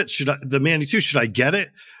like the shit? The Manny 2? Should I get it?"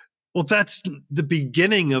 Well, that's the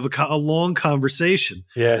beginning of a long conversation.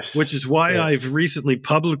 Yes, which is why I've recently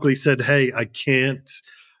publicly said, "Hey, I can't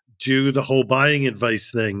do the whole buying advice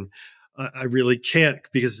thing. I really can't,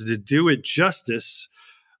 because to do it justice,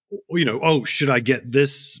 oh, should I get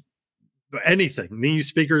this?" Anything, these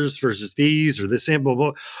speakers versus these, or this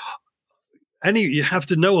sample, you have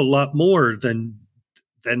to know a lot more than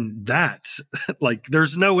that. Like,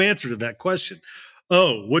 there's no answer to that question.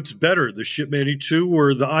 Oh, what's better, the Schiit Manny 2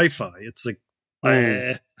 or the iFi? It's like,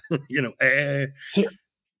 See,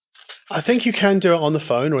 I think you can do it on the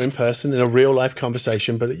phone or in person in a real life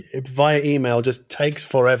conversation, but via email just takes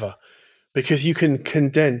forever, because you can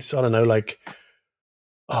condense, I don't know, like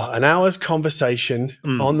an hour's conversation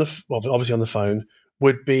obviously on the phone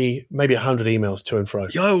would be maybe 100 emails to and fro.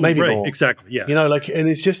 Oh, maybe right, more. Exactly. Yeah. And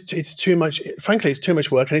it's too much. Frankly, it's too much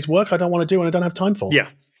work, and it's work I don't want to do and I don't have time for. Yeah.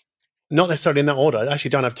 Not necessarily in that order. I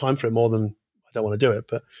actually don't have time for it more than I don't want to do it.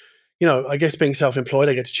 But, I guess being self-employed,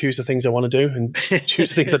 I get to choose the things I want to do and choose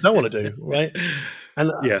the things I don't want to do. Right. And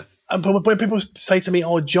when people say to me,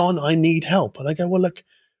 "Oh, John, I need help," and I go, "Well, look,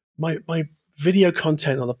 my video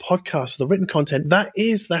content on the podcast, the written content, that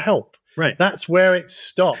is the help. Right. That's where it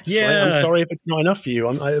stops. Yeah. Right? I'm sorry if it's not enough for you.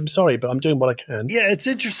 I'm sorry, but I'm doing what I can." Yeah, it's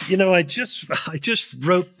interesting. I just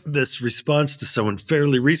wrote this response to someone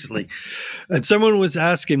fairly recently, and someone was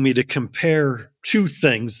asking me to compare two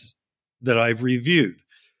things that I've reviewed.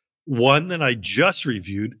 one that I just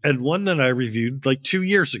reviewed and one that I reviewed like 2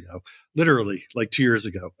 years ago, literally like 2 years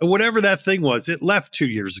ago. And whatever that thing was, it left 2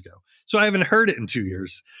 years ago. So I haven't heard it in 2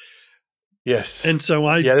 years. Yes. And so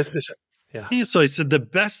yeah. So I said, the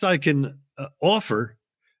best I can offer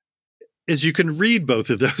is you can read both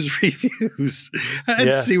of those reviews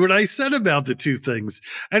and see what I said about the two things.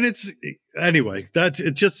 And it's, anyway,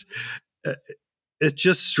 it just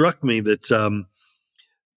struck me that,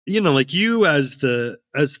 like you as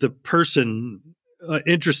the person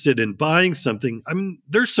interested in buying something, I mean,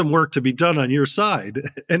 there's some work to be done on your side.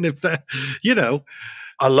 And if that,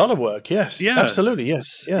 a lot of work. Yes. Yeah. Absolutely.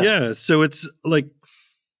 Yes. Yeah. Yeah. So it's like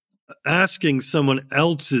asking someone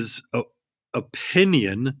else's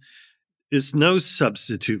opinion is no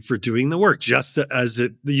substitute for doing the work, just as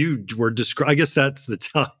you were describing. I guess that's the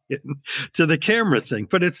tie-in to the camera thing,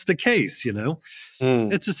 but it's the case,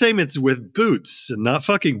 It's the same. It's with boots and not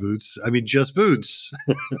fucking boots. I mean, just boots.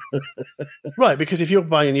 Right, because if you're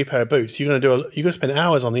buying a new pair of boots, you're going to spend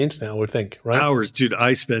hours on the internet, I would think, right? Hours, dude.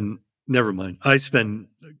 Never mind. I spend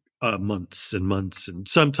months and months and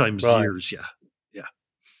sometimes years. Yeah. Yeah.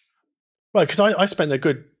 Right, because I spent a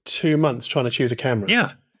good 2 months trying to choose a camera.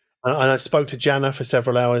 Yeah. And I spoke to Jana for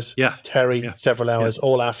several hours. Yeah. Terry, several hours.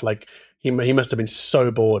 Olaf, like he must have been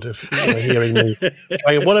so bored of hearing me.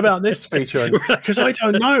 What about this feature? Because I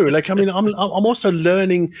don't know. Like, I mean, I'm also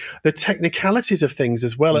learning the technicalities of things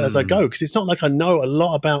as well as I go. Because it's not like I know a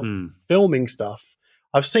lot about filming stuff.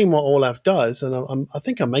 I've seen what Olaf does, and I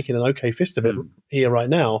think I'm making an okay fist of it here right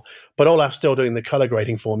now. But Olaf's still doing the color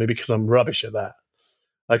grading for me because I'm rubbish at that.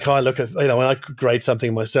 Like I look at, when I grade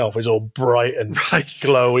something myself, it's all bright and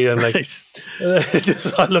glowy and like,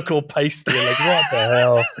 I look all pasty and like, what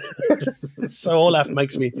the hell? So Olaf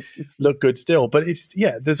makes me look good still. But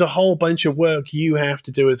there's a whole bunch of work you have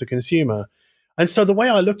to do as a consumer. And so the way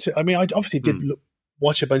I looked at, I mean, I obviously did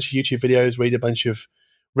watch a bunch of YouTube videos, read a bunch of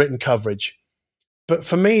written coverage. But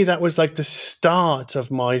for me, that was like the start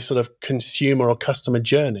of my sort of consumer or customer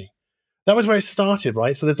journey. That was where it started,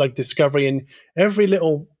 right? So there's like discovery in every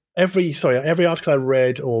article I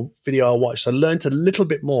read or video I watched. I learned a little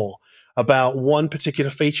bit more about one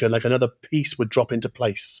particular feature, like another piece would drop into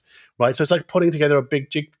place, right? So it's like putting together a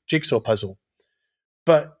big jigsaw puzzle.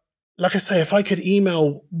 But like I say, if I could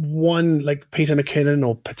email one like Peter McKinnon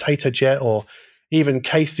or Potato Jet or even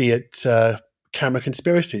Casey at Camera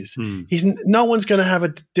Conspiracies, no one's going to have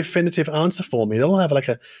a definitive answer for me. They'll have like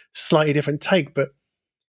a slightly different take, but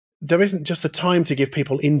there isn't just the time to give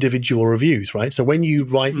people individual reviews, right? So when you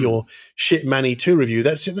write your Shit Manny 2 review,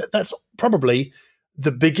 that's probably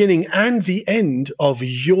the beginning and the end of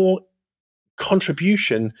your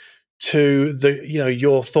contribution to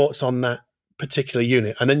your thoughts on that particular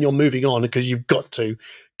unit. And then you're moving on because you've got to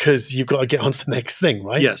get on to the next thing,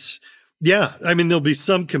 right? Yes. Yeah. I mean, there'll be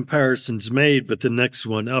some comparisons made, but the next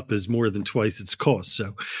one up is more than twice its cost.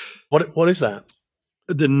 So what is that?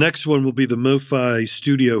 The next one will be the MoFi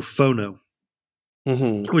Studio Phono,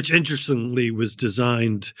 which interestingly was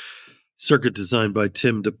circuit designed by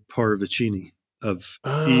Tim DeParvicini of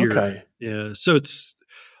Ear. Okay. Yeah. So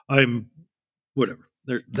whatever.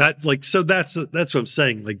 That's what I'm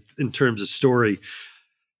saying. Like in terms of story,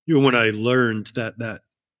 when I learned that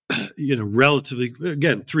relatively,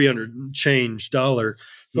 again, $300 change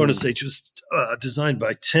Phono Stage was designed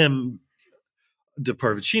by Tim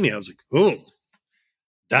DeParvicini, I was like, oh,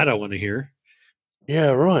 that I want to hear.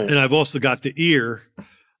 Yeah, right. And I've also got the Ear,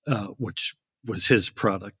 which was his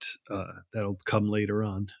product. That'll come later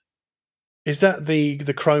on. Is that the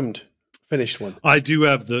chromed finished one? I do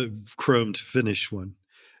have the chromed finished one.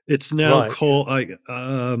 It's now called.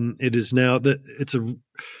 It is now that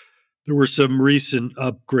there were some recent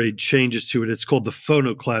upgrade changes to it. It's called the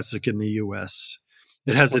Phono Classic in the U.S.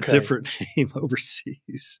 It has a different name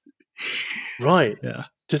overseas. Right. Yeah.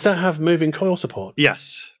 Does that have moving coil support?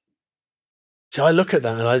 Yes. So I look at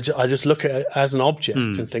that and I just look at it as an object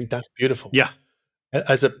and think that's beautiful. Yeah.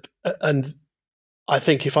 And I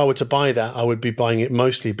think if I were to buy that, I would be buying it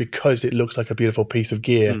mostly because it looks like a beautiful piece of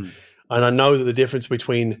gear. And I know that the difference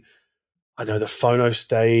between, the Phono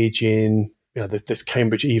Stage in this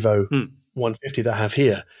Cambridge Evo 150 that I have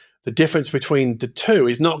here, the difference between the two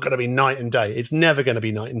is not going to be night and day. It's never going to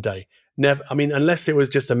be night and day. Never. I mean, unless it was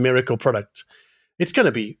just a miracle product. It's going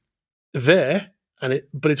to be there,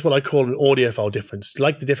 but it's what I call an audiophile difference,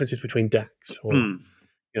 like the differences between DACs, or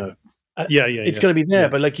it's going to be there,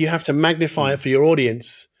 but like you have to magnify it for your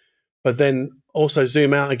audience, but then also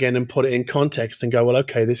zoom out again and put it in context and go, well,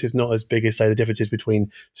 okay, this is not as big as say the differences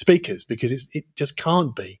between speakers because it just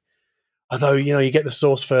can't be. Although, you get the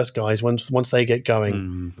Source first guys, once they get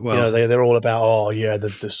going, they're all about,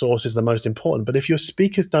 the Source is the most important. But if your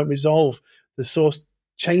speakers don't resolve the Source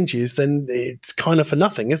changes, then it's kind of for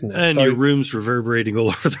nothing, isn't it? And your room's reverberating all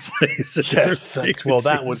over the place. Yes,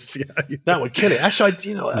 that would kill it.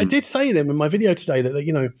 Actually, I did say them in my video today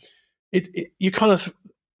that you're kind of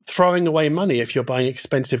throwing away money if you're buying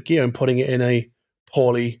expensive gear and putting it in a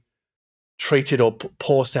poorly treated or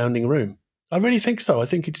poor sounding room. I really think so. I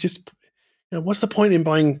think it's just, what's the point in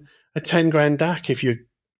buying a 10 grand DAC if your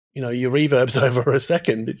reverb's over a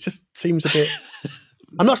second? It just seems a bit.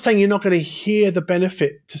 I'm not saying you're not going to hear the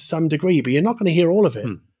benefit to some degree, but you're not going to hear all of it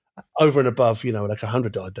over and above, like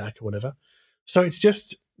 $100 DAC or whatever. So it's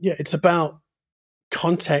just, it's about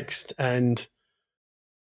context and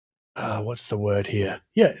what's the word here?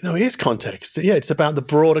 Yeah, no, it is context. Yeah, it's about the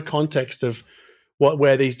broader context of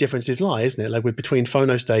where these differences lie, isn't it? Like between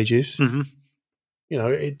phono stages,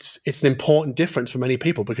 it's an important difference for many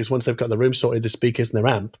people because once they've got the room sorted, the speakers and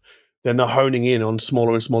their amp, then they're honing in on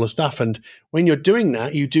smaller and smaller stuff. And when you're doing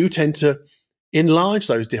that, you do tend to enlarge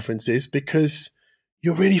those differences because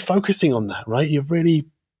you're really focusing on that, right?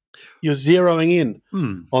 You're zeroing in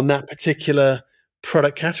on that particular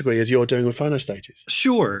product category as you're doing with phono stages.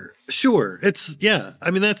 Sure. That's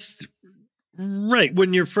right.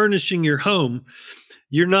 When you're furnishing your home,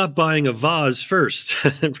 you're not buying a vase first,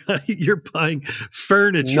 right? You're buying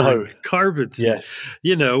furniture, carpets, yes.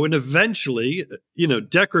 And eventually,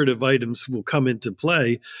 decorative items will come into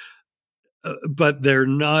play, but they're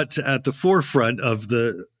not at the forefront of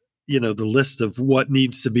the list of what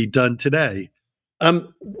needs to be done today.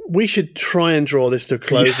 We should try and draw this to a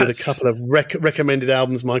close with a couple of recommended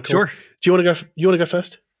albums, Michael. Sure. Do you want to go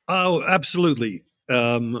first? Oh, absolutely.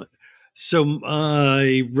 So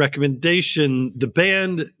my recommendation, the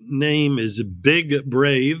band name is Big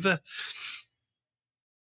Brave,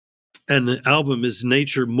 and the album is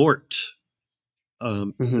Nature Mort.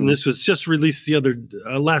 And this was just released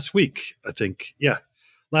last week, I think. Yeah,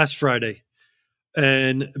 last Friday.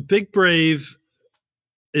 And Big Brave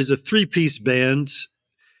is a 3-piece band,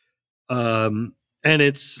 and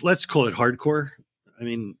it's, let's call it hardcore. I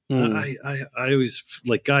mean, I always,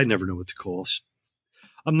 I never know what to call.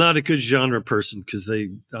 I'm not a good genre person because I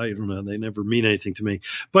don't know, they never mean anything to me.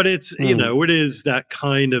 But it's, it is that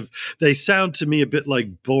kind of, they sound to me a bit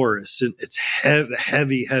like Boris. And it's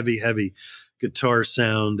heavy guitar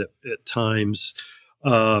sound at times.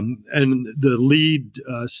 And the lead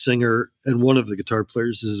singer and one of the guitar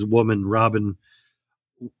players is a woman, Robin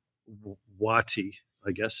Watty,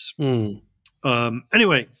 I guess.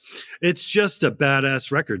 Anyway, it's just a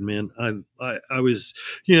badass record, man. I was,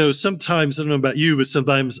 sometimes, I don't know about you, but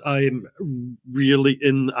sometimes I'm really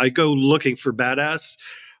I go looking for badass.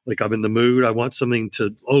 Like I'm in the mood. I want something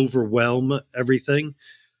to overwhelm everything.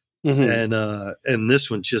 And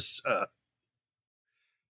this one just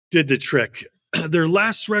did the trick. Their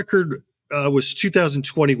last record was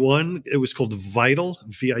 2021. It was called Vital,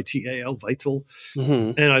 Vital, Vital.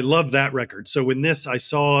 And I love that record. So when I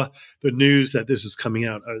saw the news that this was coming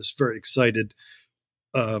out, I was very excited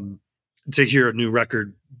to hear a new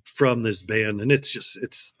record from this band. And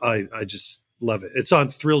I just love it. It's on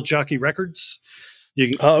Thrill Jockey Records.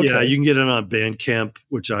 You can get it on Bandcamp,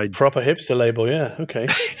 which proper hipster label. Yeah. Okay.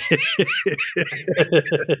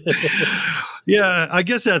 Yeah. I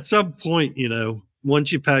guess at some point,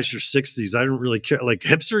 once you pass your 60s, I don't really care. Like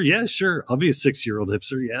hipster, yeah, sure. I'll be a 6-year-old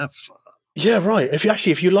hipster. Yeah. Yeah, right.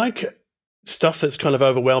 If you like stuff that's kind of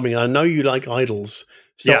overwhelming, I know you like idols.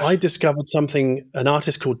 So I discovered an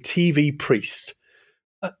artist called TV Priest.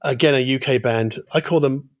 Again, a UK band. I call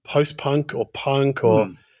them post-punk or punk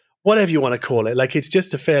or whatever you want to call it. Like it's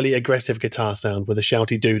just a fairly aggressive guitar sound with a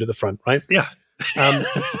shouty dude at the front, right? Yeah. And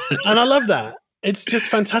I love that. It's just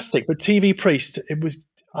fantastic. But TV Priest, they've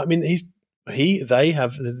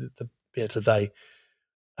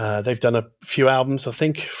done a few albums, I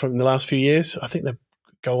think, from the last few years. I think they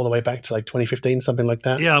go all the way back to like 2015, something like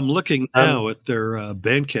that. Yeah, I'm looking now at their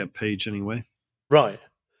Bandcamp page anyway. Right.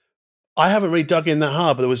 I haven't really dug in that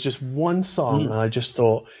hard, but there was just one song and I just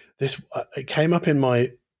thought it came up in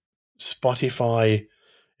my Spotify.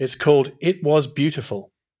 It's called It Was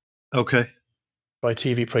Beautiful. Okay. By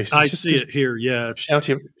TV Priest. I see it here. Yeah. It's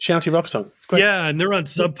shouty rock song. It's great. Yeah. And they're on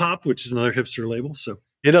Sub Pop, which is another hipster label. So,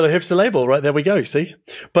 the hipster label, right? There we go. See?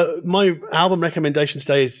 But my album recommendation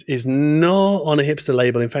today is not on a hipster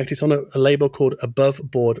label. In fact, it's on a label called Above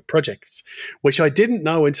Board Projects, which I didn't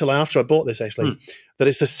know until after I bought this, actually, that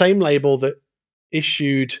it's the same label that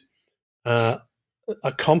issued a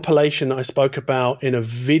compilation I spoke about in a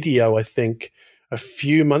video, I think, a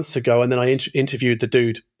few months ago. And then I interviewed the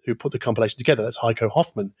dude who put the compilation together. That's Heiko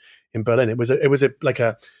Hoffmann in Berlin. It was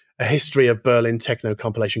a history of Berlin techno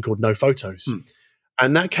compilation called No Photos.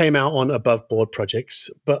 And that came out on Above Board Projects.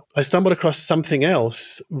 But I stumbled across something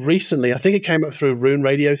else recently. I think it came up through Rune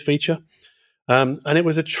Radio's feature. And it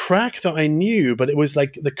was a track that I knew, but it was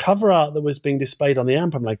like the cover art that was being displayed on the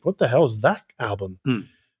amp. I'm like, what the hell is that album?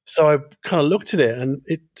 So I kind of looked at it, and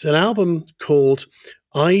it's an album called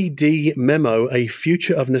ID Memo, A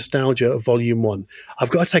Future of Nostalgia, Volume 1. I've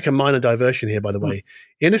got to take a minor diversion here, by the way.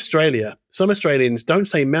 In Australia, some Australians don't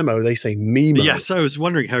say memo, they say memo. Yes, I was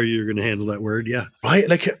wondering how you were going to handle that word, yeah. Right?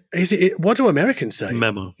 Like, what do Americans say?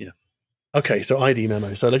 Memo, yeah. Okay, so ID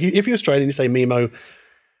Memo. So like, if you're Australian, you say memo.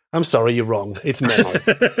 I'm sorry, you're wrong. It's memo.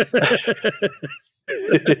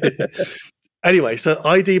 Anyway, so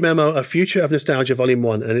ID Memo, A Future of Nostalgia, Volume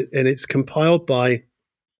 1, and it's compiled by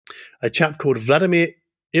a chap called Vladimir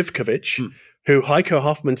Ivkovic, who Heiko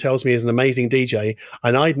Hoffmann tells me is an amazing DJ,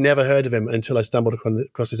 and I'd never heard of him until I stumbled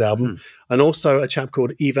across his album. And also a chap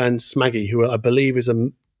called Ivan Smaggy, who I believe is a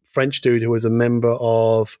French dude who was a member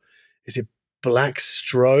of, is it Black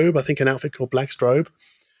Strobe? I think an outfit called Black Strobe.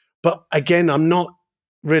 But again, I'm not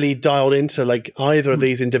really dialed into like either of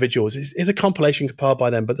these individuals. It's a compilation compiled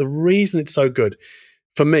by them, but the reason it's so good,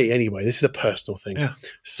 for me anyway, this is a personal thing. Yeah.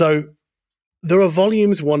 So there are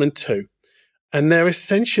volumes 1 and 2, and they're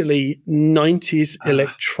essentially 90s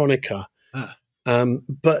electronica.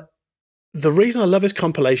 But the reason I love this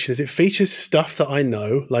compilation is it features stuff that I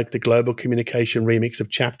know, like the Global Communication remix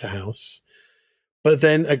of Chapter House, but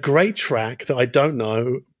then a great track that I don't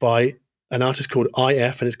know by an artist called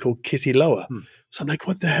IF, and it's called Kissy Lower. So I'm like,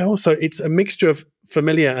 what the hell? So it's a mixture of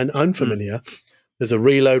familiar and unfamiliar. There's a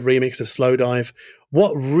Reload remix of Slow Dive.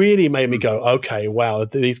 What really made me go, okay, wow,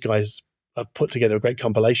 these guys have put together a great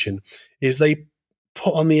compilation, is they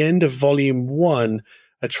put on the end of Volume 1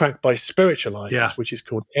 a track by Spiritualized, which is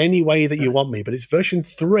called Any Way That You Want Me, but it's version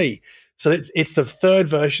 3. So it's the third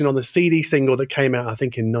version on the CD single that came out, I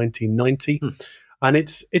think, in 1990. And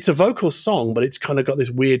it's a vocal song, but it's kind of got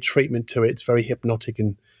this weird treatment to it. It's very hypnotic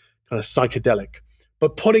and kind of psychedelic.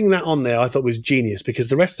 But putting that on there, I thought was genius, because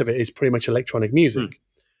the rest of it is pretty much electronic music.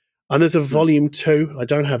 And there's a Volume 2. I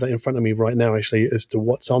don't have that in front of me right now, actually, as to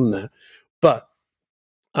what's on there. But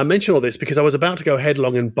I mention all this because I was about to go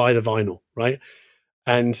headlong and buy the vinyl, right?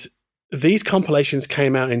 And these compilations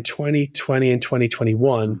came out in 2020 and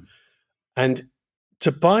 2021. And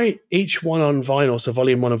to buy each one on vinyl, so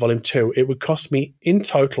Volume 1 and Volume 2, it would cost me in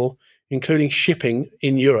total, including shipping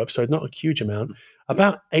in Europe, so not a huge amount,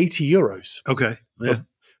 about €80. Okay. Yeah.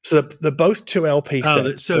 So they're both 2 LP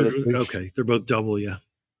sets. Okay. They're both double, yeah.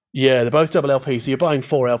 Yeah, they're both double LP. So you're buying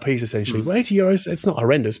 4 LPs essentially. Well, €80, it's not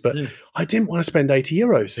horrendous, but I didn't want to spend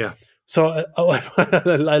 €80. Yeah. So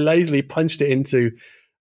I lazily punched it into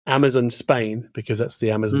Amazon Spain, because that's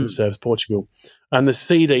the Amazon that serves Portugal. And the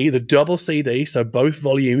CD, the double CD, so both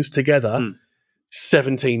volumes together,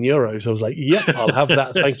 €17. I was like, yep, I'll have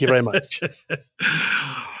that. Thank you very much.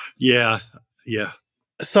 Yeah.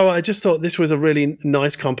 So I just thought this was a really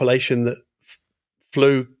nice compilation that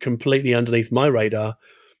flew completely underneath my radar.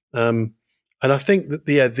 And I think that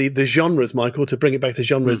the genres, Michael, to bring it back to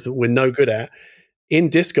genres that we're no good at, in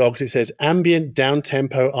Discogs it says ambient,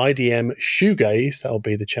 down-tempo, IDM, shoegaze, that'll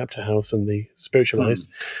be the Chapter House and the Spiritualized,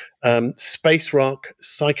 space rock,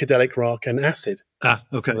 psychedelic rock, and acid.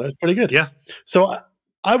 Okay. So that's pretty good. Yeah. So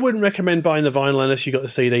I wouldn't recommend buying the vinyl unless you got the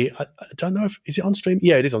CD. I don't know is it on stream?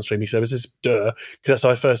 Yeah, it is on streaming services. Because that's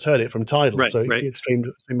how I first heard it, from Tidal. Right, so it's streamed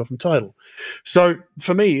from Tidal. So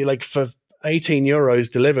for me, like for €18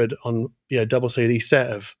 delivered on double CD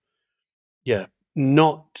set of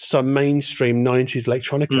not some mainstream 90s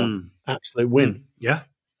electronica, absolute win. Yeah,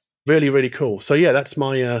 really, really cool. So that's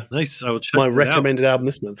my nice. I will check my recommended album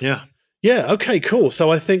this month. Yeah. Okay, cool.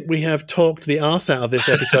 So I think we have talked the arse out of this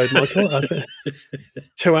episode, Michael.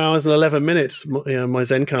 2 hours and 11 minutes. My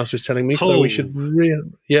Zencastr was telling me. So we should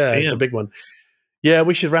it's a big one. Yeah,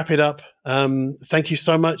 we should wrap it up. Thank you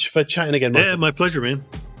so much for chatting again, Michael. Yeah, my pleasure, man.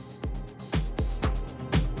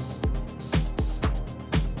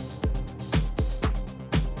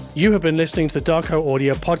 You have been listening to the Darko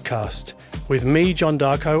Audio Podcast with me, John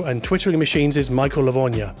Darko, and Twittering Machines' Michael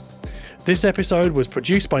Lavorgna. This episode was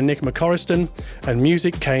produced by Nick McCorriston, and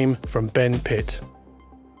music came from Ben Pitt.